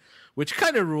head, which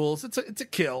kind of rules. It's a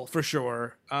kill for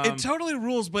sure. It totally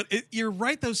rules, but you're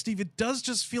right though, Steve. It does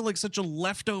just feel like such a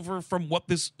leftover from what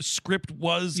this script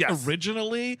was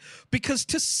originally. Because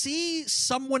to see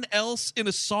someone else in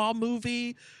a Saw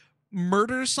movie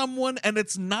murder someone and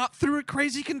it's not through a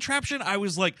crazy contraption, I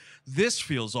was like, this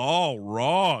feels all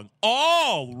wrong.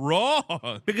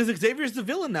 Because Xavier's the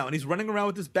villain now and he's running around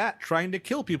with this bat trying to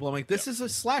kill people. I'm like, this is a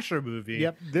slasher movie.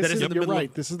 Yep, you're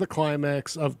right. This is the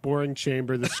climax of Boring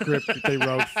Chamber, the script that they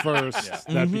wrote first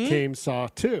that became Saw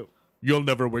 2. You'll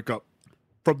never wake up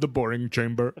from the Boring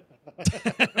Chamber.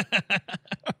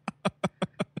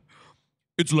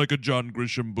 It's like a John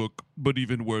Grisham book, but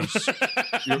even worse.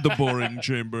 The Boring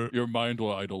Chamber. Your mind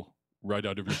will idle right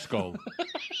out of your skull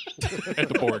at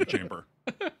the Boring Chamber.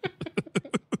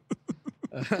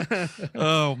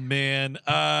 Oh man.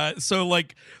 So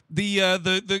like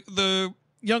the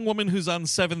young woman who's on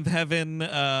Seventh Heaven,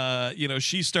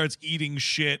 she starts eating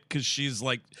shit because she's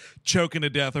like choking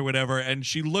to death or whatever, and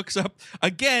she looks up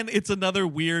again. It's another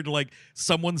weird, like,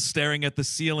 someone's staring at the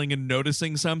ceiling and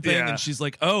noticing something, and she's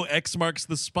like, oh, X marks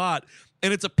the spot.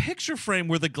 And it's a picture frame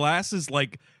where the glass is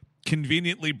like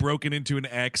conveniently broken into an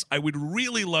X. I would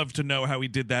really love to know how he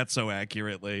did that so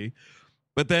accurately.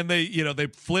 But then they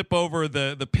flip over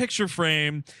the picture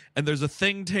frame and there's a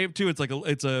thing taped to it.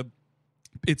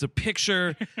 It's a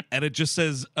picture and it just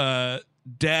says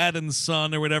dad and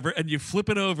son or whatever, and you flip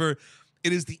it over.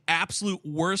 It is the absolute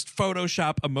worst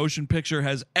Photoshop a motion picture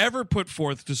has ever put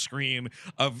forth to screen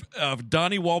of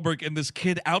Donnie Wahlberg and this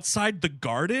kid outside the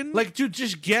garden. Like, dude,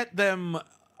 just get them.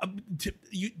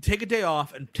 You take a day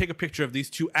off and take a picture of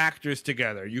these two actors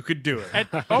together. You could do it. And,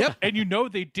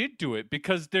 and they did do it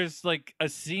because there's like a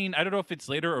scene, I don't know if it's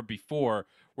later or before,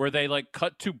 where they like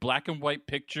cut to black and white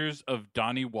pictures of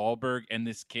Donnie Wahlberg and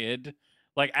this kid.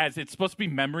 Like, as it's supposed to be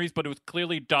memories, but it was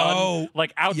clearly done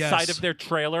like outside of their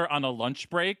trailer on a lunch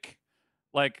break.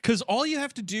 Like, because all you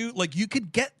have to do, like, you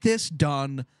could get this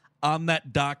done on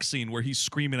that dock scene where he's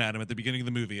screaming at him at the beginning of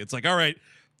the movie. It's like, all right,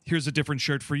 here's a different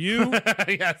shirt for you.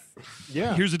 Yes.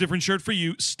 Yeah. Here's a different shirt for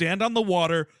you. Stand on the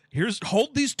water.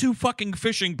 Hold these two fucking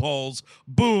fishing poles.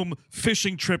 Boom.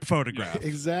 Fishing trip photograph.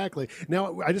 Exactly.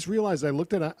 Now, I just realized I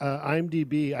looked at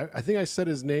IMDb. I think I said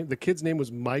his name. The kid's name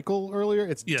was Michael earlier.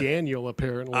 It's Daniel,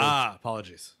 apparently.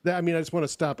 Apologies. I just want to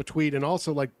stop a tweet. And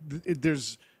also, like,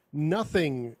 there's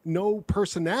no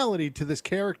personality to this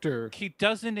character. He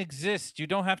doesn't exist. You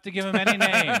don't have to give him any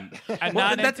name. A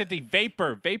non-entity,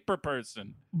 vapor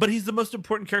person. But he's the most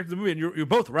important character in the movie, and you're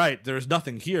both right. There's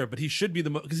nothing here, but he should be the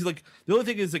most, because he's like, the only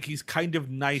thing is, like, he's kind of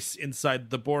nice inside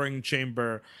the Boring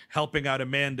Chamber, helping out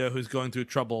Amanda who's going through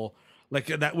trouble, like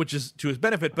that, which is to his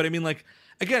benefit. But I mean, like,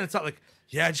 again, it's not like,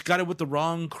 I just got it with the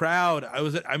wrong crowd.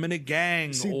 I'm in a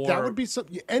gang. See, that would be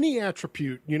any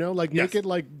attribute, like make it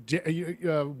like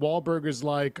Wahlberg is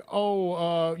like,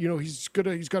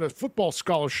 he's got a football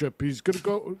scholarship. He's gonna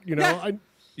go,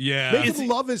 make him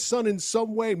love his son in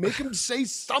some way. Make him say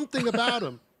something about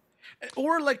him.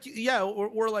 Or like,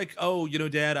 or like, oh,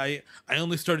 Dad, I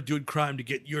only started doing crime to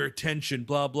get your attention,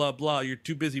 blah, blah, blah. You're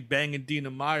too busy banging Dina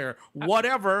Meyer,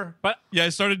 whatever. But I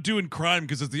started doing crime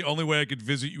because it's the only way I could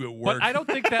visit you at work. But I don't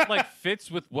think that like fits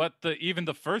with what even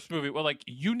the first movie. Well, like,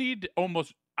 you need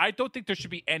I don't think there should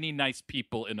be any nice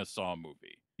people in a Saw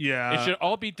movie. Yeah. It should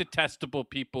all be detestable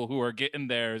people who are getting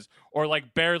theirs, or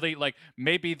like barely, like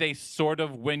maybe they sort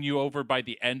of win you over by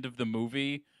the end of the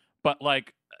movie, but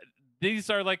like these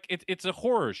are like it's a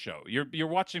horror show. You're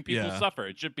watching people suffer.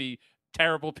 It should be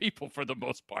terrible people for the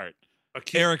most part.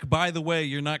 Eric, by the way,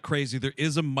 you're not crazy. There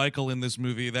is a Michael in this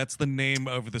movie. That's the name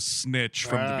of the snitch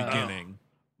from the beginning.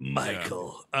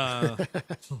 Michael.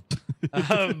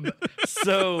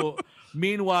 So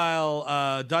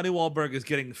meanwhile, Donnie Wahlberg is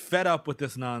getting fed up with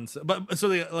this nonsense. But so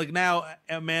like now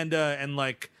Amanda and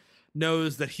like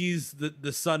knows that he's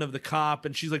the son of the cop,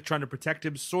 and she's like trying to protect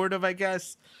him, sort of, I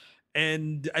guess.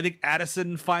 And I think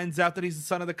Addison finds out that he's the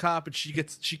son of the cop, and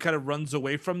she kind of runs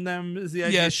away from them. Is the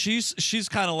idea? Yeah, she's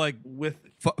kind of like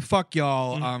fuck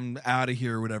y'all, I'm out of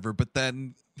here or whatever. But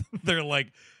then they're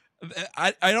like,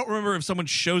 I don't remember if someone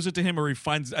shows it to him or he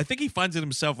finds. I think he finds it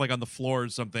himself, like on the floor or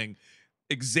something.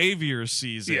 Xavier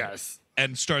sees it,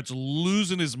 and starts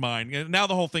losing his mind. And now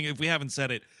the whole thing, if we haven't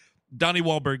said it, Donnie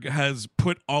Wahlberg has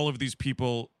put all of these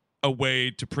people away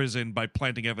to prison by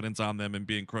planting evidence on them and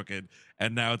being crooked.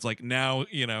 And now it's like, now,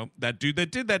 you know, that dude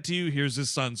that did that to you, here's his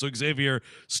son. So Xavier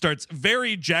starts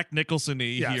very Jack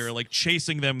Nicholson-y here, like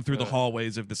chasing them through the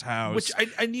hallways of this house. Which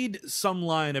I need some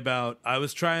line about, I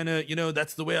was trying to, you know,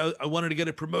 that's the way I wanted to get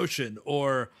a promotion,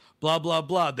 or blah, blah,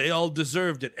 blah. They all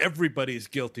deserved it. Everybody's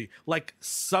guilty. Like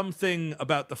something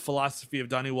about the philosophy of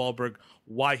Donnie Wahlberg,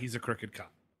 why he's a crooked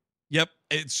cop. Yep.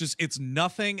 It's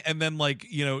nothing. And then, like,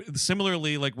 you know,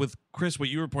 similarly, like with Chris, what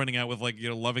you were pointing out with, like, you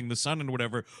know, loving the son and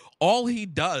whatever, all he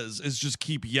does is just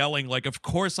keep yelling, like, of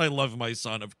course I love my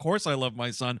son. Of course I love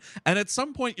my son. And at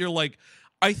some point you're like,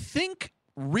 I think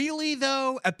really,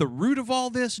 though, at the root of all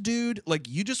this, dude, like,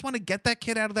 you just want to get that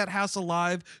kid out of that house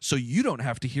alive so you don't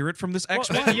have to hear it from this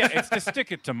ex-wife. Well, yeah, it's to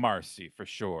stick it to Marcy for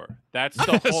sure. That's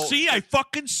the whole. See, I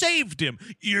fucking saved him.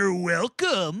 You're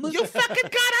welcome. You fucking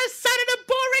got our son in a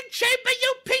boring chamber,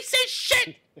 you piece of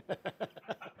shit.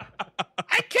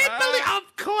 I can't believe.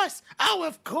 Of course. Oh,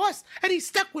 of course. And he's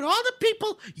stuck with all the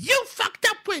people you fucked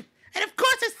up with. And of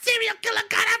course, a serial killer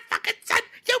got our fucking son,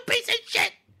 you piece of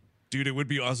shit. Dude, it would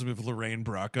be awesome if Lorraine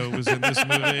Bracco was in this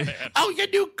movie. Oh, your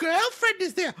new girlfriend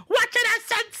is there, watching our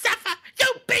son suffer,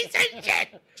 you piece of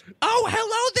shit. Oh,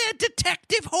 hello there,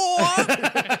 detective whore.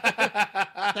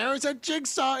 There's a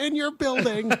jigsaw in your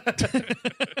building.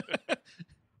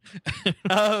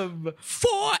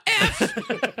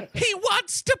 4F. He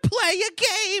wants to play a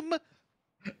game.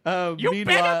 You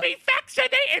better be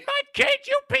vaccinating my kid,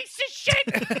 you piece of shit.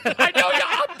 I know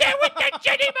you're up there with that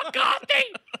Jenny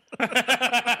McCarthy. You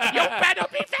better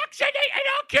be vaccinating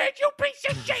our kid, you piece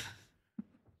of shit.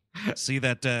 See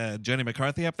that Jenny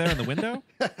McCarthy up there in the window?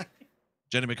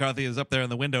 Jenny McCarthy is up there in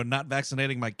the window not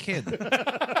vaccinating my kid. You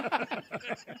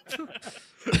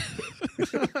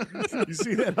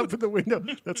see that up in the window?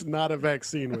 That's not a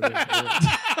vaccine with it.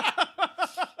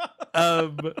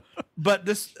 But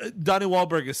this Donnie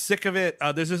Wahlberg is sick of it.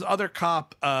 There's this other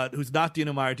cop who's not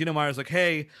Dino Meyer. Dino Meyer's like,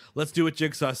 hey, let's do what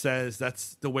Jigsaw says.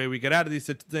 That's the way we get out of these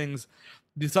things.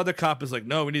 This other cop is like,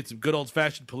 no, we need some good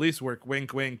old-fashioned police work.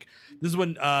 Wink, wink. This is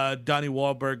when Donnie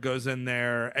Wahlberg goes in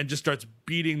there and just starts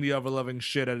beating the ever-loving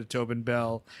shit out of Tobin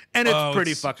Bell. And it's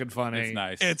pretty fucking funny. It's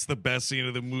nice. It's the best scene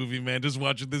of the movie, man. Just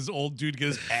watching this old dude get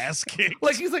his ass kicked.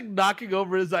 Like he's like knocking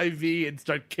over his IV and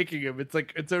start kicking him. It's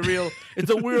like it's a real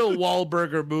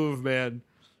Wahlberger move, man.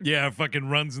 Yeah, fucking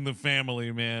runs in the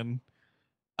family, man.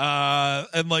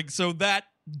 And like so that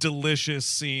delicious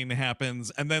scene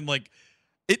happens, and then like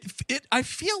I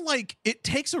feel like it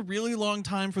takes a really long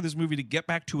time for this movie to get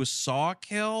back to a Saw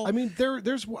kill. I mean,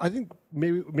 there's I think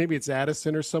maybe it's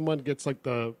Addison or someone gets like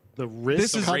the wrist.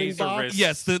 This is cutting box. wrist.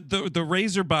 Yes, the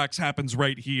razor box happens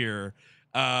right here.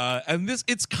 And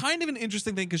it's kind of an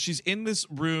interesting thing because she's in this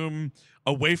room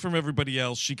away from everybody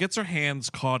else. She gets her hands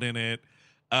caught in it.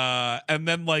 And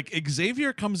then like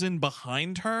Xavier comes in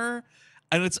behind her,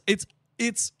 and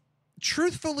it's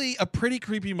truthfully a pretty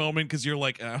creepy moment because you're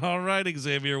like, all right,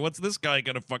 Xavier, what's this guy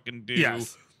gonna fucking do?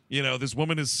 Yes. You know, this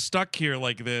woman is stuck here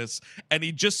like this, and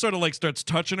he just sort of like starts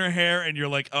touching her hair, and you're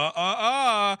like,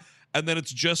 and then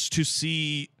it's just to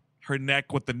see her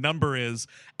neck, what the number is,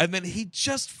 and then he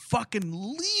just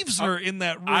fucking leaves her in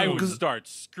that room. I would start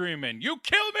screaming, "You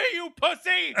kill me, you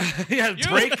pussy! Yeah, You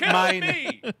break kill mine.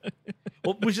 me!"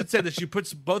 Well, we should say that she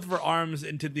puts both of her arms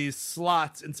into these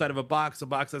slots inside of a box. A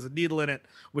box has a needle in it,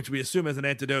 which we assume is an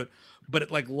antidote, but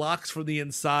it like locks from the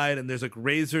inside, and there's like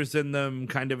razors in them,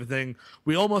 kind of a thing.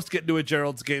 We almost get into a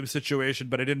Gerald's Game situation,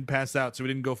 but I didn't pass out, so we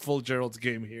didn't go full Gerald's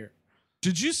Game here.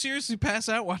 Did you seriously pass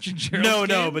out watching Gerald's Game?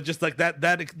 No, but just like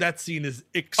that scene is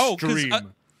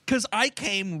extreme. Because I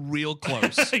came real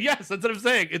close. Yes, that's what I'm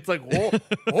saying. It's like,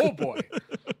 oh boy.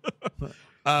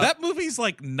 That movie's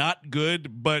like not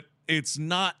good, but it's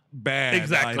not bad.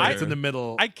 Exactly. either. It's in the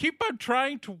middle. I keep on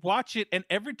trying to watch it, and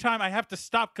every time I have to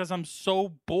stop because I'm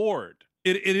so bored.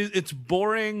 It's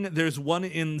boring. There's one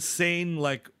insane,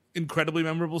 like incredibly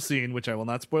memorable scene, which I will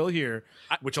not spoil here,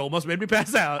 which almost made me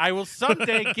pass out. I will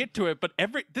someday get to it, but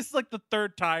this is like the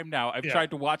third time now I've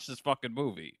tried to watch this fucking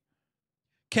movie.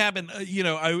 Cabin,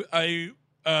 I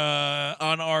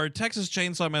on our Texas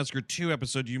Chainsaw Massacre 2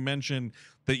 episode, you mentioned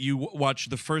that you watched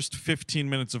the first 15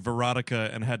 minutes of Veronica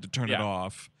and had to turn it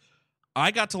off.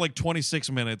 I got to like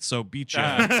 26 minutes, so beat you.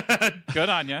 Good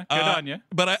on you. Good on you.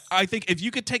 But I think if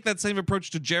you could take that same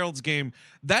approach to Gerald's Game,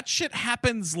 that shit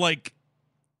happens like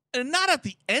not at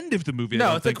the end of the movie. No, I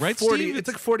don't it's think, like right, 40. Steve? It's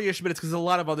like 40-ish minutes because there's a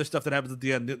lot of other stuff that happens at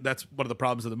the end. That's one of the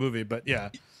problems of the movie. But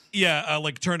yeah,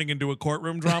 like turning into a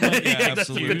courtroom drama. Yeah,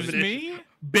 absolutely. Excuse me?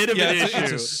 Bit of an issue.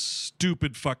 It's a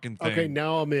stupid fucking thing. Okay,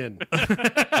 now I'm in.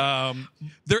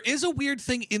 There is a weird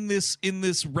thing in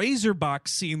this razor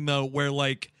box scene though, where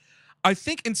like I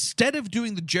think instead of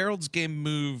doing the Gerald's Game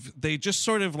move, they just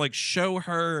sort of like show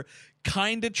her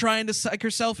kind of trying to psych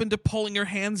herself into pulling her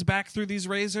hands back through these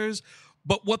razors.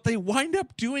 But what they wind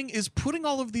up doing is putting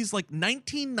all of these like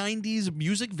 1990s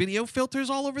music video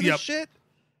filters all over this shit.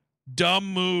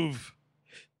 Dumb move.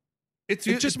 It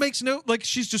just makes no, like,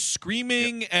 she's just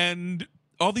screaming and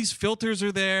all these filters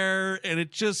are there, and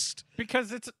it just,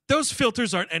 because those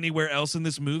filters aren't anywhere else in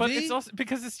this movie. But it's also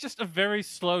because it's just a very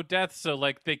slow death, so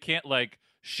like they can't like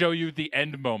show you the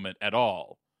end moment at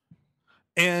all.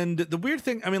 And the weird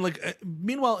thing, I mean, like,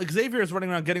 meanwhile, Xavier is running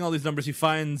around getting all these numbers. He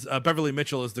finds Beverly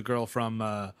Mitchell is the girl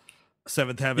from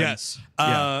Seventh Heaven. Yes.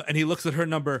 And he looks at her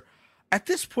number. At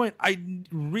this point, I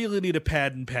really need a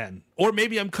pad and pen, or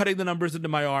maybe I'm cutting the numbers into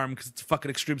my arm because it's a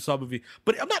fucking extreme Saw movie.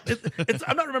 But I'm not.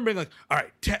 I'm not remembering like, all right,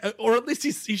 10, or at least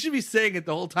he should be saying it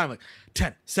the whole time, like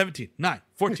 10, 17, 9,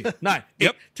 14, 9,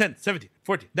 8, 10, 17,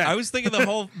 14, 9. I was thinking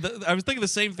I was thinking the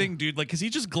same thing, dude. Like, because he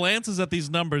just glances at these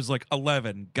numbers, like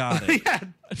 11, got it.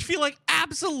 I feel like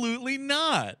absolutely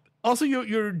not. Also,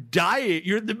 you're dying.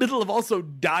 You're in the middle of also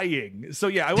dying. So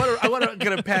yeah, I want to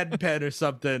get a pad and pen or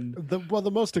something. The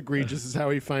most egregious is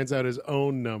how he finds out his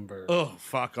own number. Oh,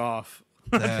 fuck off.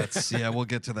 That's we'll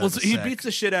get to that. Well, so he beats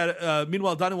the shit out of.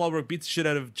 Meanwhile, Donnie Wahlberg beats the shit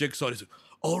out of Jigsaw. He's like,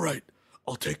 "All right,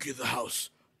 I'll take you to the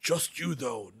house. Just you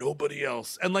though, nobody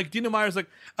else." And like Dina Meyer's like,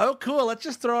 "Oh, cool. Let's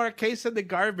just throw our case in the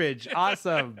garbage.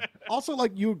 Awesome." Also,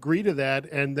 like, you agree to that,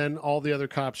 and then all the other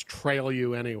cops trail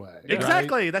you anyway.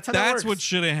 Exactly. Right? That's how that works. What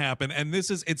should have happened. And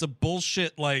it's a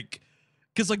bullshit, like,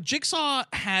 because like Jigsaw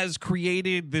has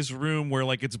created this room where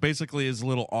like it's basically his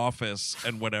little office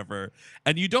and whatever,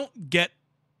 and you don't get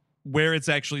where it's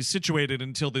actually situated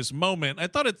until this moment. I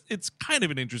thought it's kind of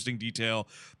an interesting detail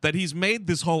that he's made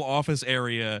this whole office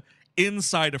area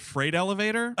inside a freight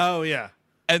elevator. Oh yeah.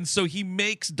 And so he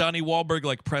makes Donnie Wahlberg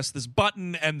like press this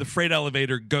button, and the freight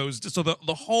elevator goes. So the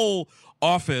whole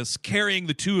office carrying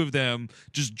the two of them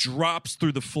just drops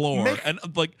through the floor, and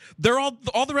like they're all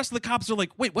the rest of the cops are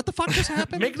like, "Wait, what the fuck just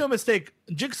happened?" Make no mistake,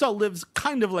 Jigsaw lives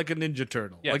kind of like a Ninja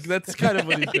Turtle. Yes. Like that's kind of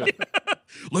what he's doing.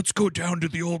 Let's go down to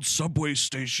the old subway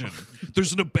station.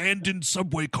 There's an abandoned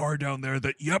subway car down there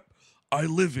that, I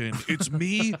live in. It's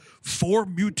me, 4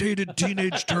 mutated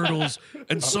teenage turtles,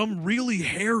 and some really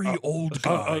hairy old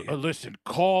guy. Listen,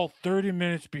 call 30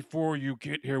 minutes before you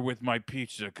get here with my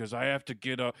pizza, because I have to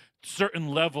get certain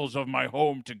levels of my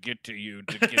home to get to you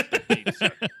to get the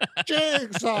pizza.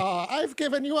 Jigsaw, I've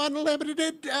given you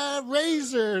unlimited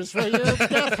razors for your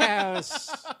death house.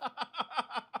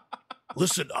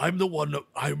 Listen, I'm the one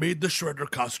I made the Shredder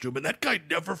costume, and that guy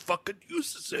never fucking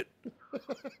uses it.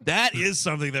 That is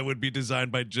something that would be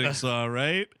designed by Jigsaw,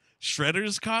 right?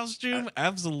 Shredder's costume?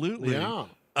 Absolutely. Yeah.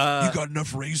 You got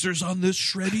enough razors on this,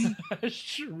 Shreddy?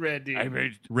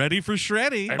 Shreddy. Ready for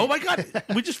Shreddy. Oh my god,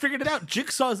 we just figured it out.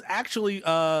 Jigsaw is actually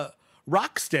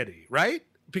Rocksteady, right?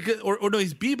 Because or no,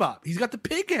 he's Bebop. He's got the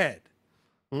pig head.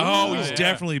 Oh, he's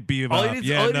definitely Bebop. He's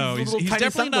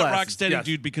definitely not Rocksteady,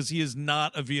 dude, because he is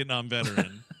not a Vietnam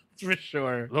veteran. For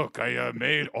sure. Look, I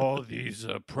made all these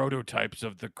prototypes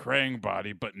of the Krang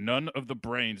body, but none of the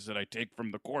brains that I take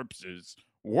from the corpses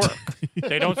work.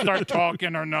 They don't start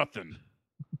talking or nothing.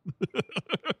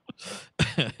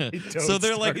 So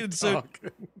they're like,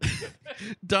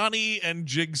 Donnie and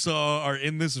Jigsaw are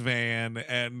in this van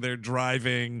and they're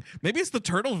driving. Maybe it's the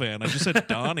turtle van. I just said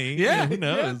Donnie. Yeah, who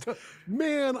knows?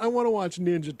 Man, I want to watch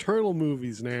Ninja Turtle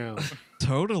movies now.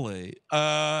 Totally.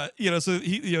 So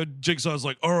Jigsaw's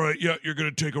like, all right, yeah, you're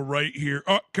gonna take a right here.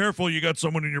 Oh, careful, you got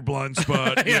someone in your blind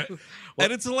spot. Yeah.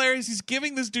 And it's hilarious. He's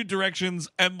giving this dude directions,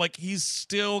 and like he's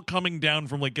still coming down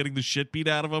from like getting the shit beat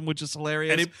out of him, which is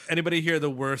hilarious. Anybody hear the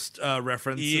worst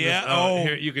reference? Yeah.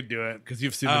 Here, you could do it because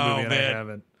you've seen the movie and I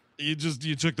haven't.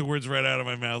 You took the words right out of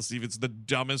my mouth, Steve. It's the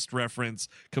dumbest reference,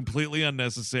 completely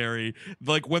unnecessary.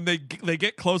 Like when they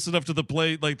get close enough to the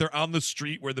plate, like they're on the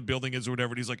street where the building is or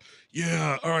whatever, and he's like,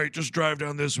 Yeah, all right, just drive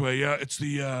down this way. Yeah, it's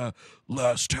the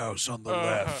last house on the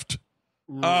left.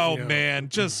 oh man,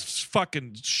 just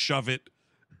fucking shove it.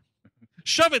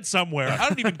 Shove it somewhere. I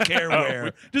don't even care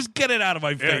where. Just get it out of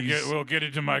my face. We'll get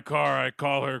into my car. I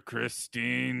call her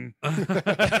Christine.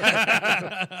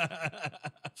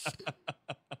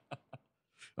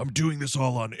 I'm doing this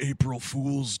all on April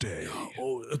Fool's Day.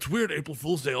 Oh, it's weird. April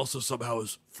Fool's Day also somehow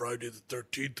is Friday the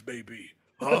 13th, maybe.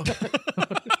 Huh?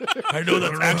 I know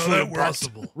that's actually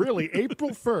impossible. Really,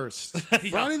 April 1st,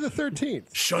 Friday the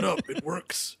 13th. Shut up. It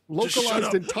works.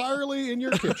 Localized entirely in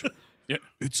your kitchen. Yeah.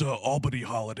 It's a Albany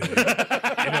holiday.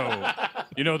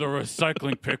 You know, the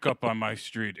recycling pickup on my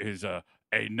street is a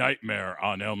nightmare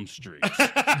on Elm Street.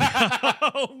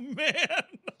 Oh man.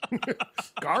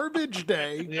 Garbage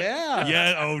day. Yeah.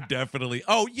 Yeah, oh definitely.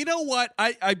 Oh, you know what?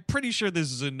 I'm pretty sure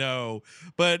this is a no.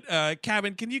 But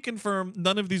Cabin, can you confirm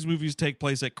none of these movies take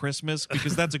place at Christmas?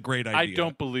 Because that's a great idea. I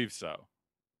don't believe so.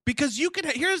 Because you can.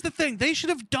 Here's the thing: they should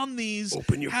have done these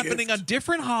happening on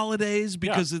different holidays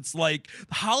because it's like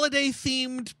holiday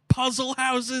themed puzzle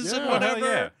houses and whatever.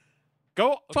 Yeah.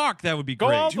 That would be go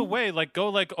great. all the way. Like do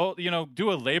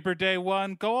a Labor Day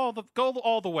one. Go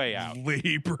all the way out.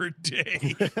 Labor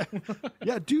Day.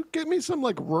 Yeah, get me some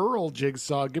like rural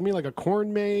Jigsaw. Give me like a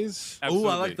corn maze. Oh,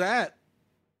 I like that.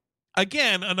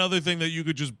 Again, another thing that you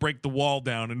could just break the wall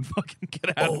down and fucking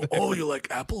get out of there. Oh, you like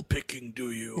apple picking,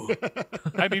 do you?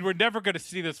 I mean, we're never going to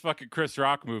see this fucking Chris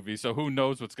Rock movie, so who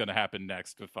knows what's going to happen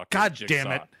next with fucking God Jigsaw.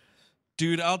 damn it.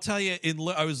 Dude, I'll tell you,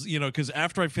 I was, because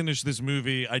after I finished this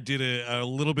movie, I did a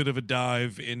little bit of a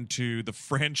dive into the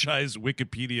franchise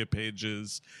Wikipedia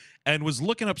pages and was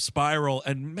looking up Spiral.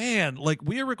 And man, like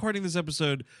we are recording this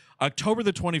episode October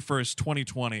the 21st,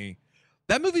 2020.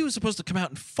 That movie was supposed to come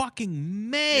out in fucking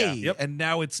May, and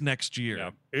now it's next year.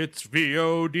 Yep. It's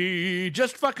VOD.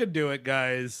 Just fucking do it,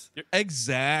 guys.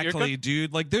 Exactly,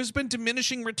 dude. Like, there's been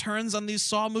diminishing returns on these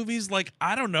Saw movies. Like,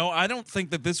 I don't know. I don't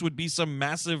think that this would be some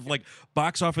massive, like,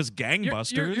 box office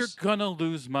gangbusters. You're gonna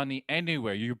lose money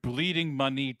anywhere. You're bleeding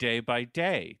money day by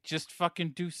day. Just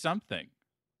fucking do something.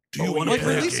 Do you want to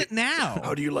release it now?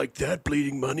 How do you like that?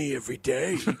 Bleeding money every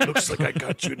day. Looks like I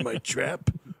got you in my trap.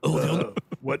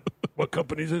 What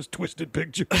company is this? Twisted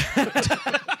Picture.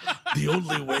 The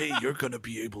only way you're going to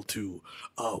be able to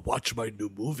watch my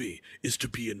new movie is to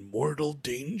be in mortal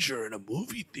danger in a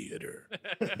movie theater.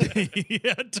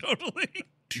 Yeah, totally.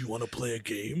 Do you want to play a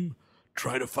game?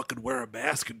 Try to fucking wear a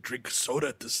mask and drink soda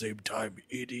at the same time,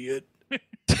 idiot.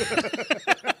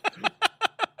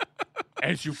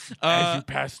 As you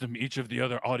pass them, each of the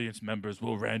other audience members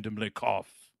will randomly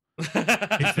cough. Is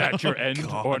that your end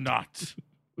or not?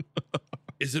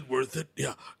 Is it worth it?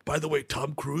 Yeah. By the way,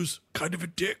 Tom Cruise, kind of a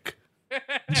dick.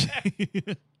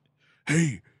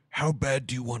 Hey, how bad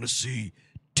do you want to see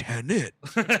Tenet?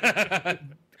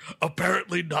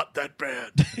 Apparently not that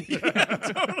bad. Yeah,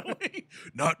 totally.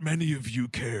 Not many of you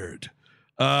cared.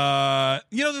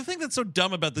 The thing that's so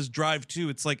dumb about this drive, too,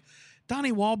 it's like,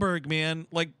 Donnie Wahlberg, man,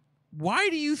 like, why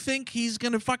do you think he's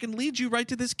going to fucking lead you right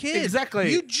to this kid? Exactly.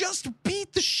 You just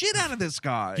beat the shit out of this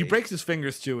guy. He breaks his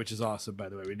fingers, too, which is awesome, by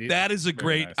the way. That is a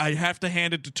great... nice. I have to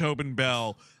hand it to Tobin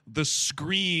Bell. The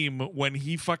scream when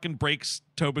he fucking breaks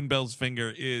Tobin Bell's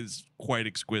finger is quite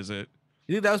exquisite.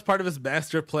 You think that was part of his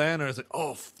master plan? Or is it,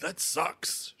 oh, that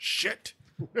sucks. Shit.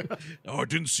 Oh, I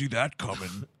didn't see that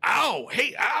coming. Ow!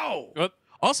 Hey, ow!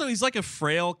 Also, he's like a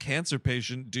frail cancer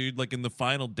patient, dude, like in the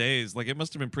final days. Like, it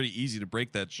must have been pretty easy to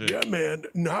break that shit. Yeah, man,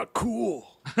 not cool.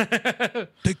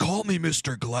 They call me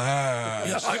Mr.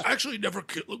 Glass. Yeah, I actually never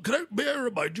killed. May I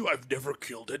remind you, I've never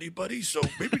killed anybody, so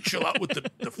maybe chill out with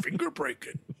the finger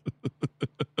breaking.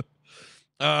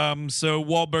 So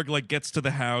Wahlberg like gets to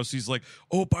the house. He's like,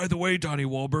 "Oh, by the way, Donnie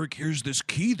Wahlberg, here's this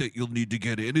key that you'll need to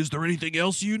get in. Is there anything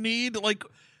else you need?" Like,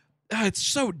 it's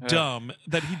so dumb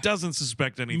that he doesn't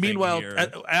suspect anything. Meanwhile, here.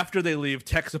 After they leave,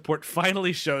 tech support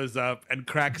finally shows up and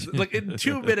cracks. Like in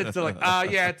 2 minutes, they're like,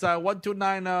 yeah, it's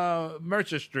 129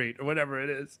 Mercer Street or whatever it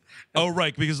is. Oh,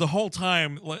 right, because the whole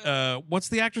time, what's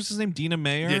the actress's name? Dina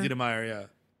Meyer? Yeah, Dina Meyer, yeah.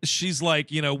 She's like,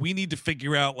 we need to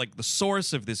figure out like the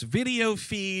source of this video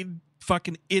feed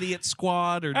fucking idiot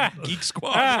squad or geek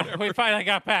squad. Or whatever. We finally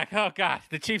got back. Oh God,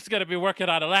 the chief's gonna be working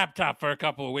on a laptop for a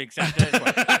couple of weeks after this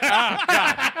one. Oh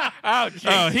God. Oh geez.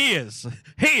 Oh,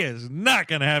 he is not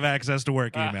gonna have access to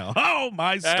work email. Oh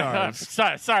my stars.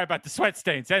 Sorry about the sweat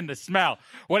stains and the smell.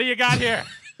 What do you got here?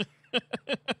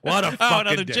 What a fucking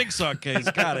another day. jigsaw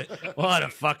case. Got it. What a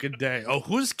fucking day. Oh,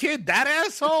 whose kid? That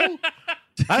asshole?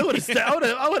 I would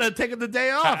have taken the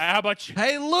day off. How much?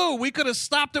 Hey Lou, we could have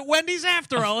stopped at Wendy's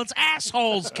after all. It's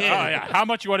assholes, kid. Oh yeah. How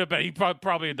much you want to bet? He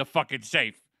probably in the fucking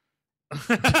safe.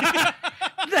 That's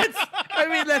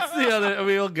the other. I mean,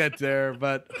 we'll get there,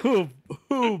 but who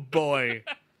boy.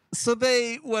 So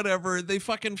they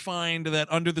fucking find that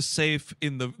under the safe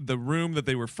in the room that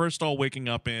they were first all waking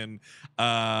up in,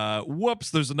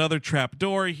 whoops, there's another trap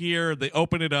door here. They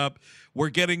open it up. We're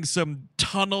getting some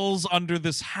tunnels under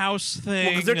this house thing. Well,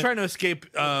 because they're trying to escape,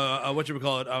 what should we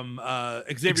call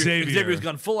it? Xavier's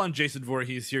gone full on Jason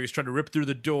Voorhees here. He's trying to rip through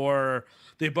the door.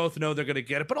 They both know they're going to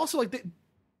get it. But also, like,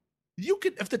 you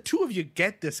can, if the two of you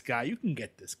get this guy, you can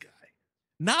get this guy.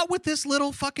 Not with this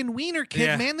little fucking wiener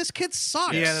kid, man. This kid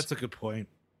sucks. Yeah, that's a good point.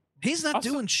 He's not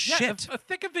doing shit. Yeah,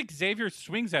 think if Xavier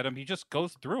swings at him, he just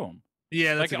goes through him.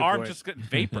 Yeah, that's like a good arm point. just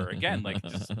vapor again, like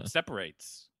just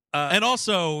separates. And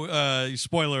also,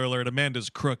 spoiler alert: Amanda's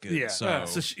crooked. Yeah, so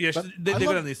they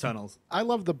go down these tunnels. I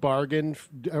love the bargain.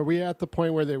 Are we at the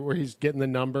point where he's getting the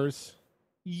numbers?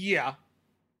 Yeah.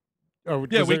 Or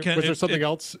yeah, was there something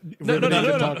else no,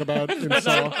 to talk about in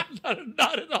Saw?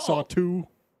 Not at all. Saw 2?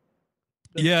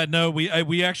 Yeah, no,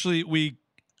 we actually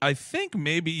I think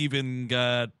maybe even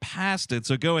got past it.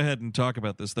 So go ahead and talk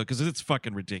about this though, because it's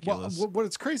fucking ridiculous. Well, what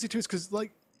it's crazy too is because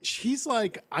like he's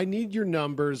like, I need your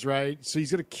numbers, right? So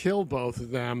he's gonna kill both of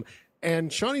them.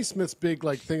 And Shawnee Smith's big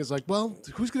like thing is like, well,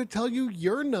 who's gonna tell you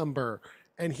your number?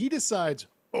 And he decides,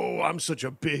 oh, I'm such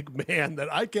a big man that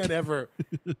I can't ever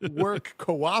work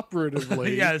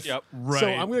cooperatively. Yes. Yep. Right. So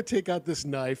I'm going to take out this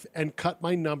knife and cut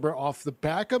my number off the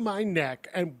back of my neck.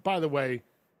 And by the way,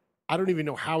 I don't even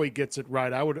know how he gets it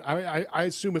right. I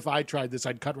assume if I tried this,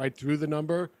 I'd cut right through the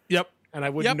number. Yep. And I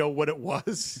wouldn't know what it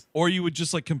was. Or you would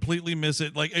just like completely miss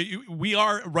it. Like we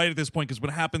are right at this point because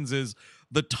what happens is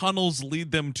the tunnels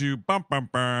lead them to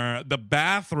the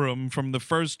bathroom from the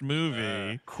first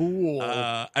movie. Cool.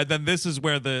 And then this is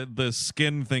where the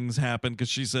skin things happen because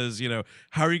she says,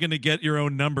 how are you going to get your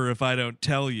own number if I don't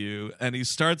tell you? And he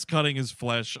starts cutting his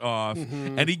flesh off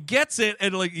and he gets it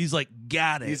and like he's like,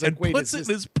 got it. He's like, and wait, puts it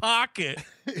in his pocket.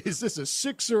 Is this a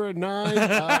 6 or a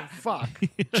 9? Fuck.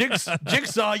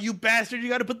 Jigsaw, you bastard. You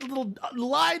got to put the little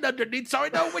line underneath so I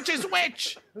know which is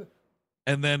which.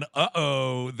 And then,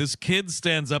 this kid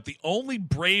stands up. The only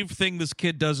brave thing this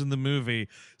kid does in the movie,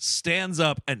 stands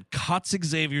up and cuts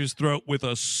Xavier's throat with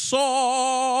a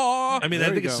saw. I mean, I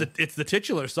think it's the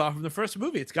titular saw from the first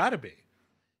movie. It's got to be.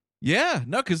 Yeah,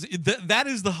 no, because that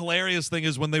is the hilarious thing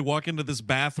is when they walk into this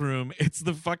bathroom, it's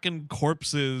the fucking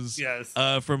corpses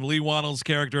from Lee Wannell's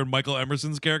character and Michael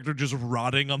Emerson's character just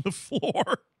rotting on the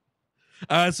floor.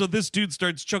 So this dude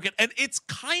starts choking. And it's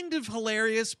kind of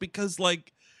hilarious because,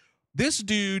 like, this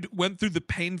dude went through the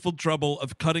painful trouble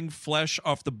of cutting flesh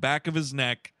off the back of his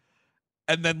neck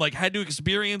and then, like, had to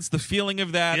experience the feeling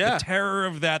of that, the terror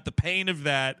of that, the pain of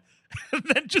that, and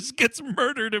then just gets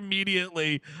murdered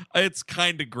immediately. It's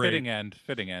kind of great.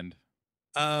 Fitting end.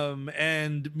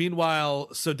 And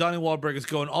meanwhile, so Donnie Wahlberg is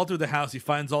going all through the house. He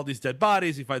finds all these dead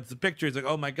bodies. He finds the picture. He's like,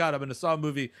 oh my God, I'm in a Saw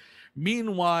movie.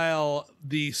 Meanwhile,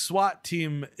 the SWAT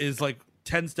team is like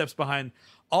 10 steps behind,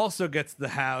 also gets to the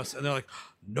house, and they're like,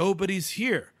 nobody's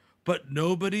here. But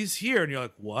nobody's here. And you're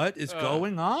like, what is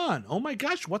going on? Oh my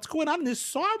gosh, what's going on in this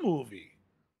Saw movie?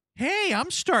 Hey, I'm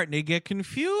starting to get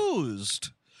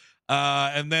confused.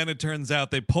 And then it turns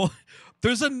out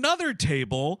there's another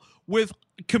table with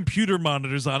computer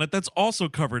monitors on it that's also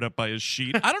covered up by a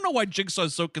sheet. I don't know why Jigsaw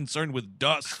is so concerned with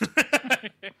dust.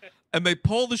 And they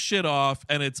pull the shit off,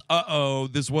 and it's,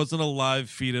 this wasn't a live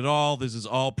feed at all. This is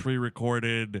all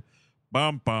pre-recorded.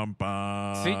 Bum, bum,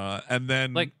 bum. See, and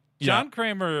then... like, John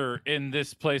Kramer in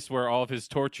this place where all of his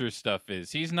torture stuff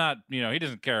is, he's not, he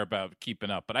doesn't care about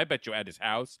keeping up. But I bet you at his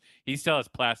house, he still has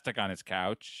plastic on his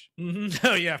couch. Mm-hmm.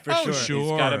 Oh, yeah, for sure. He's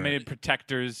got made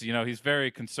protectors. He's very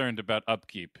concerned about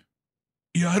upkeep.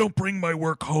 Yeah, I don't bring my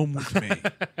work home with me.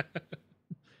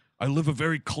 I live a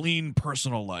very clean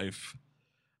personal life.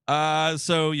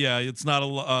 So yeah, it's not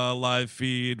a live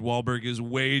feed. Wahlberg is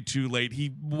way too late.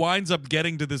 He winds up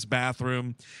getting to this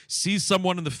bathroom, sees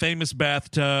someone in the famous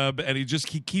bathtub, and he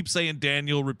keeps saying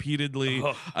Daniel repeatedly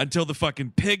until the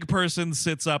fucking pig person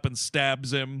sits up and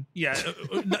stabs him. Yeah,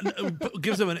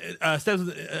 gives him stabs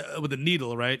with a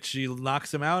needle, right? She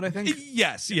knocks him out, I think.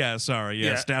 Yes, yeah, sorry,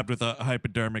 yeah, stabbed with a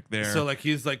hypodermic there. So like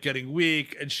he's like getting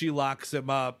weak, and she locks him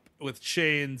up with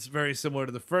chains, very similar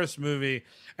to the first movie.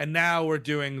 And now we're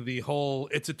doing the whole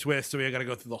it's a twist, so we got to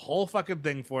go through the whole fucking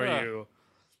thing for you.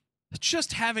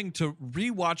 Just having to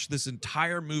rewatch this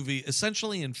entire movie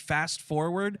essentially in fast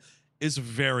forward is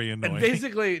very annoying. And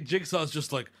basically Jigsaw's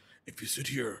just like, if you sit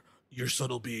here, your son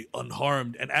will be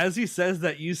unharmed. And as he says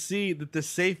that, you see that the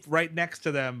safe right next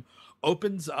to them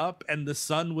opens up, and the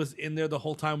son was in there the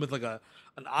whole time with like an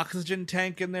oxygen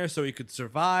tank in there so he could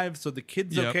survive. So the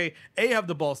kid's okay. Have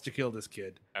the balls to kill this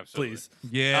kid. Absolutely. Please.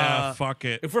 Yeah, fuck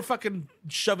it. If we're fucking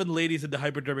shoving ladies into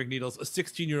hypodermic needles, a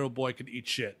 16-year-old boy could eat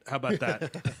shit. How about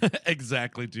that?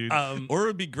 Exactly, dude. Or it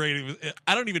would be great.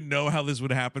 I don't even know how this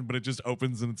would happen, but it just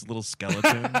opens in its little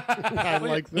skeleton. I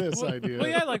like this idea. Well,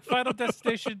 yeah, like Final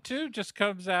Destination 2 just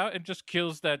comes out and just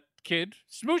kills that kid,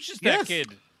 smooches that kid.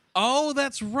 Oh,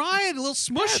 that's right. A little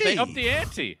smushy. Yeah, they up the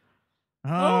ante.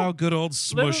 Oh, good old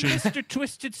smushy. Little Mr.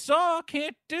 Twisted Saw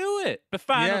can't do it, but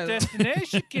Final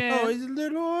Destination can.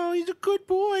 He's a good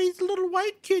boy. He's a little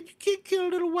white kid. You can't kill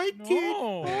a little white kid.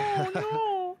 Oh,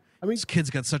 no. I mean, this kid's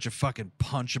got such a fucking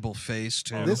punchable face,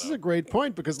 too. This is a great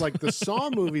point, because like the Saw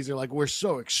movies are like, we're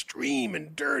so extreme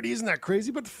and dirty. Isn't that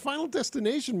crazy? But the Final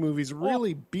Destination movies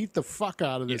really beat the fuck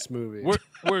out of this movie.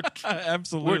 We're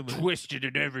absolutely we're twisted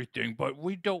and everything, but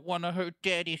we don't want to hurt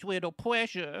Daddy's little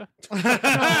pleasure. No, we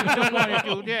don't want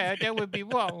to do that. That would be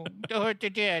wrong. Don't hurt the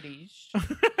daddies.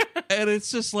 And it's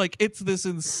just like, it's this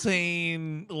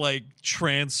insane like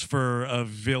transfer of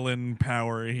villain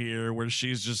power here, where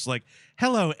she's just like,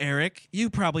 hello, Eric, you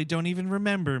probably don't even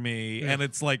remember me. And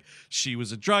it's like, she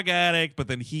was a drug addict, but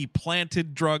then he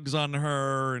planted drugs on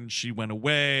her and she went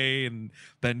away, and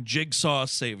then Jigsaw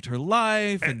saved her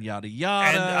life, and yada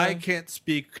yada. And I can't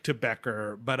speak to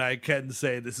Becker, but I can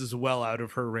say this is well out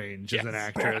of her range as an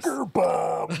actress. Becker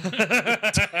bomb.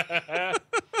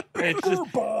 Becker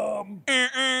bomb.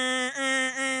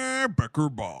 Becker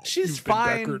bomb. She's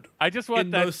fine. Beckered. I just want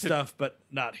in that most stuff, but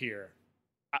not here.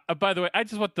 By the way, I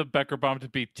just want the Becker bomb to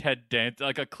be Ted Danson,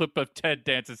 like a clip of Ted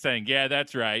Danson saying, "Yeah,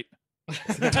 that's right."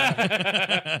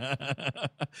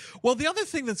 Well, the other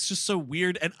thing that's just so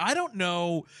weird, and I don't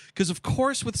know, because of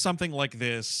course with something like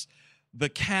this, the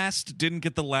cast didn't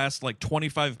get the last like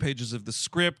 25 pages of the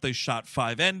script. They shot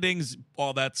 5 endings,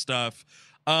 all that stuff.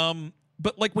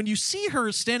 But like when you see her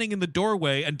standing in the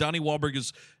doorway and Donnie Wahlberg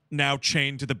is now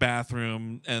chained to the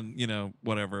bathroom and, you know,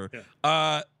 whatever.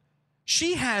 Yeah.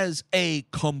 She has a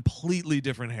completely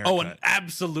different haircut. Oh, an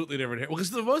absolutely different hair. Well,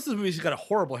 because most of the movie, she's got a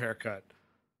horrible haircut.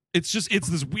 It's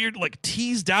this weird, like,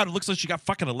 teased out. It looks like she got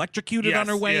fucking electrocuted on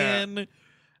her way in.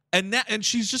 And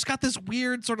she's just got this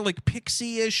weird sort of like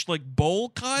pixie-ish like bowl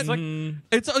cut. She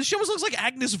almost looks like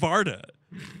Agnes Varda.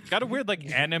 Got a weird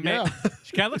like anime.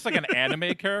 She kind of looks like an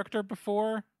anime character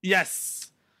before.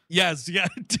 Yes, yeah,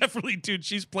 definitely, dude.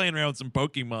 She's playing around with some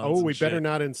Pokemon. Oh, we better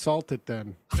not insult it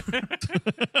then.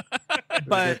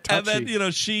 And then, you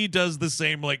know, she does the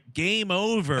same like game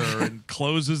over and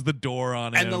closes the door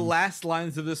on him. And the last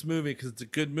lines of this movie, because it's a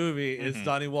good movie, is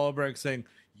Donnie Wahlberg saying,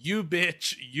 you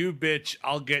bitch,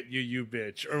 I'll get you, you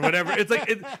bitch, or whatever. It's like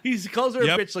he calls her a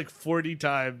bitch like 40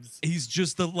 times. He's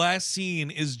just, the last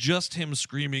scene is just him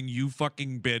screaming, you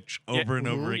fucking bitch, over and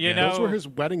over again. Those were his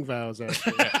wedding vows,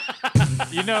 actually.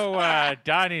 You know,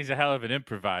 Donnie's a hell of an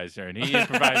improviser, and he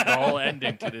improvised the whole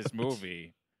ending to this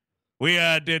movie. We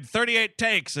did 38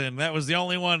 takes, and that was the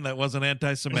only one that wasn't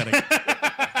anti-Semitic.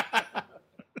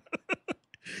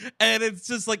 And it's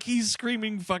just like he's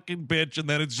screaming fucking bitch, and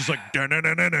then it's just like get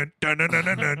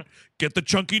the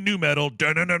chunky new metal.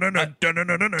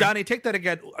 Donnie, take that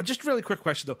again. Just a really quick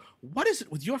question though. What is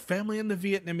it with your family and the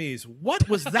Vietnamese? What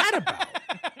was that about?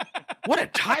 What a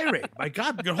tirade. My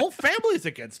God, your whole family's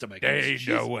against him. I guess.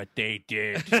 They know what they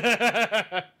did.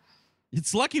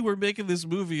 It's lucky we're making this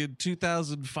movie in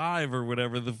 2005 or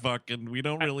whatever the fuck, and we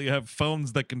don't really have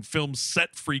phones that can film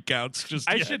set freakouts just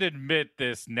I yet. should admit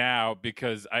this now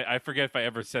because I forget if I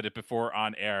ever said it before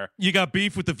on air. You got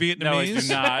beef with the Vietnamese? No, I do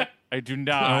not. I do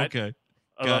not. Oh, okay.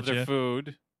 I love their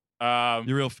food.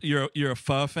 You're a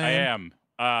pho fan? I am.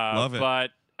 Love it.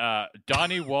 But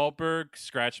Donnie Wahlberg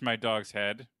scratched my dog's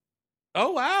head.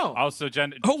 Oh, wow. Also,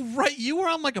 oh, right. You were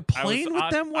on like a plane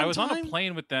with them one time? I was on a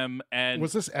plane with them. And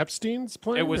was this Epstein's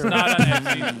plane? It was not on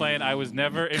Epstein's plane. I was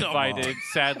never invited.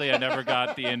 Sadly, I never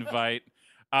got the invite.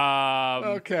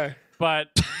 Okay. But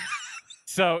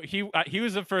so he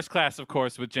was in first class, of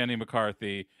course, with Jenny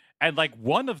McCarthy, and like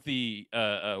one of the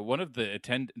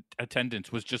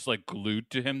attendants was just like glued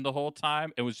to him the whole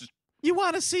time. It was just, You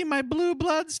want to see my Blue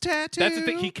Bloods tattoo? that's the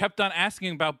thing. He kept on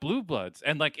asking about Blue Bloods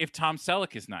and like if Tom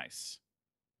Selleck is nice.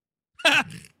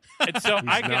 And so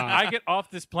I get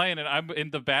off this plane and I'm in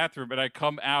the bathroom and I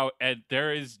come out and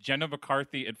there is Jenna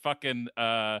McCarthy and fucking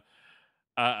Donnie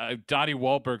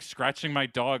Wahlberg scratching my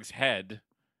dog's head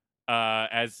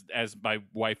as my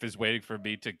wife is waiting for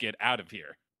me to get out of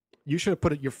here. You should have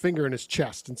put your finger in his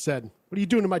chest and said, "What are you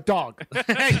doing to my dog?"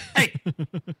 hey,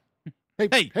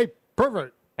 hey,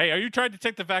 pervert. Hey, are you trying to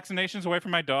take the vaccinations away from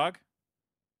my dog?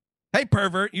 Hey,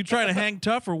 pervert, you trying to hang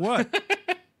tough or what?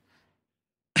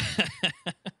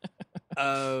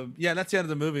 Yeah, that's the end of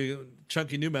the movie.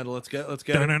 Chunky new metal. Let's get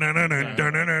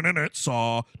it.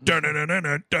 Saw.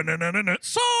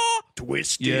 Saw.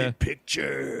 Twisted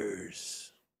Pictures.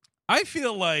 I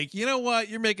feel like, you know what?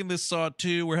 You're making this Saw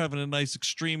 2. We're having a nice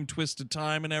extreme twisted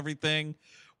time and everything.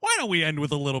 Why don't we end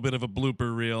with a little bit of a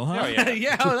blooper reel, huh? Oh, yeah.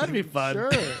 Yeah, that'd be fun.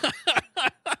 Sure.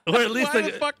 Or at least Why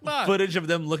the fuck not? footage of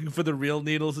them looking for the real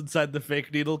needles inside the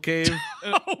fake needle cave.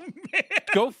 Oh, man.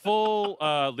 Go full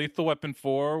Lethal Weapon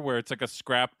 4, where it's like a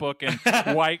scrapbook, and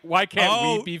why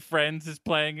can't we be friends is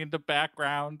playing in the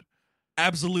background.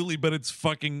 Absolutely, but it's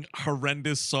fucking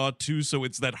horrendous Saw 2, so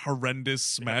it's that horrendous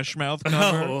Smash Mouth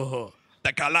cover. Oh.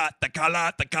 The color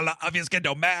of your skin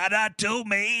don't matter to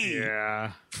me.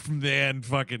 Yeah. Man,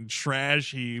 fucking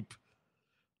trash heap.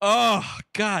 Oh,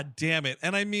 god damn it.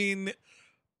 And I mean,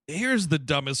 here's the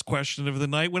dumbest question of the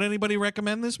night. Would anybody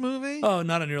recommend this movie? Oh,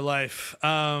 not on your life.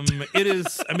 It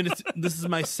is. I mean, this is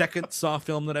my second Saw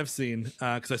film that I've seen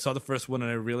because I saw the first one and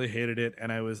I really hated it,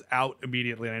 and I was out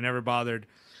immediately, and I never bothered.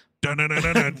 But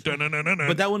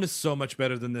that one is so much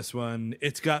better than this one.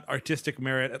 It's got artistic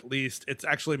merit, at least. It's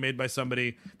actually made by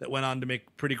somebody that went on to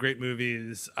make pretty great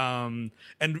movies. And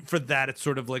for that, it's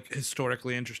sort of like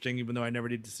historically interesting, even though I never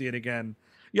need to see it again.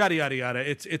 Yada, yada, yada.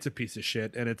 It's a piece of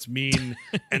shit, and it's mean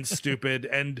and stupid.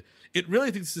 And it really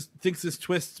thinks this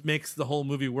twist makes the whole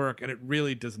movie work, and it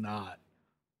really does not.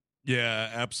 Yeah,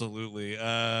 absolutely.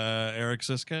 Eric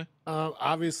Siska?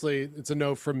 Obviously, it's a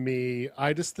no from me.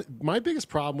 My biggest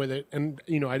problem with it, and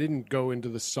I didn't go into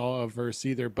the Saw verse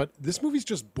either, but this movie's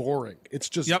just boring. It's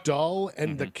just dull,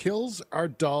 and the kills are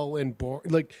dull and boring.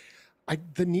 Like,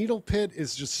 the needle pit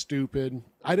is just stupid.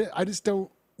 I just don't.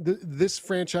 This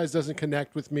franchise doesn't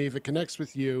connect with me. If it connects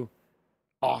with you,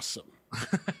 awesome.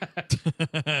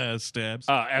 Stabs.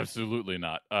 Absolutely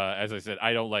not. As I said,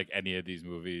 I don't like any of these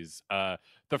movies.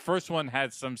 The first one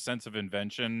had some sense of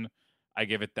invention. I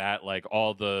give it that. Like,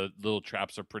 all the little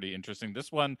traps are pretty interesting. This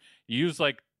one, you use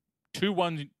like two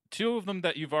of them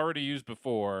that you've already used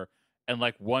before, and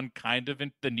like one kind of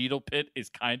the needle pit is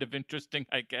kind of interesting,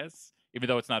 I guess, even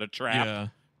though it's not a trap. Yeah.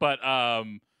 But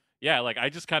yeah, like I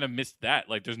just kind of missed that.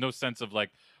 Like, there's no sense of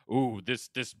like, ooh, this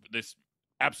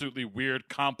absolutely weird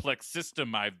complex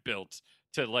system I've built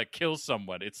to like kill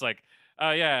someone. It's like,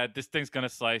 oh yeah, this thing's gonna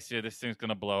slice you, this thing's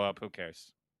gonna blow up, who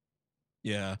cares?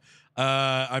 Yeah.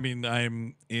 I mean,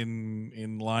 I'm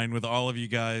in line with all of you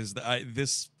guys.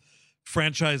 This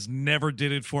franchise never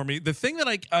did it for me. The thing that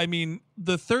I mean,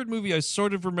 the third movie, I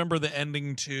sort of remember the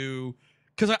ending to,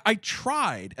 because I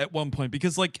tried at one point,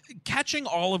 because like catching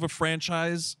all of a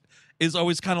franchise is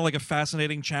always kind of like a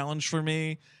fascinating challenge for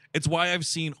me. It's why I've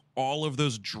seen all of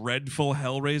those dreadful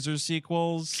Hellraiser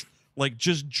sequels, like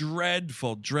just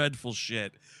dreadful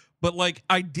shit. But like,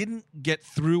 I didn't get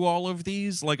through all of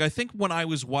these. Like, I think when I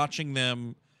was watching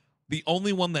them, the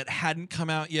only one that hadn't come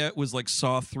out yet was like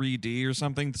Saw 3D or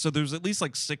something. So there's at least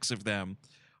like 6 of them.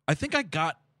 I think I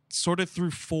got sort of through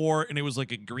 4 and it was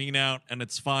like a green out and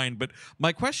it's fine. But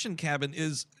my question, Cabin,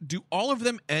 is do all of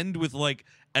them end with like,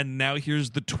 and now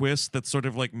here's the twist that sort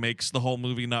of like makes the whole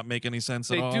movie not make any sense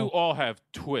at all? They do all have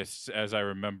twists as I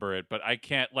remember it, but I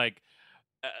can't like...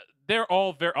 they're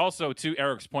all very, also to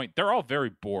Eric's point, they're all very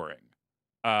boring.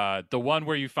 The one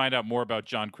where you find out more about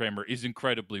John Kramer is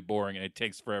incredibly boring and it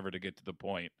takes forever to get to the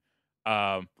point.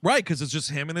 Right, because it's just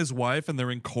him and his wife and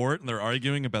they're in court and they're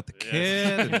arguing about the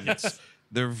kid. And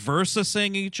they're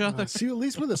versusing each other. See, at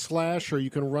least with a slasher, you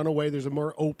can run away. There's a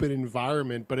more open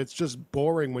environment, but it's just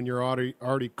boring when you're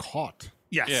already caught.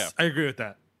 Yes, Yeah. I agree with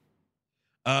that.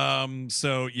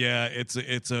 So yeah, it's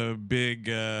a big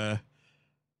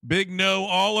no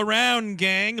all around,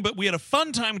 gang, but we had a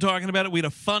fun time talking about it. We had a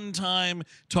fun time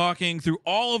talking through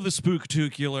all of the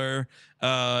Spooktacular.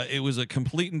 It was a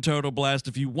complete and total blast.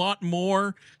 If you want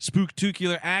more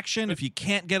Spooktacular action, if you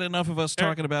can't get enough of us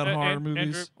talking about horror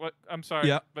movies. Andrew, I'm sorry,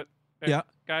 Yeah. but Yeah.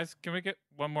 guys, can we get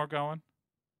one more going?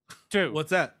 Two. What's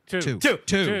that? Two.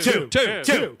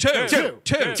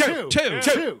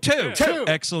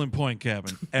 Excellent point,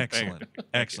 Kevin. Excellent.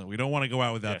 We don't want to go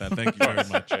out without that. Thank you very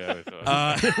much.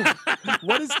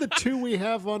 What is the 2 we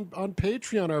have on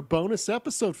Patreon, our bonus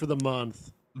episode for the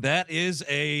month? That is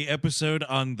a episode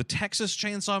on the Texas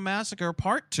Chainsaw Massacre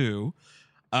Part 2.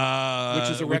 Which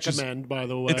is a recommend, by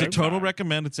the way. It's a total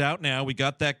recommend. It's out now. We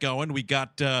got that going. We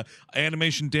got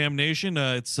Animation Damnation.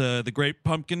 It's The Great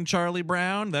Pumpkin, Charlie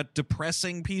Brown, that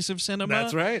depressing piece of cinema.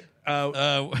 That's right. We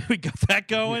got that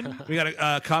going. We got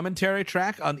a commentary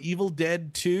track on Evil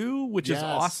Dead 2, which is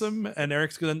awesome. And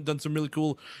Eric's done some really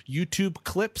cool YouTube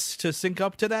clips to sync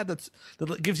up to that. That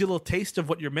gives you a little taste of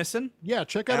what you're missing. Yeah,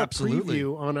 check out a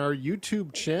preview on our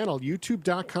YouTube channel,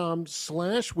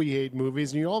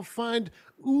 youtube.com/WeHateMovies, and you'll find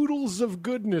oodles of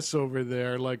goodness over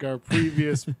there, like our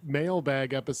previous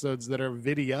mailbag episodes that are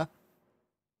video.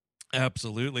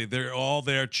 Absolutely. They're all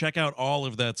there. Check out all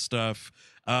of that stuff.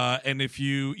 And if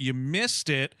you missed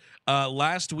it,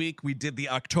 last week we did the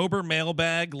October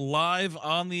mailbag live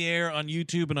on the air on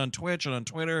YouTube and on Twitch and on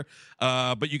Twitter.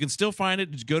 But you can still find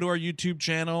it. Just go to our YouTube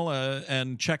channel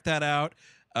and check that out.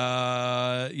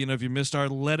 If you missed our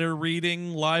letter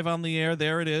reading live on the air,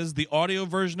 there it is. The audio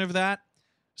version of that,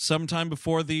 sometime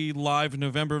before the live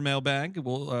November mailbag,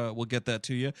 we'll get that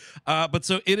to you. But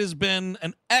so it has been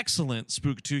an excellent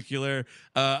Spooktacular.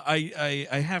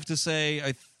 I have to say,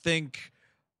 I think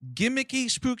gimmicky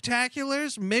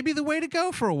Spooktaculars may be the way to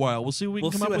go for a while. We'll see what we can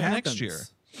come up with next year.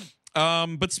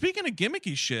 But speaking of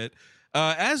gimmicky shit,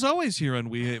 as always here on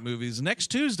We Hate Movies, next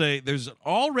Tuesday, there's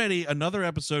already another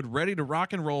episode ready to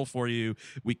rock and roll for you.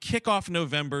 We kick off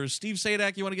November. Steve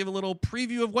Sadak, you want to give a little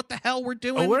preview of what the hell we're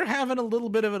doing? We're having a little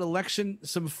bit of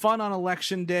some fun on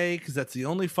Election Day, because that's the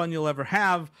only fun you'll ever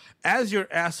have, as your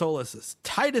asshole is as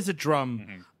tight as a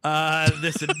drum.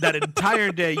 That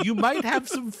entire day. You might have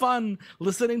some fun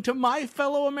listening to My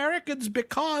Fellow Americans,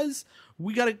 because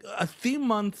we got a theme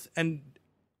month. And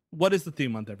what is the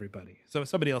theme month, everybody? So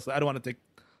somebody else, I don't want to take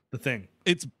the thing.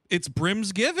 It's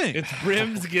Brimsgiving. It's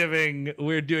Brimsgiving.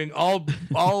 We're doing all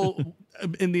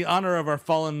in the honor of our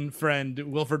fallen friend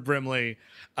Wilford Brimley.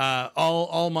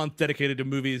 All month dedicated to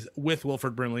movies with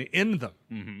Wilford Brimley in them.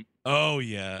 Mm-hmm. Oh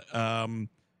yeah.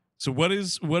 So what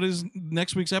is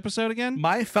next week's episode again?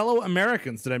 My Fellow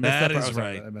Americans. Did I miss that? That is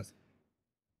right.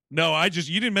 No,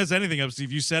 you didn't mess anything up,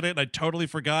 Steve. You said it, and I totally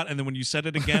forgot. And then when you said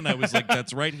it again, I was like,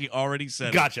 that's right. He already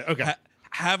said Gotcha. it. Okay.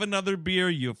 Have another beer,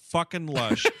 you fucking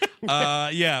lush.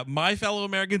 Yeah, My Fellow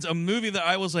Americans, a movie that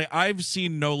I will say I've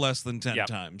seen no less than 10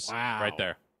 times. Wow. Right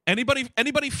there.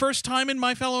 Anybody first time in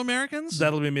My Fellow Americans?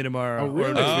 That'll be me tomorrow. Oh,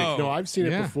 really? No, I've seen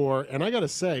it before, and I got to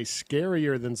say,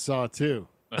 scarier than Saw 2.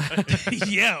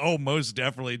 Yeah, most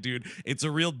definitely, dude. It's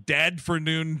a real dad for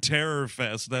noon terror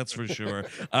fest, that's for sure.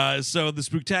 So the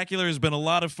Spooktacular has been a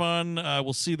lot of fun.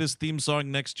 We'll see this theme song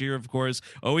next year, of course.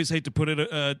 Always hate to put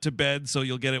it to bed, so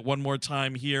you'll get it one more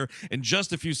time here in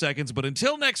just a few seconds. But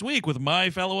until next week with My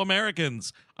Fellow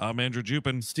Americans, I'm Andrew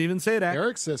Jupin, Steven Sadak,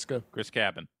 Eric Siska, Chris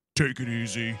Cabin. Take it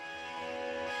easy.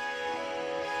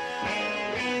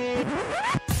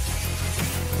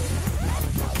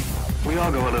 We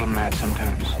all go a little mad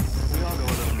sometimes.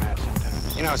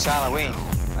 You know, it's Halloween.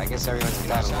 I guess everyone's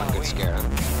entitled to one good scare, huh?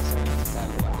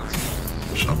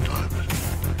 Sometimes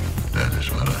that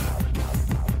is what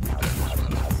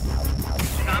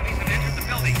Zombies have entered the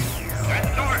building. They're at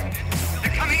the door.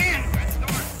 They're coming in.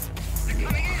 They're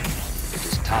coming in. It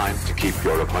is time to keep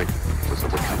your appointment with the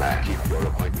Wickerman. Keep your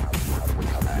appointment with the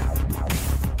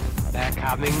Wickerman. They're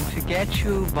coming to get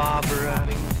you, Barbara.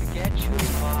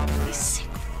 These sick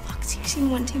fucks. You've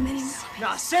seen one too many.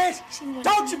 Nah, Sid!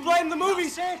 Don't you blame the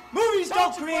movies! Movies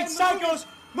don't create psychos!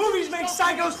 Movies make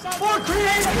psychos more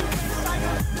creative!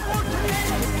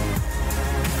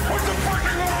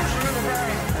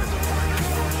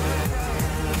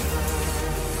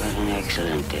 What an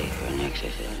excellent day for an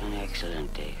exorcist. An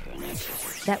excellent day for an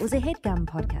exorcist. That was a HeadGum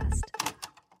podcast.